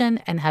 transition,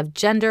 and have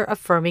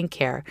gender-affirming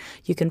care.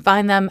 You can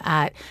find them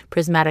at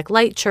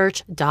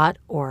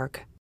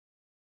prismaticlightchurch.org.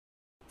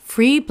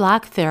 Free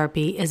Black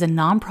Therapy is a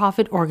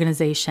nonprofit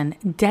organization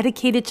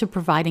dedicated to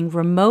providing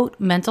remote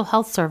mental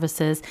health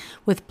services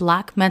with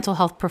Black mental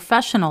health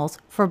professionals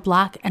for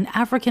Black and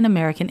African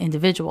American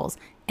individuals,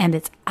 and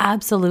it's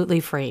absolutely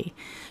free.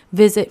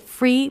 Visit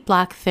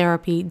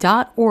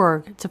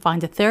freeblacktherapy.org to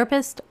find a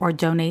therapist or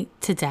donate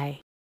today.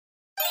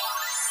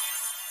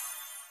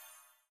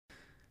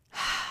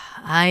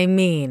 I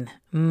mean,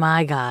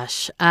 my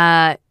gosh.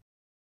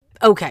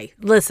 Okay,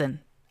 listen,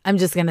 I'm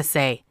just going to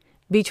say,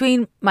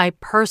 between my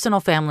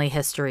personal family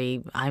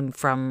history, I'm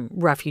from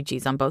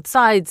refugees on both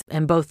sides,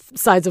 and both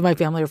sides of my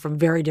family are from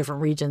very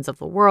different regions of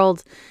the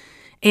world,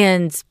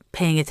 and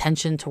paying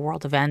attention to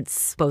world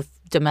events, both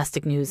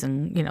domestic news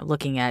and,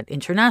 looking at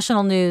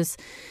international news,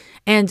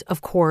 and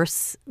of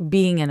course,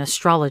 being an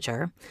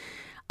astrologer,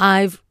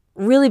 I've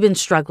really been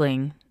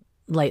struggling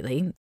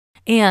lately,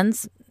 and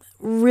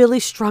really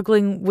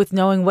struggling with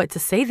knowing what to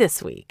say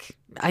this week.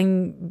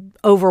 I'm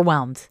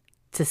overwhelmed,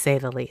 to say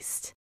the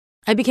least.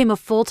 I became a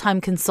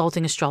full-time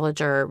consulting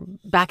astrologer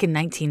back in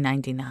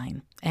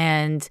 1999.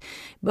 And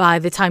by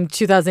the time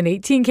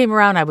 2018 came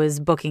around, I was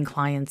booking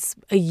clients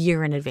a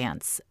year in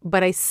advance.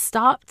 But I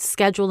stopped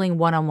scheduling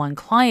one-on-one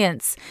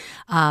clients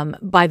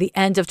by the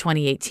end of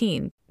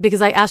 2018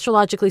 because I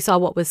astrologically saw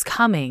what was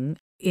coming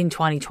in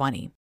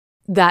 2020.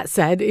 That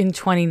said, in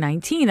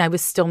 2019, I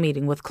was still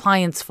meeting with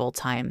clients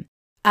full-time.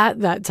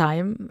 At that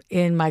time,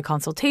 in my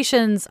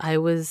consultations, I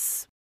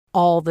was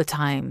all the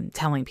time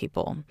telling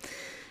people,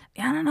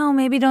 I don't know,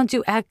 maybe don't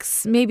do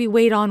X, maybe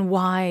wait on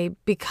Y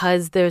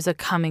because there's a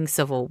coming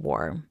civil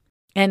war.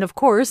 And of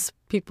course,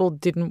 people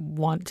didn't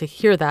want to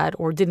hear that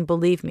or didn't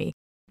believe me.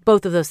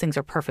 Both of those things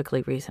are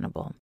perfectly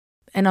reasonable.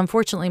 And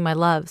unfortunately, my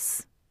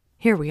loves,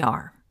 here we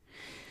are.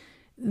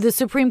 The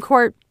Supreme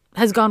Court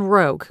has gone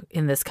rogue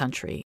in this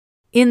country.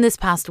 In this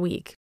past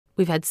week,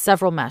 we've had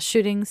several mass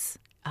shootings,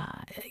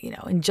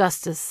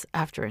 injustice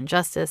after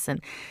injustice,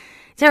 and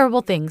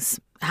terrible things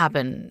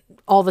happen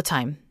all the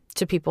time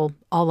to people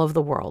all over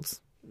the world.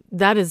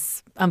 That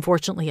is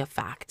unfortunately a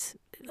fact.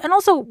 And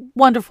also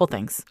wonderful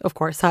things, of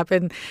course,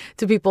 happen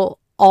to people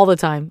all the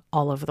time,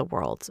 all over the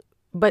world.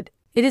 But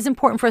it is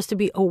important for us to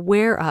be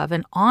aware of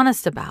and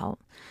honest about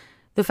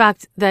the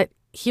fact that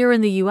here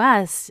in the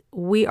U.S.,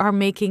 we are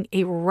making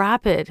a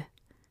rapid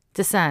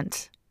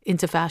descent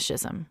into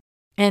fascism.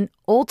 And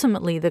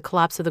ultimately, the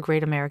collapse of the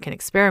great American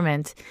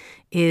experiment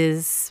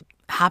is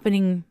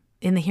happening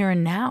in the here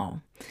and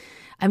now.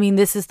 I mean,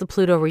 this is the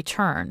Pluto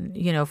return.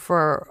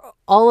 For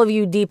all of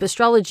you deep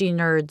astrology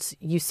nerds,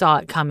 you saw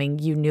it coming.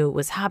 You knew it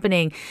was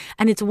happening.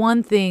 And it's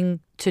one thing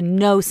to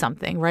know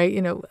something, right?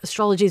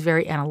 Astrology is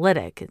very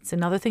analytic. It's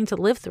another thing to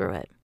live through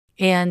it.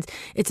 And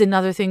it's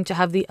another thing to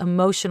have the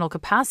emotional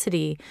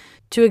capacity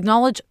to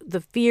acknowledge the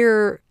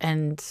fear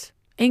and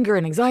anger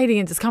and anxiety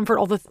and discomfort,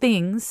 all the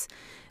things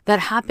that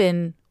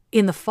happen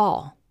in the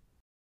fall.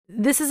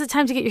 This is a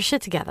time to get your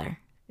shit together.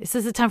 This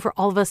is a time for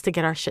all of us to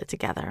get our shit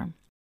together.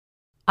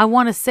 I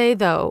want to say,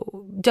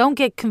 though, don't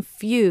get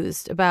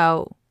confused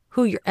about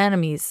who your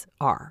enemies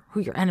are, who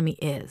your enemy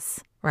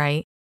is,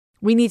 right?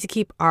 We need to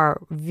keep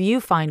our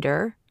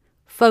viewfinder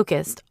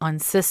focused on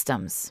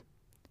systems.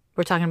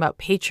 We're talking about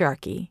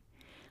patriarchy,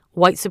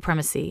 white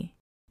supremacy,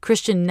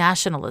 Christian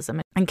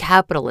nationalism, and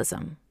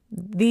capitalism.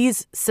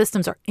 These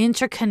systems are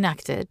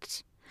interconnected,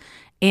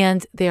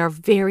 and they are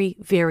very,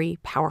 very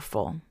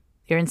powerful.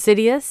 They're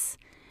insidious,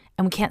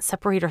 and we can't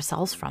separate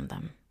ourselves from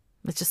them.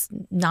 It's just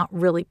not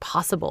really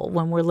possible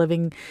when we're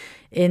living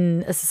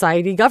in a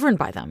society governed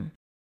by them.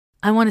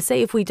 I want to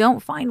say, if we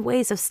don't find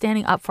ways of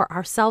standing up for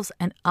ourselves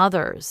and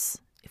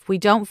others, if we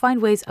don't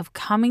find ways of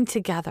coming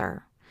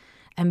together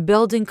and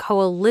building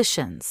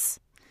coalitions,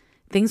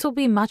 things will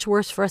be much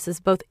worse for us as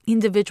both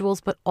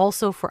individuals, but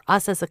also for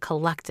us as a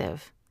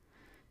collective.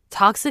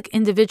 Toxic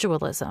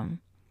individualism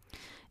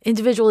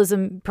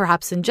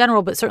perhaps in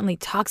general, but certainly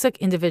toxic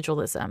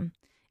individualism,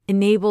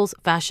 enables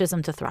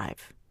fascism to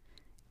thrive.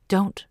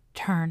 Don't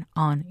turn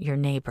on your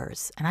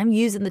neighbors. And I'm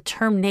using the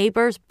term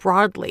neighbors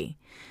broadly.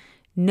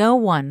 No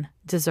one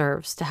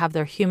deserves to have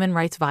their human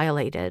rights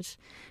violated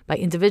by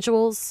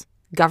individuals,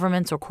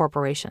 governments, or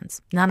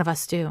corporations. None of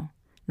us do.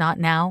 Not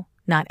now,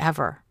 not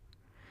ever.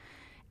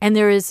 And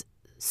there is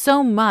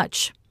so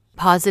much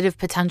positive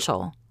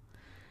potential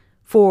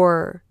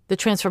for the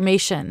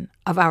transformation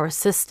of our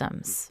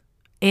systems,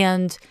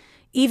 and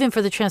even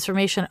for the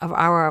transformation of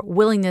our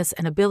willingness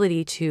and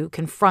ability to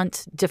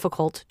confront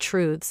difficult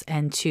truths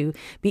and to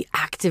be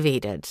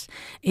activated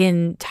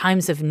in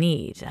times of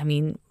need. I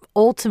mean,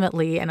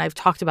 ultimately, and I've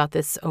talked about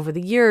this over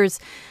the years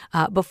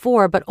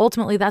before, but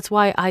ultimately that's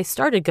why I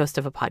started Ghost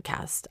of a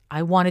Podcast.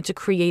 I wanted to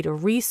create a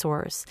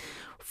resource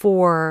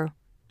for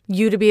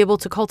you to be able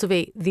to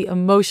cultivate the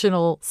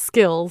emotional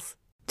skills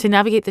to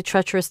navigate the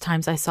treacherous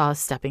times I saw us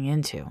stepping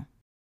into.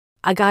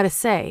 I gotta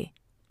say,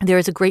 there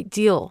is a great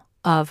deal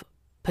of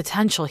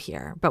potential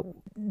here, but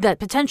that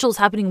potential is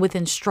happening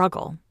within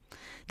struggle.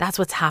 That's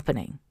what's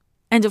happening.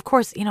 And of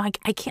course,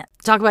 I can't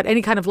talk about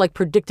any kind of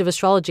predictive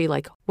astrology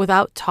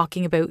without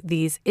talking about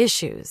these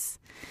issues,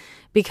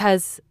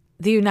 because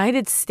the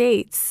United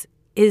States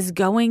is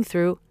going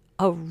through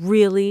a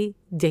really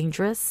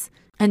dangerous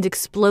and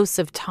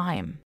explosive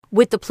time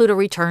with the Pluto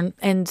return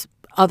and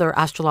other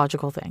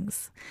astrological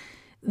things.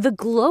 The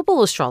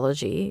global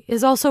astrology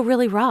is also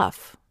really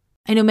rough.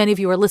 I know many of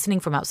you are listening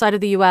from outside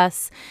of the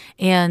U.S.,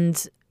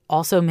 and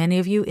also many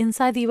of you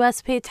inside the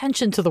U.S. pay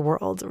attention to the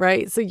world,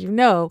 right? So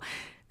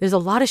there's a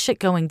lot of shit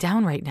going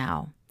down right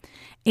now.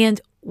 And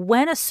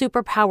when a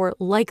superpower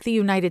like the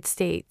United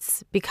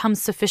States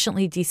becomes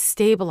sufficiently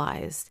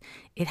destabilized,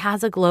 it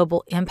has a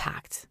global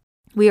impact.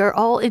 We are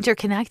all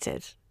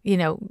interconnected.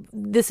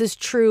 This is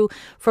true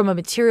from a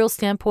material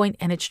standpoint,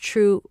 and it's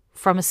true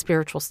from a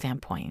spiritual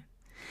standpoint.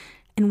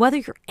 And whether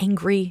you're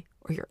angry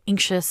or you're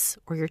anxious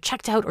or you're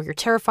checked out or you're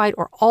terrified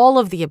or all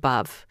of the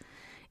above,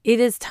 it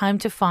is time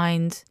to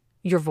find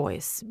your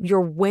voice,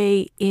 your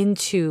way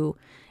into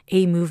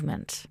a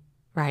movement,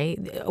 right?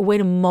 A way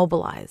to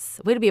mobilize,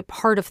 a way to be a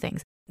part of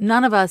things.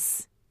 None of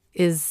us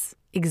is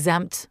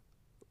exempt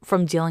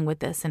from dealing with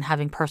this and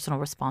having personal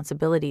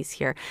responsibilities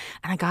here.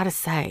 And I gotta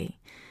say,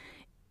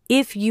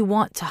 if you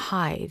want to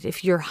hide,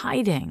 if you're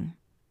hiding,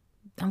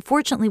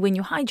 unfortunately, when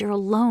you hide, you're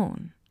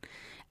alone.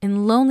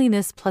 And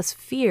loneliness plus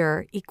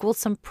fear equals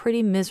some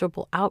pretty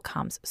miserable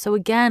outcomes. So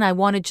again, I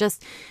want to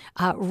just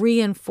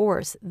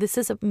reinforce, this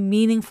is a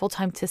meaningful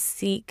time to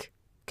seek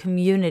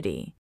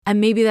community.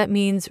 And maybe that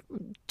means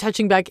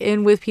touching back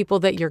in with people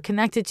that you're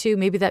connected to.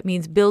 Maybe that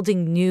means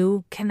building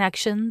new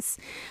connections.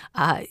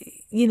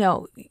 You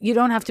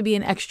don't have to be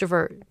an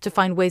extrovert to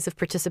find ways of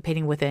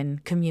participating within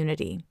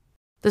community.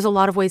 There's a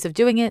lot of ways of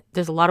doing it.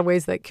 There's a lot of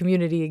ways that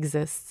community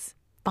exists.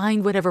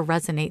 Find whatever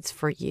resonates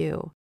for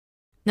you.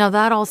 Now,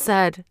 that all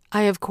said,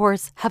 I, of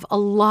course, have a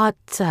lot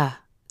to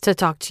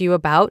talk to you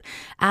about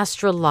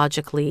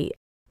astrologically.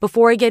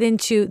 Before I get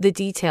into the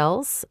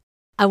details,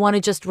 I want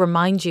to just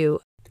remind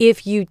you,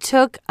 if you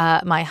took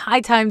my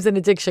High Times and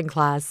Addiction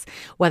class,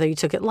 whether you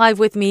took it live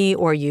with me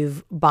or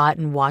you've bought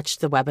and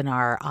watched the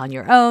webinar on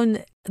your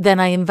own, then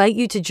I invite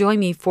you to join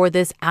me for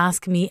this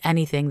Ask Me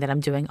Anything that I'm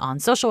doing on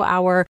Social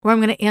Hour, where I'm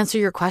going to answer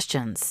your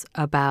questions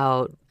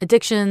about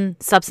addiction,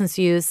 substance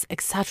use,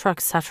 etc.,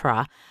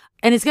 etc.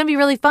 And it's going to be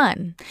really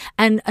fun.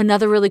 And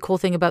another really cool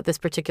thing about this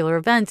particular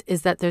event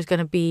is that there's going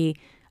to be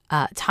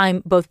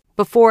time both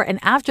before and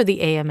after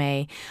the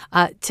AMA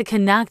to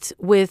connect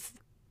with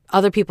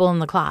other people in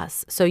the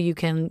class. So you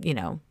can,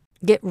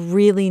 get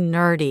really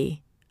nerdy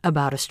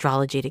about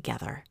astrology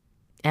together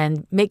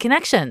and make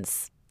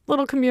connections.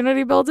 Little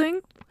community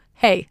building.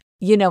 Hey,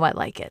 I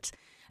like it.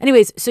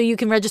 Anyways, so you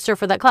can register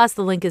for that class.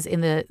 The link is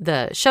in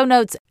the show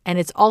notes, and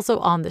it's also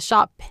on the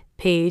shop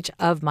page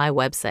of my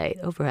website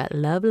over at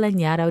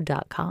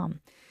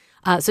lovelanyado.com.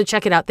 So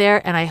check it out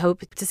there, and I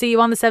hope to see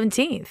you on the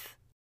 17th.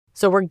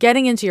 So we're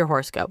getting into your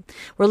horoscope.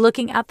 We're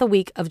looking at the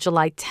week of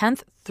July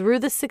 10th through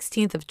the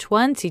 16th of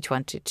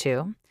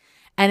 2022,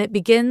 and it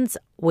begins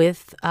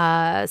with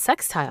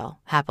sextile,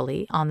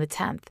 happily, on the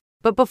 10th.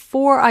 But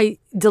before I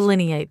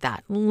delineate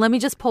that, let me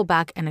just pull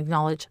back and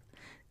acknowledge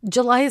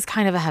July is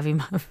kind of a heavy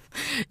month.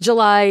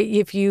 July,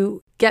 if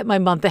you get my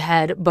month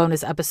ahead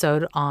bonus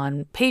episode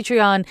on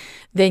Patreon,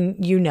 then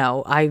you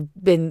know I've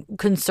been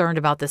concerned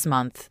about this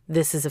month.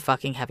 This is a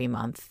fucking heavy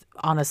month.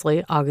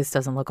 Honestly, August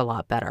doesn't look a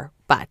lot better.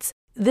 But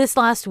this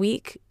last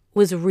week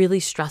was really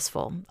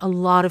stressful. A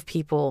lot of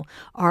people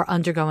are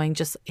undergoing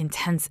just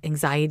intense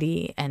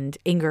anxiety and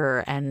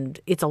anger, and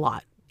it's a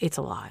lot. It's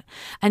a lot.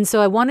 And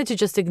so I wanted to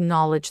just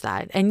acknowledge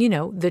that. And, you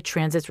know, the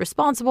transit's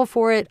responsible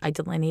for it. I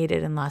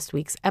delineated in last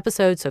week's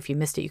episode. So if you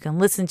missed it, you can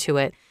listen to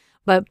it.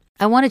 But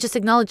I want to just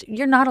acknowledge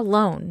you're not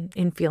alone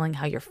in feeling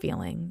how you're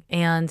feeling.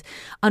 And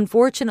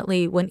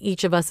unfortunately, when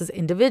each of us as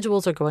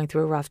individuals are going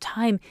through a rough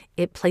time,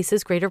 it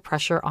places greater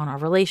pressure on our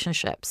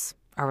relationships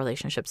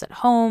at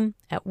home,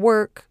 at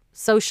work,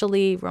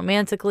 socially,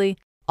 romantically,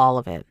 all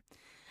of it.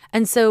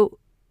 And so,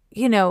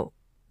 you know,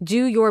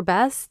 do your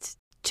best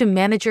to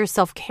manage your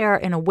self-care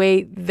in a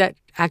way that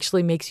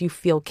actually makes you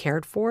feel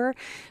cared for,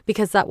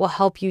 because that will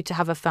help you to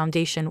have a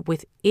foundation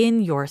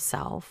within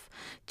yourself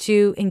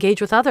to engage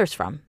with others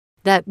from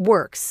that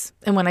works.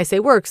 And when I say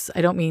works,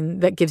 I don't mean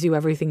that gives you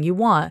everything you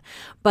want,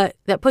 but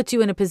that puts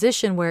you in a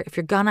position where if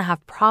you're going to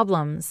have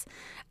problems,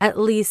 at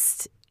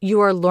least you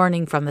are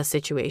learning from the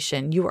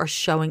situation. You are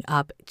showing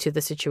up to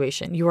the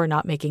situation. You are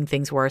not making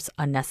things worse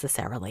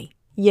unnecessarily.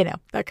 You know,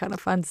 that kind of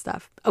fun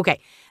stuff. Okay.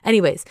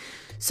 Anyways,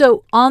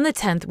 so on the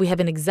 10th, we have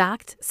an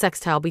exact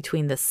sextile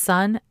between the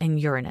Sun and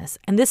Uranus.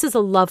 And this is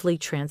a lovely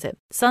transit.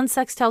 Sun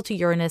sextile to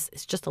Uranus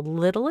is just a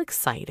little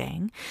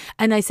exciting.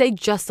 And I say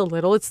just a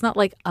little. It's not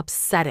like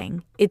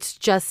upsetting. It's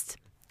just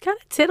kind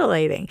of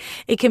titillating.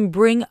 It can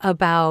bring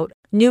about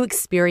new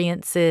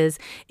experiences.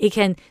 It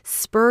can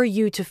spur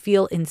you to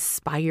feel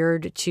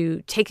inspired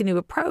to take a new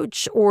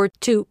approach or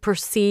to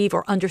perceive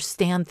or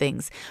understand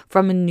things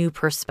from a new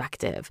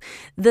perspective.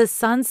 The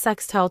Sun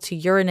sextile to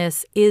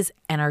Uranus is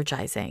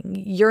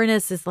energizing.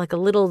 Uranus is like a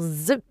little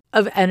zip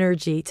of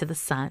energy to the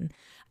Sun.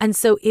 And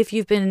so if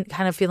you've been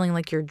kind of feeling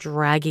like you're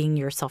dragging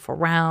yourself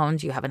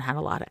around, you haven't had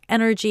a lot of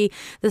energy,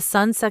 the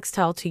Sun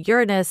sextile to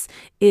Uranus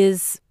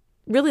is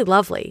really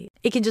lovely.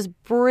 It can just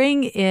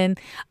bring in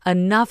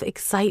enough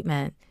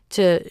excitement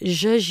to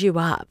zhuzh you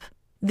up.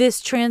 This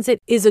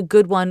transit is a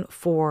good one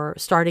for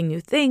starting new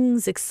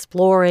things,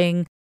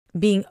 exploring,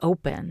 being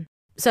open.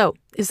 So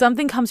if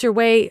something comes your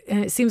way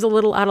and it seems a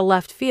little out of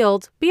left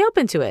field, be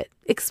open to it.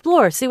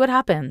 Explore, see what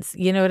happens.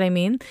 You know what I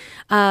mean?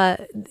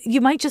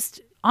 You might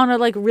just, on a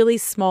like really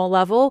small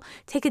level,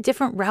 take a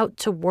different route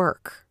to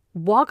work.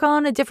 Walk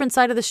on a different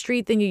side of the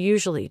street than you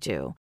usually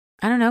do.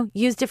 I don't know,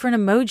 use different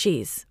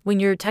emojis when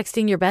you're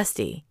texting your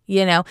bestie.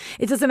 You know,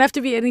 it doesn't have to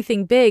be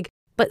anything big,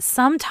 but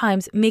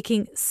sometimes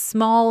making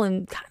small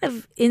and kind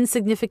of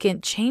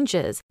insignificant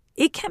changes,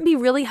 it can be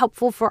really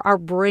helpful for our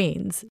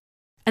brains.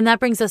 And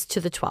that brings us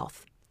to the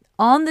 12th.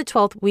 On the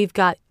 12th, we've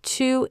got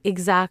two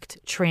exact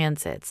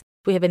transits.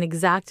 We have an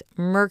exact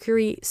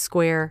Mercury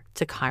square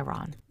to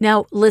Chiron.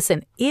 Now,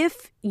 listen,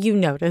 if you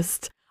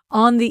noticed,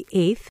 on the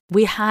 8th,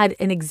 we had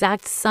an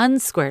exact Sun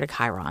square to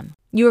Chiron.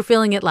 You were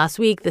feeling it last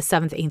week, the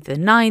 7th, 8th,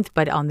 and 9th,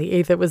 but on the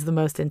 8th, it was the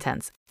most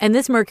intense. And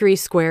this Mercury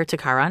square to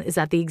Chiron is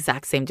at the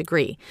exact same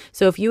degree.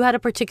 So if you had a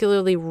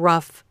particularly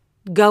rough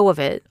go of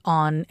it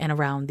on and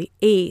around the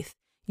 8th,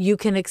 you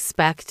can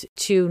expect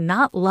to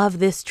not love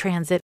this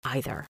transit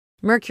either.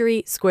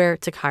 Mercury square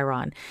to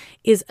Chiron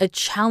is a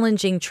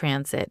challenging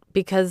transit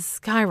because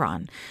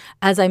Chiron,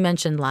 as I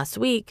mentioned last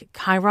week,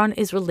 Chiron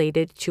is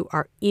related to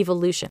our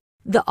evolution.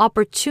 The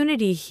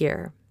opportunity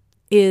here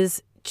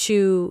is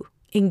to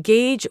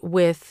engage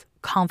with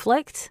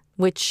conflict,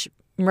 which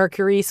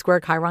Mercury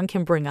square Chiron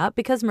can bring up,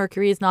 because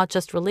Mercury is not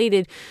just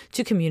related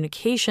to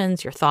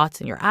communications, your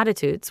thoughts and your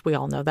attitudes. We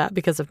all know that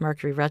because of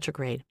Mercury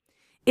retrograde.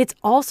 It's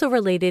also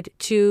related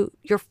to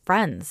your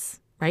friends,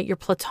 right? Your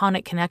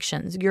platonic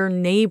connections, your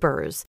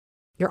neighbors,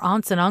 your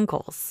aunts and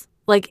uncles.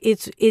 Like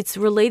it's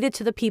related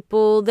to the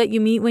people that you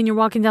meet when you're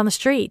walking down the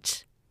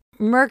street.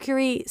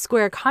 Mercury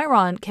square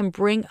Chiron can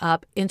bring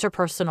up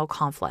interpersonal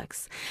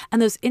conflicts.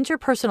 And those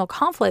interpersonal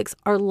conflicts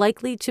are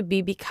likely to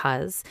be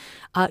because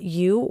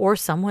you or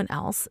someone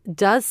else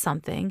does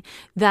something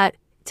that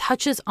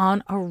touches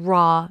on a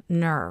raw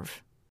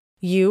nerve.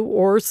 You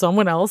or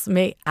someone else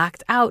may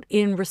act out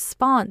in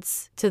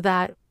response to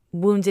that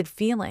wounded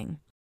feeling.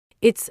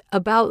 It's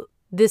about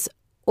this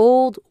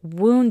old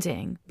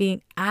wounding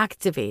being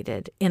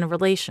activated in a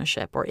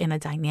relationship or in a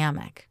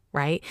dynamic.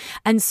 Right?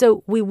 And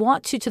so we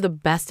want to the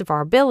best of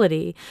our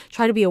ability,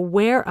 try to be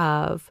aware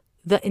of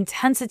the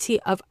intensity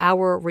of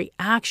our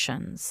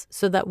reactions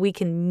so that we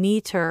can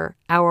meter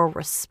our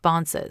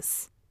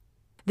responses.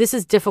 This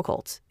is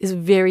difficult, is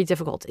very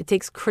difficult. It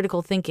takes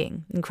critical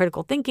thinking, and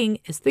critical thinking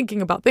is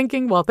thinking about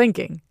thinking while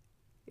thinking.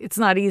 It's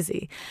not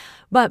easy,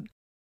 but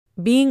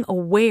being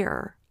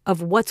aware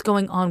of what's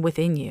going on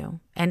within you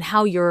and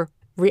how you're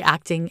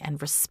reacting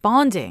and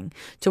responding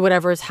to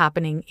whatever is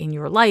happening in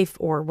your life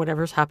or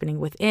whatever's happening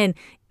within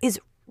is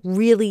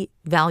really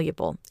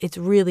valuable. It's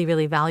really,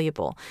 really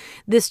valuable.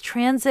 This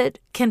transit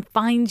can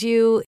find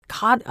you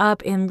caught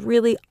up in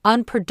really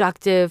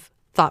unproductive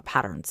thought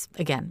patterns.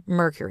 Again,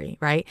 Mercury,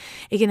 right?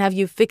 It can have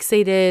you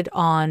fixated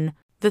on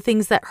the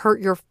things that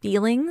hurt your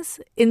feelings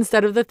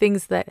instead of the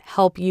things that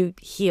help you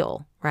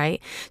heal,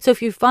 right? So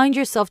if you find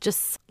yourself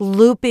just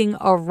looping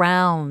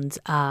around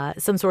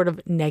some sort of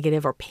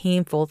negative or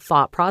painful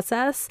thought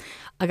process,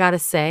 I gotta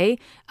say,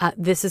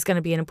 this is going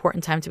to be an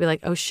important time to be like,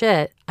 oh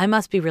shit, I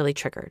must be really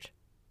triggered.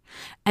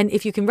 And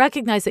if you can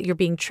recognize that you're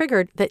being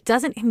triggered, that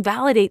doesn't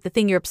invalidate the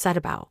thing you're upset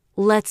about.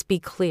 Let's be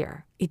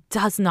clear. It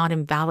does not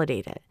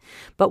invalidate it.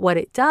 But what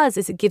it does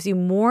is it gives you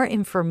more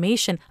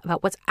information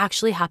about what's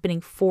actually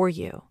happening for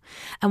you.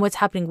 And what's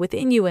happening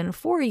within you and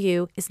for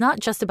you is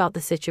not just about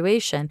the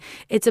situation.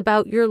 It's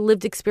about your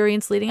lived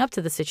experience leading up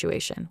to the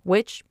situation,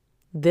 which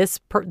this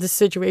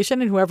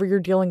situation and whoever you're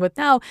dealing with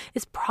now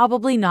is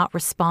probably not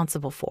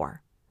responsible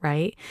for.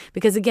 Right?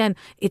 Because again,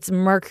 it's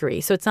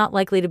Mercury. So it's not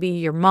likely to be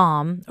your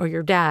mom or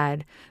your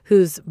dad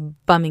who's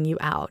bumming you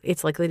out.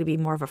 It's likely to be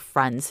more of a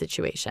friend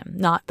situation,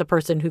 not the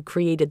person who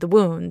created the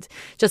wound,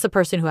 just a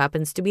person who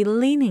happens to be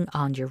leaning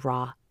on your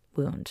raw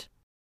wound.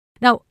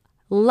 Now,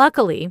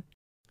 luckily,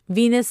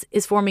 Venus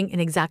is forming an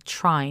exact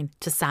trine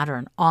to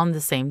Saturn on the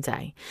same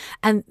day.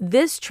 And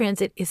this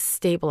transit is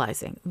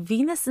stabilizing.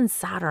 Venus and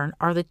Saturn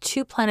are the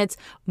two planets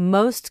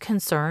most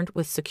concerned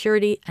with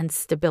security and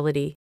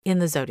stability in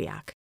the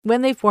zodiac.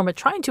 When they form a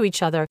trine to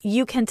each other,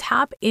 you can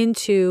tap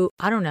into,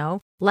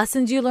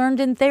 lessons you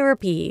learned in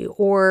therapy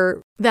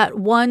or that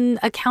one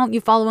account you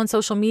follow on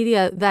social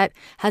media that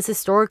has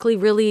historically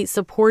really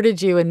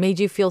supported you and made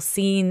you feel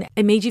seen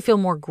and made you feel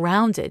more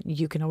grounded.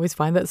 You can always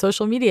find that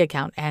social media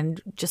account and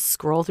just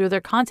scroll through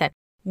their content.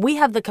 We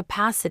have the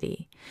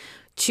capacity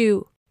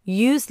to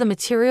use the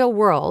material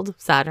world,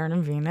 Saturn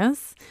and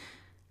Venus,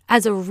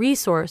 as a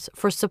resource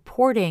for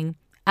supporting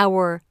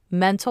our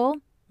mental,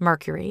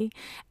 Mercury,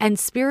 and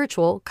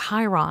spiritual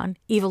Chiron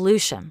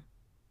evolution.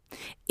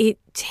 It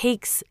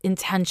takes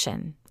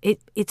intention.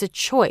 It's a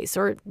choice,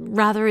 or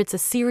rather it's a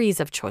series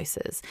of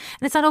choices.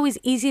 And it's not always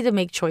easy to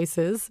make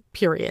choices,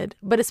 period.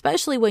 But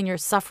especially when you're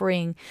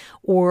suffering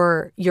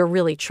or you're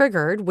really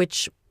triggered,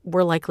 which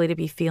we're likely to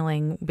be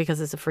feeling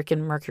because it's a freaking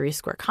Mercury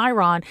square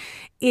Chiron,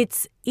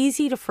 it's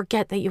easy to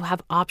forget that you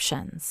have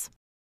options.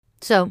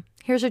 So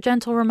here's a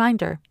gentle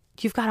reminder.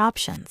 You've got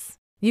options.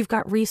 You've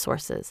got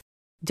resources.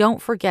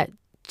 Don't forget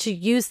to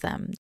use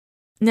them.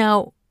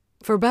 Now,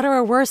 for better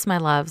or worse, my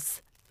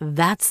loves,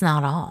 that's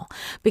not all.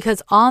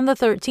 Because on the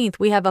 13th,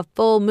 we have a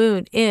full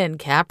moon in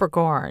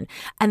Capricorn.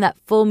 And that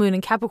full moon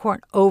in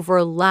Capricorn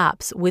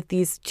overlaps with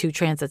these two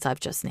transits I've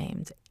just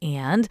named.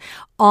 And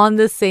on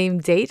the same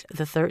date,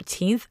 the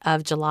 13th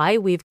of July,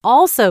 we've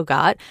also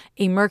got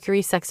a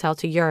Mercury sextile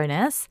to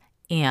Uranus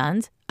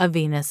and a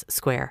Venus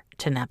square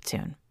to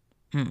Neptune.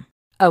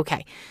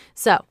 Okay,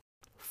 so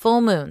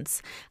full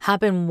moons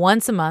happen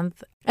once a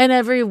month, and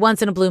every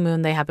once in a blue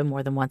moon, they happen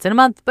more than once in a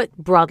month. But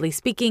broadly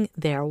speaking,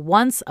 they're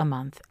once a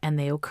month, and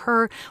they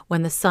occur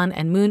when the sun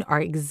and moon are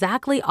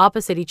exactly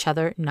opposite each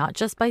other, not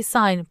just by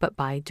sign, but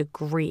by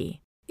degree.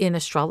 In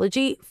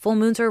astrology, full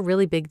moons are a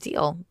really big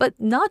deal, but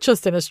not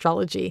just in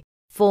astrology.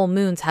 Full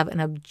moons have an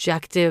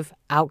objective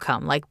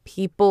outcome, like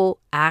people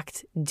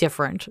act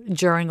different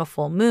during a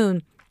full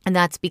moon. And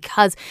that's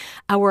because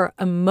our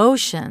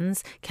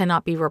emotions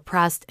cannot be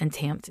repressed and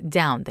tamped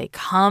down. They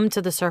come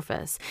to the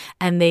surface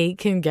and they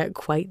can get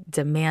quite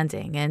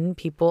demanding, and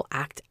people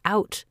act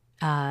out.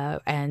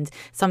 And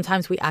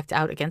sometimes we act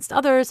out against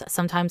others,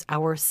 sometimes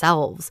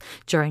ourselves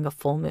during a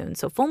full moon.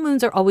 So full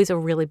moons are always a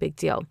really big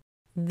deal.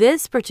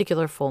 This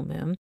particular full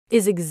moon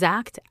is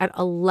exact at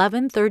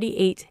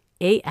 11:38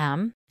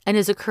 a.m. and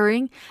is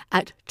occurring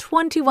at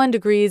 21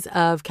 degrees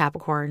of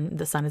Capricorn.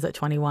 The sun is at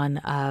 21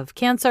 of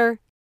Cancer.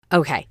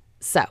 Okay,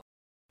 so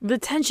the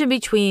tension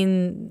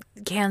between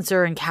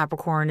Cancer and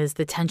Capricorn is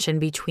the tension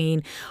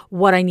between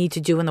what I need to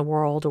do in the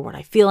world, or what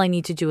I feel I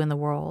need to do in the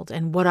world,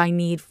 and what I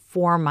need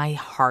for my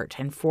heart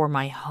and for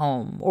my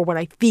home, or what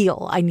I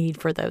feel I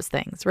need for those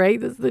things, right?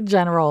 This is the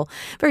general,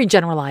 very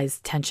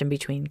generalized tension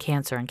between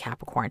Cancer and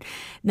Capricorn.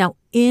 Now,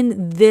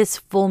 in this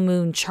full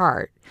moon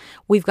chart,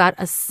 we've got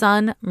a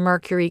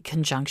Sun-Mercury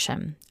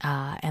conjunction,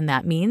 and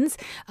that means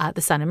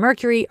the Sun and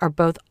Mercury are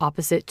both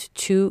opposite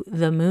to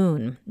the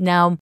moon.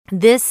 Now,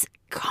 this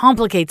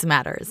complicates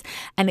matters,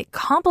 and it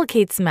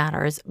complicates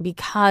matters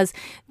because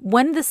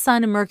when the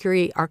Sun and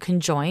Mercury are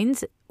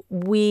conjoined,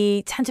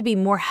 we tend to be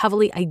more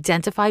heavily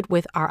identified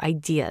with our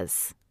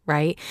ideas,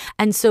 right?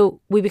 And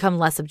so we become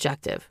less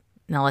objective.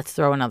 Now let's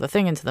throw another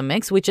thing into the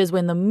mix, which is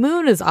when the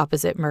moon is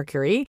opposite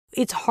Mercury,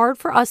 it's hard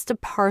for us to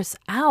parse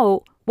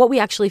out what we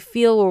actually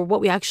feel or what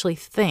we actually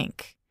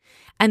think.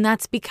 And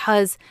that's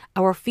because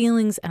our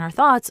feelings and our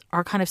thoughts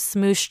are kind of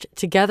smooshed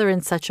together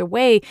in such a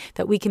way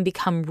that we can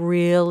become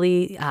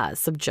really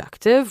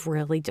subjective,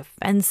 really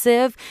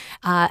defensive,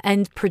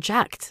 and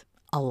project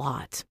a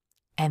lot.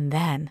 And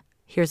then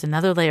here's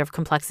another layer of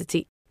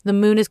complexity. The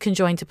moon is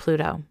conjoined to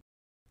Pluto.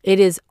 It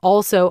is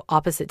also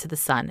opposite to the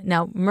sun.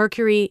 Now,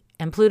 Mercury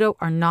and Pluto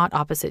are not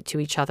opposite to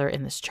each other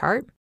in this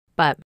chart,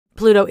 but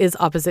Pluto is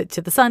opposite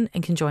to the sun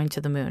and conjoined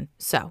to the moon.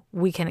 So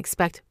we can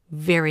expect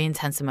very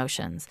intense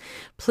emotions.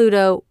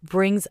 Pluto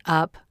brings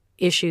up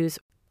issues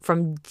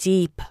from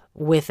deep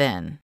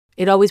within.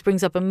 It always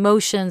brings up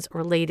emotions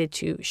related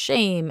to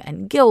shame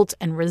and guilt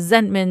and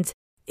resentment.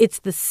 It's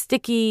the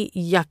sticky,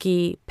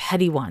 yucky,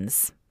 petty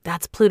ones.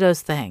 That's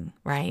Pluto's thing,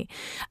 right?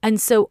 And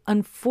so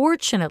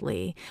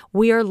unfortunately,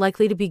 we are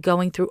likely to be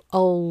going through a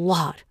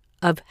lot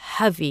of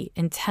heavy,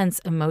 intense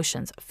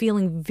emotions,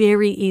 feeling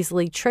very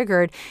easily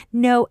triggered,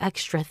 no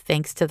extra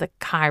thanks to the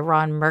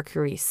Chiron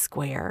Mercury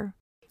square,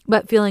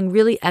 but feeling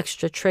really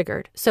extra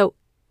triggered. So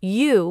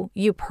you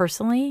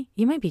personally,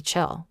 you might be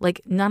chill.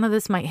 Like none of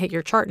this might hit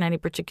your chart in any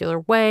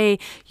particular way.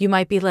 You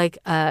might be like,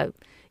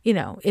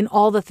 in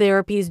all the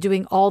therapies,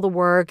 doing all the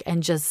work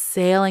and just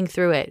sailing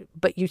through it,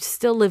 but you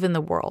still live in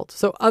the world.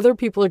 So other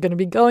people are going to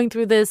be going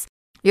through this.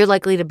 You're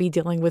likely to be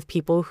dealing with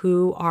people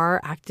who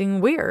are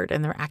acting weird,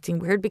 and they're acting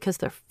weird because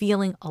they're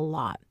feeling a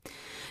lot.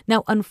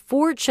 Now,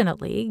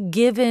 unfortunately,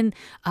 given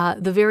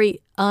the very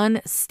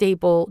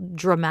unstable,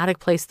 dramatic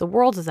place the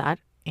world is at,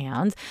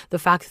 and the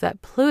fact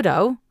that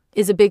Pluto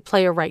is a big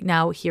player right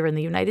now here in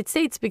the United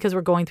States because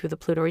we're going through the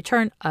Pluto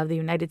return of the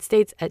United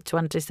States at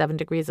 27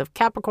 degrees of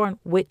Capricorn,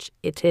 which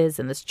it is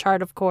in this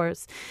chart, of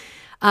course,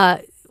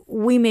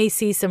 we may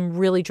see some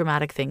really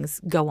dramatic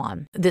things go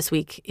on this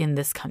week in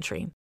this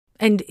country.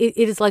 And it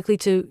is likely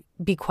to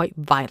be quite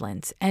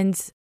violent. And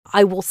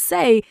I will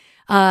say,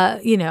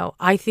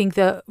 I think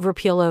the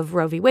repeal of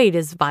Roe v. Wade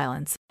is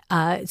violence.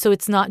 So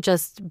it's not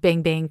just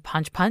bang, bang,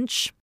 punch,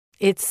 punch.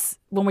 It's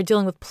when we're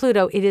dealing with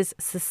Pluto, it is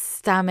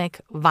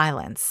systemic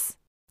violence.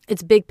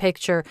 It's big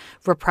picture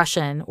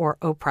repression or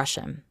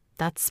oppression.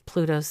 That's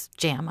Pluto's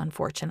jam,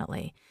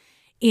 unfortunately.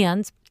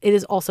 And it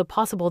is also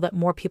possible that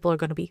more people are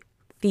going to be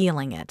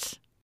feeling it.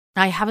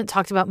 I haven't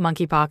talked about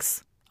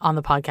monkeypox on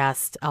the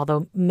podcast,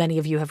 although many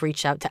of you have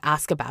reached out to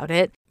ask about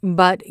it.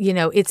 But,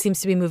 it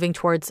seems to be moving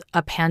towards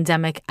a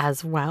pandemic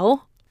as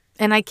well.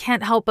 And I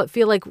can't help but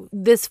feel like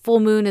this full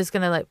moon is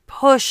going to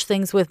push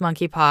things with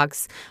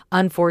monkeypox,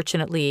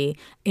 unfortunately,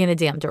 in a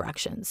damn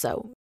direction.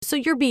 So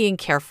you're being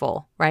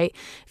careful, right?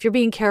 If you're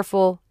being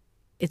careful,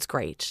 it's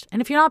great.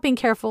 And if you're not being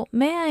careful,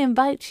 may I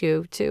invite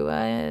you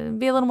to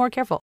be a little more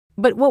careful.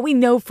 But what we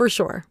know for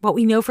sure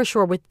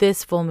with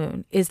this full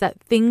moon is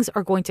that things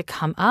are going to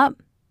come up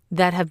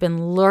that have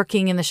been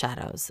lurking in the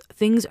shadows.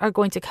 Things are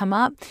going to come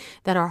up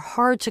that are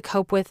hard to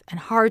cope with and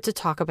hard to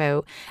talk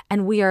about.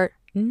 And we are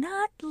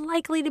not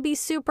likely to be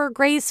super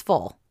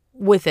graceful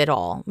with it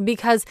all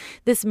because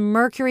this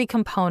Mercury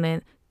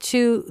component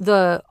to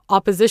the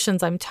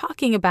oppositions I'm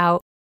talking about,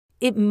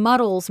 it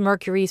muddles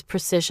Mercury's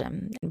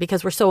precision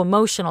because we're so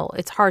emotional.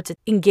 It's hard to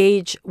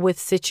engage with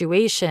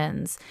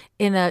situations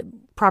in a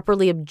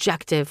properly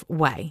objective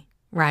way,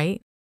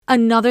 right?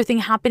 Another thing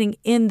happening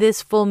in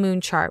this full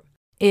moon chart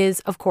is,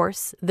 of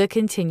course, the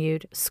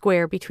continued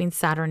square between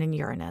Saturn and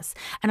Uranus.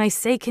 And I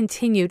say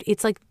continued,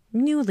 it's like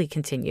newly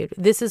continued.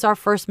 This is our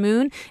first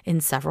moon in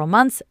several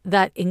months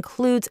that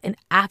includes an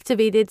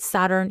activated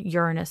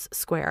Saturn-Uranus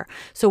square.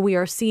 So we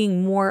are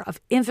seeing more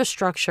of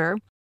infrastructure,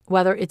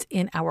 whether it's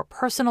in our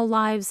personal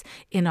lives,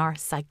 in our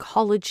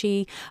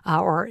psychology,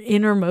 our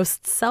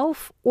innermost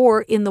self,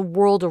 or in the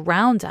world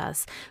around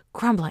us,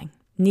 crumbling,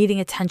 needing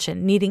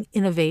attention, needing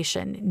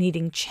innovation,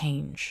 needing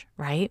change,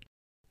 right?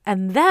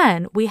 And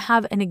then we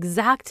have an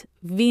exact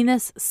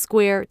Venus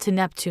square to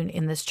Neptune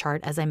in this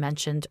chart, as I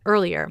mentioned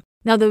earlier.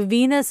 Now, the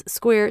Venus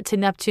square to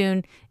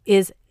Neptune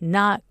is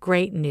not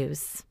great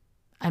news.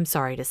 I'm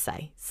sorry to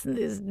say.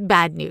 It's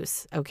bad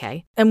news,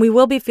 okay? And we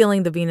will be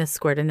feeling the Venus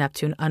square to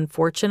Neptune,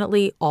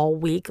 unfortunately, all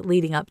week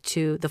leading up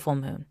to the full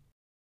moon.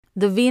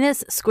 The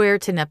Venus square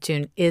to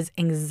Neptune is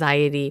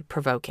anxiety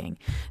provoking.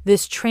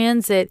 This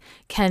transit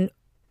can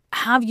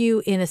have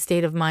you in a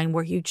state of mind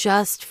where you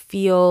just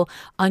feel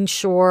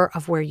unsure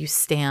of where you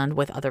stand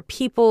with other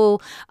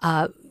people,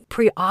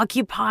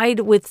 preoccupied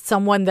with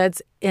someone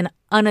that's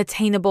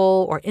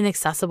unattainable or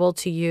inaccessible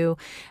to you.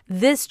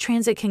 This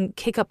transit can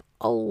kick up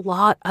a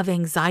lot of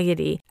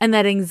anxiety, and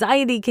that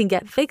anxiety can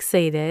get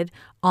fixated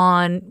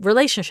on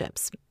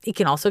relationships. It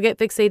can also get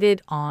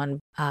fixated on,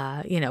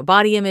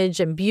 body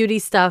image and beauty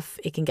stuff.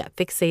 It can get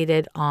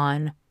fixated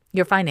on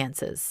your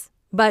finances.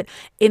 But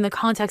in the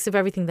context of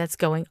everything that's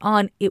going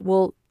on, it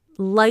will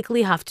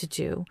likely have to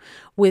do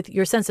with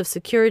your sense of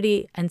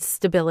security and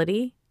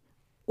stability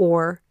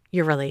or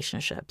your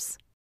relationships.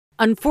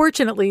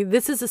 Unfortunately,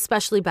 this is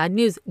especially bad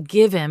news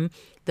given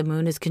the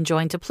moon is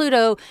conjoined to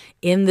Pluto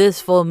in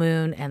this full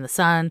moon and the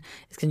sun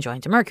is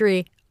conjoined to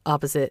Mercury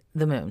opposite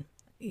the moon.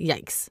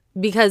 Yikes.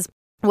 Because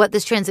what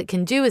this transit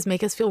can do is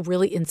make us feel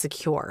really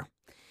insecure.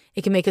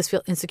 It can make us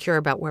feel insecure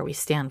about where we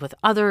stand with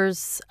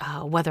others,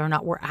 whether or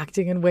not we're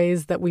acting in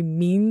ways that we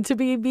mean to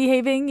be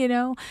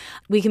behaving,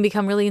 We can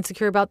become really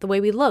insecure about the way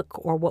we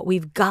look or what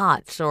we've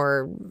got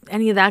or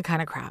any of that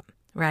kind of crap,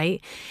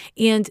 right?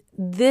 And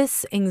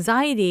this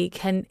anxiety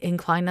can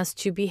incline us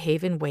to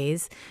behave in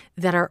ways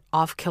that are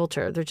off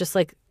kilter. They're just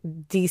like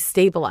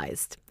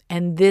destabilized.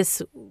 And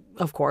this,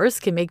 of course,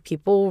 can make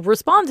people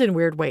respond in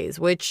weird ways,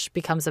 which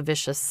becomes a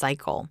vicious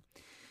cycle.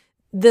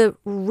 The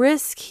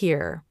risk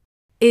here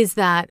is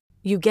that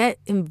you get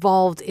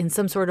involved in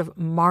some sort of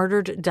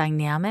martyred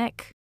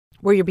dynamic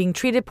where you're being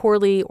treated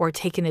poorly or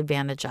taken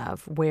advantage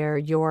of, where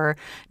you're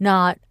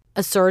not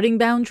asserting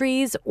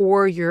boundaries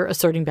or you're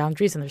asserting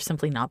boundaries and they're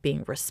simply not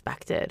being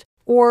respected.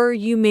 Or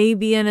you may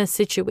be in a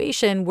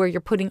situation where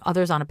you're putting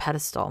others on a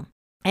pedestal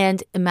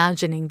and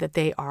imagining that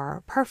they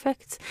are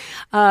perfect,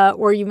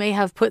 or you may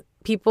have put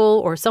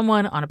people or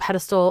someone on a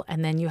pedestal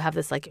and then you have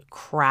this like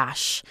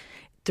crash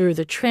through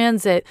the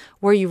transit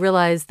where you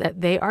realize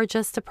that they are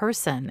just a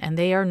person and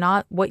they are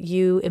not what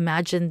you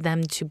imagined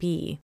them to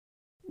be.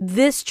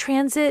 This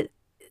transit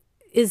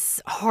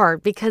is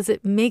hard because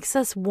it makes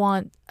us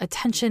want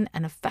attention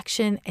and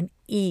affection and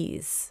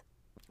ease.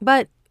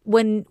 But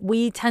when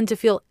we tend to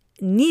feel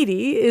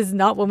needy is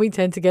not when we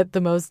tend to get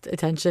the most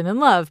attention and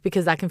love,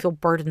 because that can feel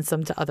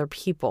burdensome to other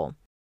people.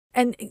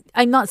 And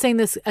I'm not saying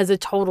this as a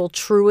total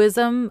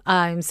truism.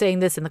 I'm saying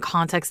this in the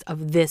context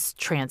of this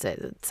transit.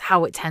 It's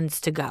how it tends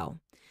to go.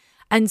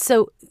 And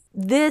so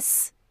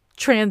this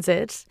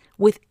transit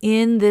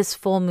within this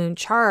full moon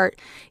chart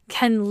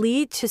can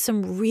lead to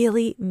some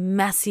really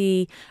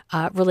messy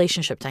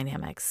relationship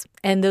dynamics.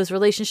 And those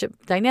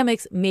relationship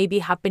dynamics may be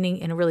happening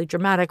in a really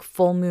dramatic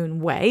full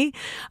moon way,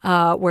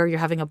 where you're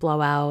having a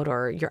blowout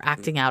or you're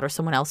acting out or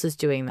someone else is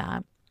doing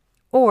that.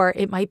 Or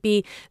it might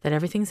be that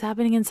everything's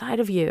happening inside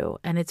of you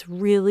and it's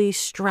really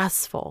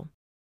stressful.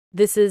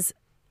 This is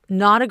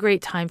not a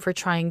great time for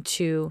trying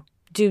to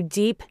do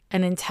deep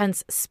and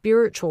intense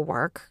spiritual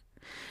work,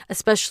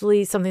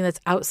 especially something that's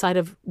outside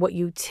of what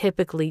you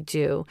typically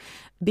do,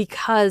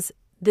 because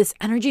this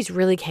energy is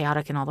really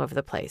chaotic and all over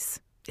the place.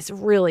 It's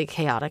really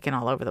chaotic and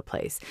all over the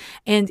place.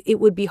 And it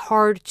would be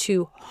hard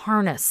to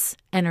harness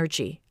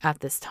energy at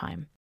this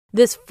time.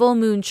 This full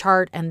moon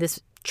chart and this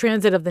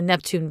transit of the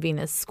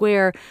Neptune-Venus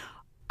square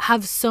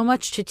have so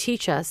much to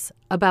teach us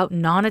about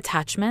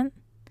non-attachment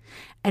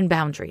and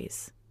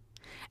boundaries.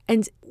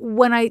 And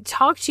when I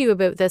talk to you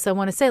about this, I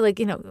want to say,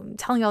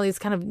 telling all these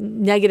kind of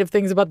negative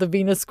things about the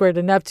Venus square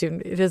to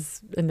Neptune, it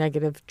is a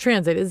negative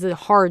transit. It is a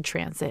hard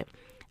transit.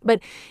 But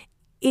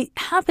it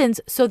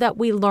happens so that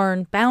we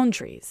learn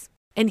boundaries.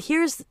 And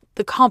here's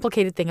the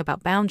complicated thing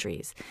about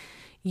boundaries.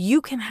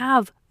 You can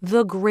have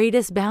the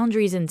greatest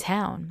boundaries in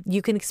town.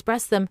 You can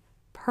express them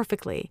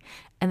perfectly.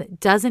 And it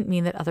doesn't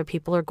mean that other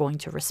people are going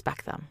to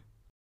respect them.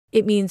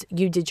 It means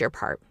you did your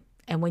part.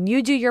 And when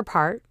you do your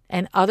part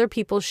and other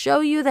people show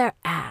you their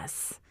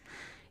ass,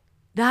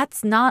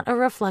 that's not a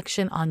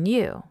reflection on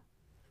you.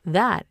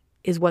 That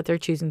is what they're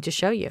choosing to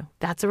show you.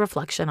 That's a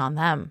reflection on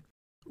them.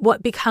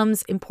 What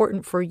becomes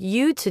important for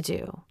you to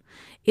do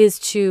is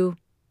to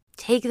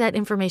take that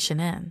information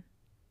in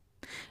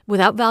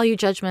without value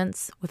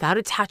judgments, without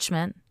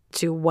attachment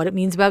to what it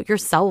means about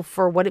yourself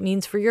or what it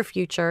means for your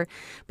future,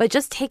 but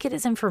just take it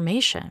as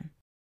information.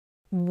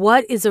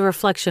 What is a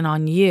reflection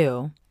on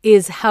you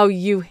is how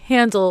you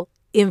handle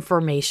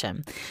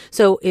information.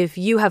 So if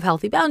you have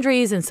healthy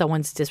boundaries and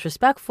someone's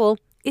disrespectful,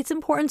 it's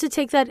important to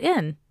take that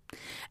in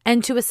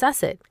and to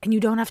assess it. And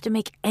you don't have to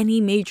make any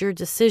major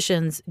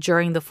decisions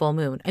during the full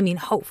moon. I mean,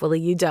 hopefully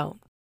you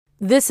don't.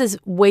 This is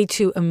way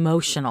too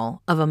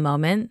emotional of a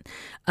moment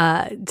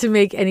to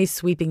make any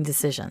sweeping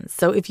decisions.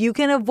 So if you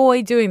can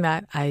avoid doing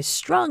that, I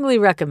strongly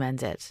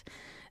recommend it.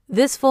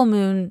 This full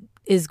moon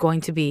is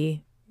going to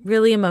be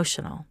really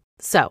emotional.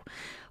 So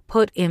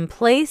put in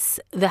place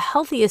the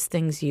healthiest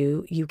things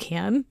you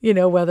can,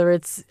 whether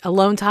it's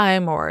alone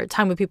time or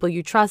time with people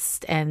you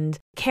trust and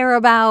care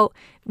about,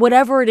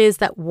 whatever it is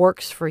that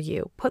works for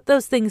you. Put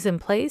those things in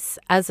place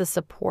as a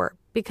support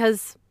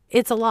because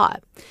it's a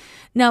lot.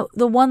 Now,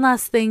 the one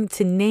last thing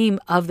to name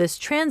of this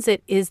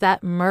transit is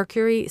that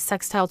Mercury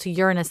sextile to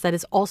Uranus that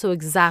is also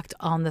exact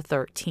on the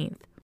 13th.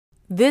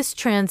 This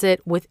transit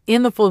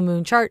within the full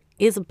moon chart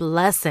is a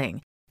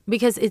blessing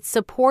because it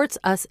supports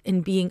us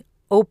in being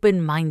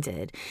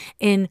open-minded,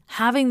 in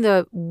having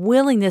the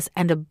willingness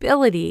and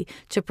ability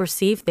to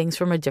perceive things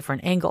from a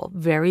different angle,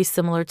 very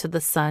similar to the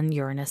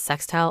Sun-Uranus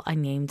sextile I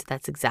named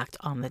that's exact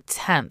on the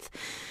 10th.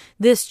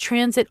 This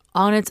transit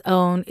on its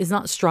own is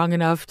not strong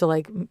enough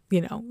to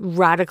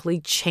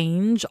radically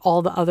change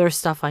all the other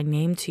stuff I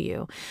named to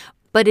you,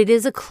 but it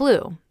is a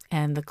clue,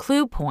 and the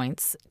clue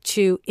points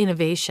to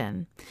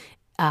innovation,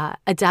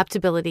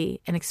 adaptability,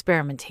 and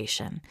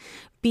experimentation.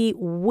 Be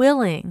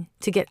willing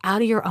to get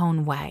out of your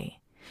own way,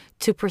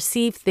 to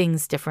perceive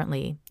things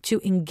differently,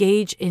 to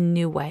engage in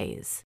new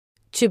ways,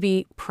 to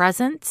be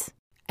present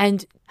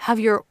and have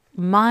your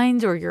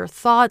mind or your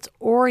thoughts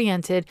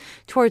oriented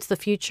towards the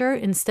future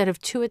instead of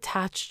too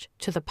attached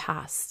to the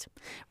past.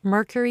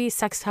 Mercury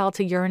sextile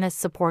to Uranus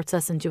supports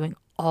us in doing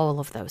all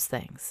of those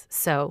things.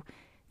 So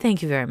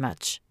thank you very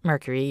much,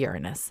 Mercury,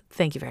 Uranus.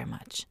 Thank you very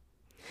much.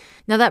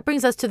 Now that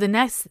brings us to the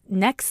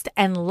next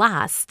and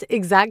last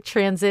exact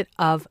transit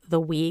of the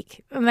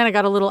week. And then I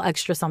got a little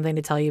extra something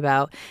to tell you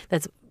about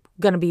that's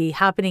going to be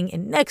happening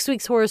in next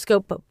week's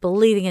horoscope, but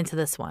bleeding into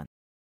this one.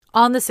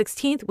 On the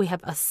 16th, we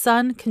have a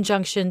Sun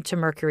conjunction to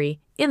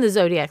Mercury in the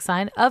zodiac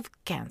sign of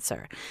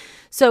Cancer.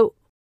 So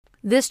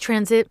this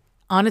transit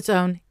on its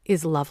own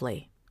is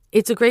lovely.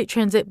 It's a great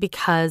transit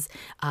because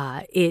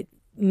it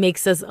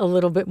makes us a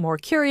little bit more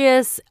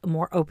curious,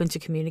 more open to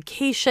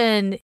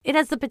communication. It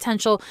has the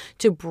potential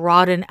to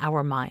broaden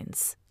our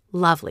minds.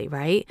 Lovely,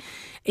 right?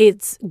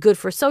 It's good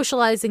for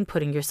socializing,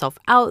 putting yourself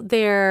out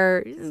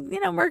there.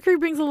 Mercury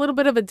brings a little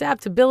bit of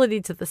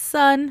adaptability to the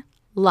sun.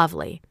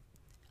 Lovely.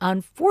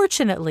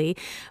 Unfortunately,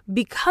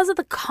 because of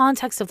the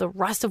context of the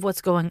rest of what's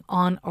going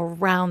on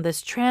around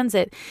this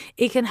transit,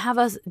 it can have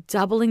us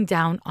doubling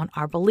down on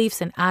our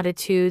beliefs and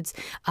attitudes,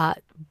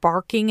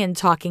 barking and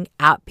talking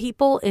at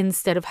people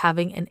instead of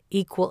having an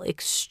equal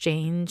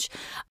exchange,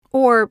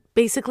 or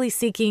basically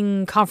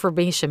seeking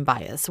confirmation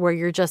bias, where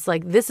you're just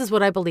like, this is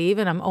what I believe,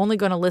 and I'm only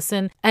going to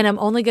listen, and I'm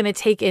only going to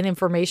take in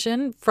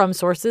information from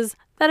sources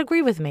that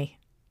agree with me.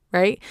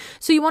 Right?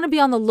 So you want to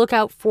be on the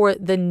lookout for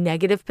the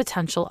negative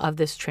potential of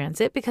this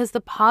transit, because the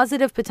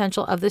positive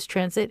potential of this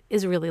transit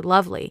is really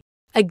lovely.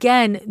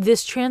 Again,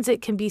 this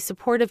transit can be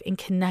supportive in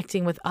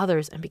connecting with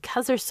others. And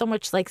because there's so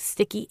much like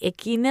sticky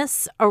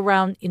ickiness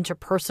around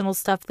interpersonal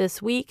stuff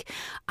this week,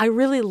 I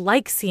really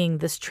like seeing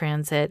this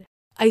transit.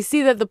 I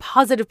see that the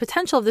positive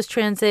potential of this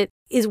transit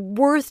is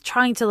worth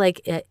trying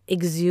to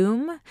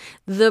exhume.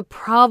 The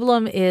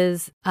problem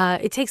is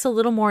it takes a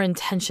little more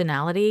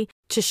intentionality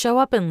to show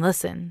up and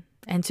listen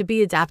and to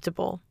be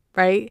adaptable,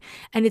 right?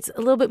 And it's a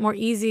little bit more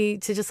easy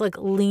to just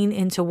lean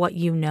into what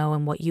you know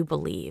and what you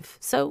believe.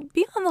 So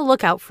be on the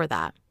lookout for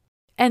that.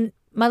 And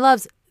my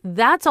loves,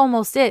 that's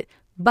almost it.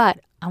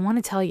 But I want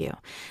to tell you,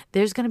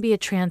 there's going to be a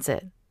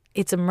transit.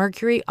 It's a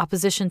Mercury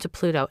opposition to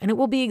Pluto, and it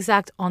will be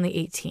exact on the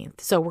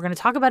 18th. So we're going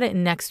to talk about it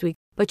next week,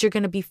 but you're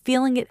going to be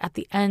feeling it at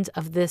the end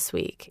of this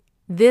week.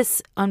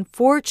 This,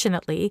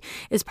 unfortunately,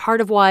 is part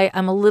of why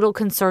I'm a little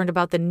concerned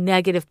about the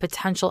negative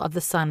potential of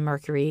the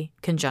Sun-Mercury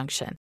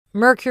conjunction.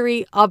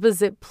 Mercury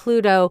opposite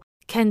Pluto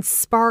can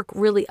spark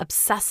really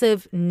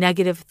obsessive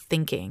negative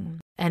thinking.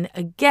 And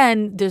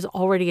again, there's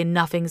already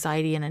enough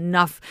anxiety and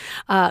enough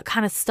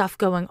kind of stuff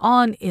going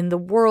on in the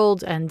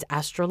world and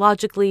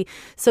astrologically.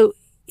 So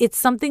it's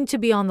something to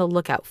be on the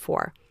lookout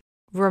for.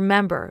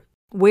 Remember,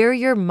 where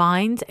your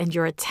mind and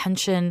your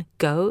attention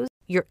goes,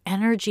 your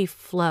energy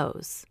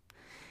flows.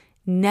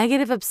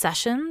 Negative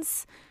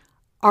obsessions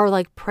are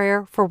like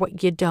prayer for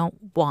what you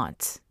don't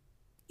want.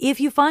 If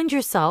you find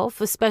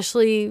yourself,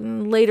 especially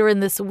later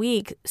in this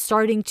week,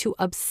 starting to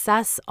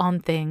obsess on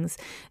things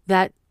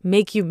that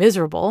make you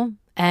miserable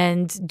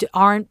and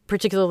aren't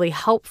particularly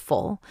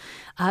helpful,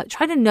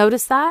 try to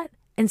notice that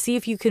and see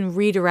if you can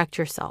redirect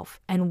yourself.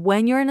 And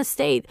when you're in a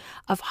state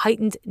of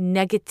heightened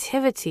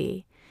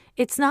negativity,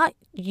 it's not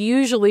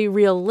usually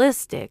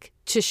realistic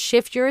to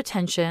shift your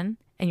attention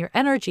and your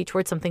energy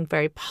towards something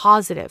very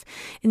positive.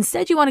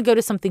 Instead, you want to go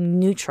to something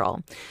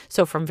neutral.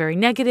 So from very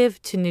negative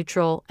to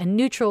neutral, and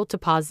neutral to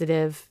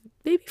positive,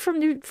 maybe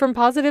from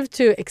positive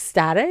to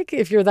ecstatic.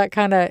 If you're that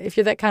kind of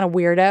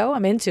weirdo,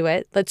 I'm into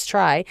it. Let's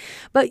try.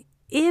 But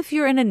if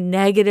you're in a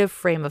negative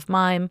frame of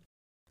mind,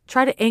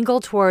 try to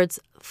angle towards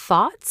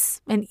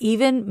thoughts and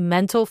even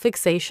mental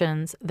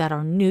fixations that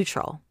are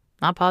neutral,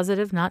 not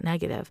positive, not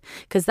negative,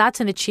 because that's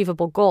an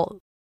achievable goal.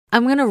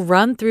 I'm going to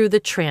run through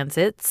the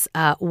transits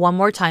one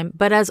more time.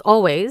 But as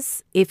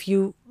always, if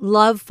you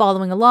love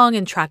following along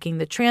and tracking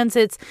the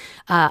transits,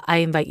 I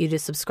invite you to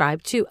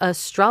subscribe to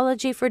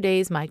Astrology for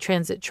Days, my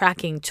transit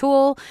tracking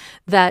tool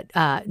that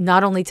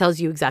not only tells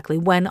you exactly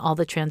when all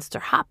the transits are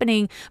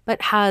happening, but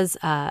has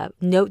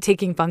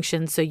note-taking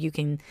functions so you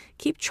can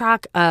keep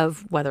track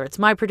of whether it's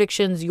my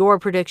predictions, your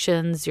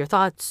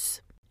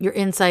thoughts, your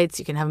insights.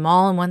 You can have them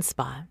all in one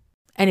spot.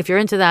 And if you're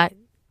into that,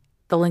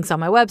 the link's on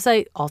my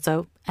website,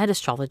 also at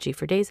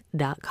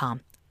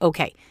astrologyfordays.com.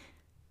 Okay,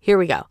 here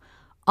we go.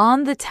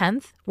 On the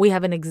 10th, we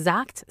have an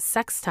exact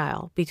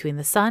sextile between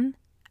the Sun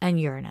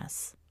and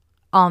Uranus.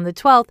 On the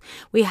 12th,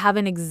 we have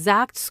an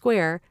exact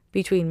square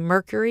between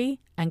Mercury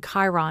and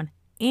Chiron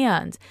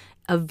and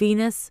a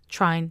Venus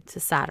trine to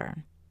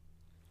Saturn.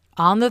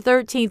 On the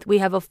 13th, we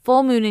have a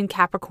full moon in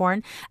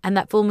Capricorn, and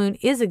that full moon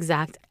is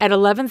exact at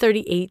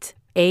 11:38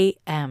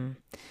 a.m.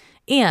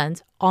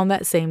 And on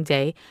that same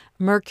day,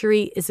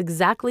 Mercury is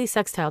exactly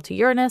sextile to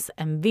Uranus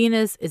and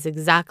Venus is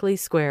exactly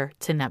square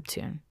to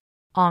Neptune.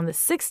 On the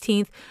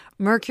 16th,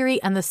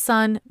 Mercury and the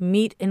Sun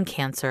meet in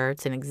Cancer.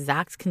 It's an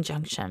exact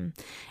conjunction.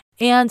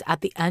 And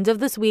at the end of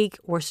this week,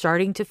 we're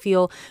starting to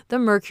feel the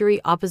Mercury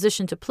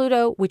opposition to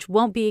Pluto, which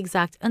won't be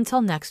exact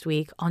until next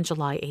week on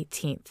July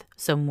 18th.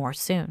 So more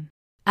soon.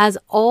 As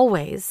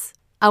always,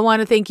 I want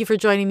to thank you for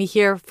joining me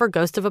here for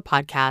Ghost of a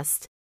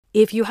Podcast.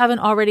 If you haven't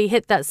already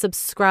hit that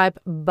subscribe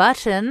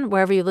button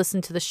wherever you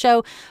listen to the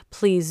show,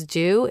 please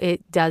do.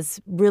 It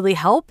does really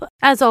help.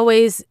 As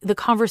always, the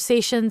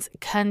conversations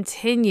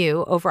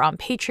continue over on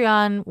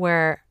Patreon,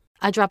 where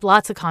I drop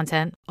lots of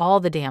content all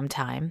the damn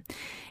time.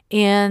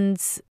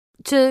 And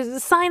to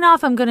sign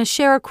off, I'm going to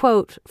share a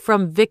quote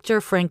from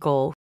Viktor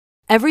Frankl.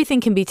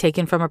 Everything can be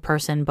taken from a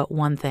person but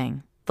one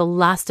thing, the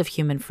last of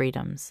human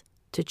freedoms,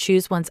 to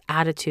choose one's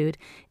attitude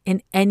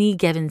in any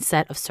given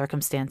set of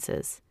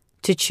circumstances.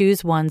 To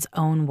choose one's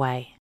own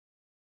way.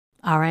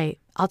 All right,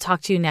 I'll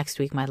talk to you next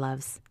week, my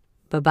loves.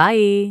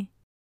 Bye-bye.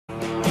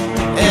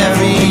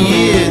 Every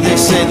year they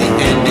say the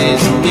end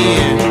is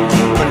near,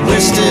 but we're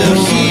still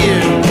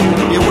here.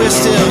 Yeah, we're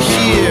still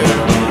here.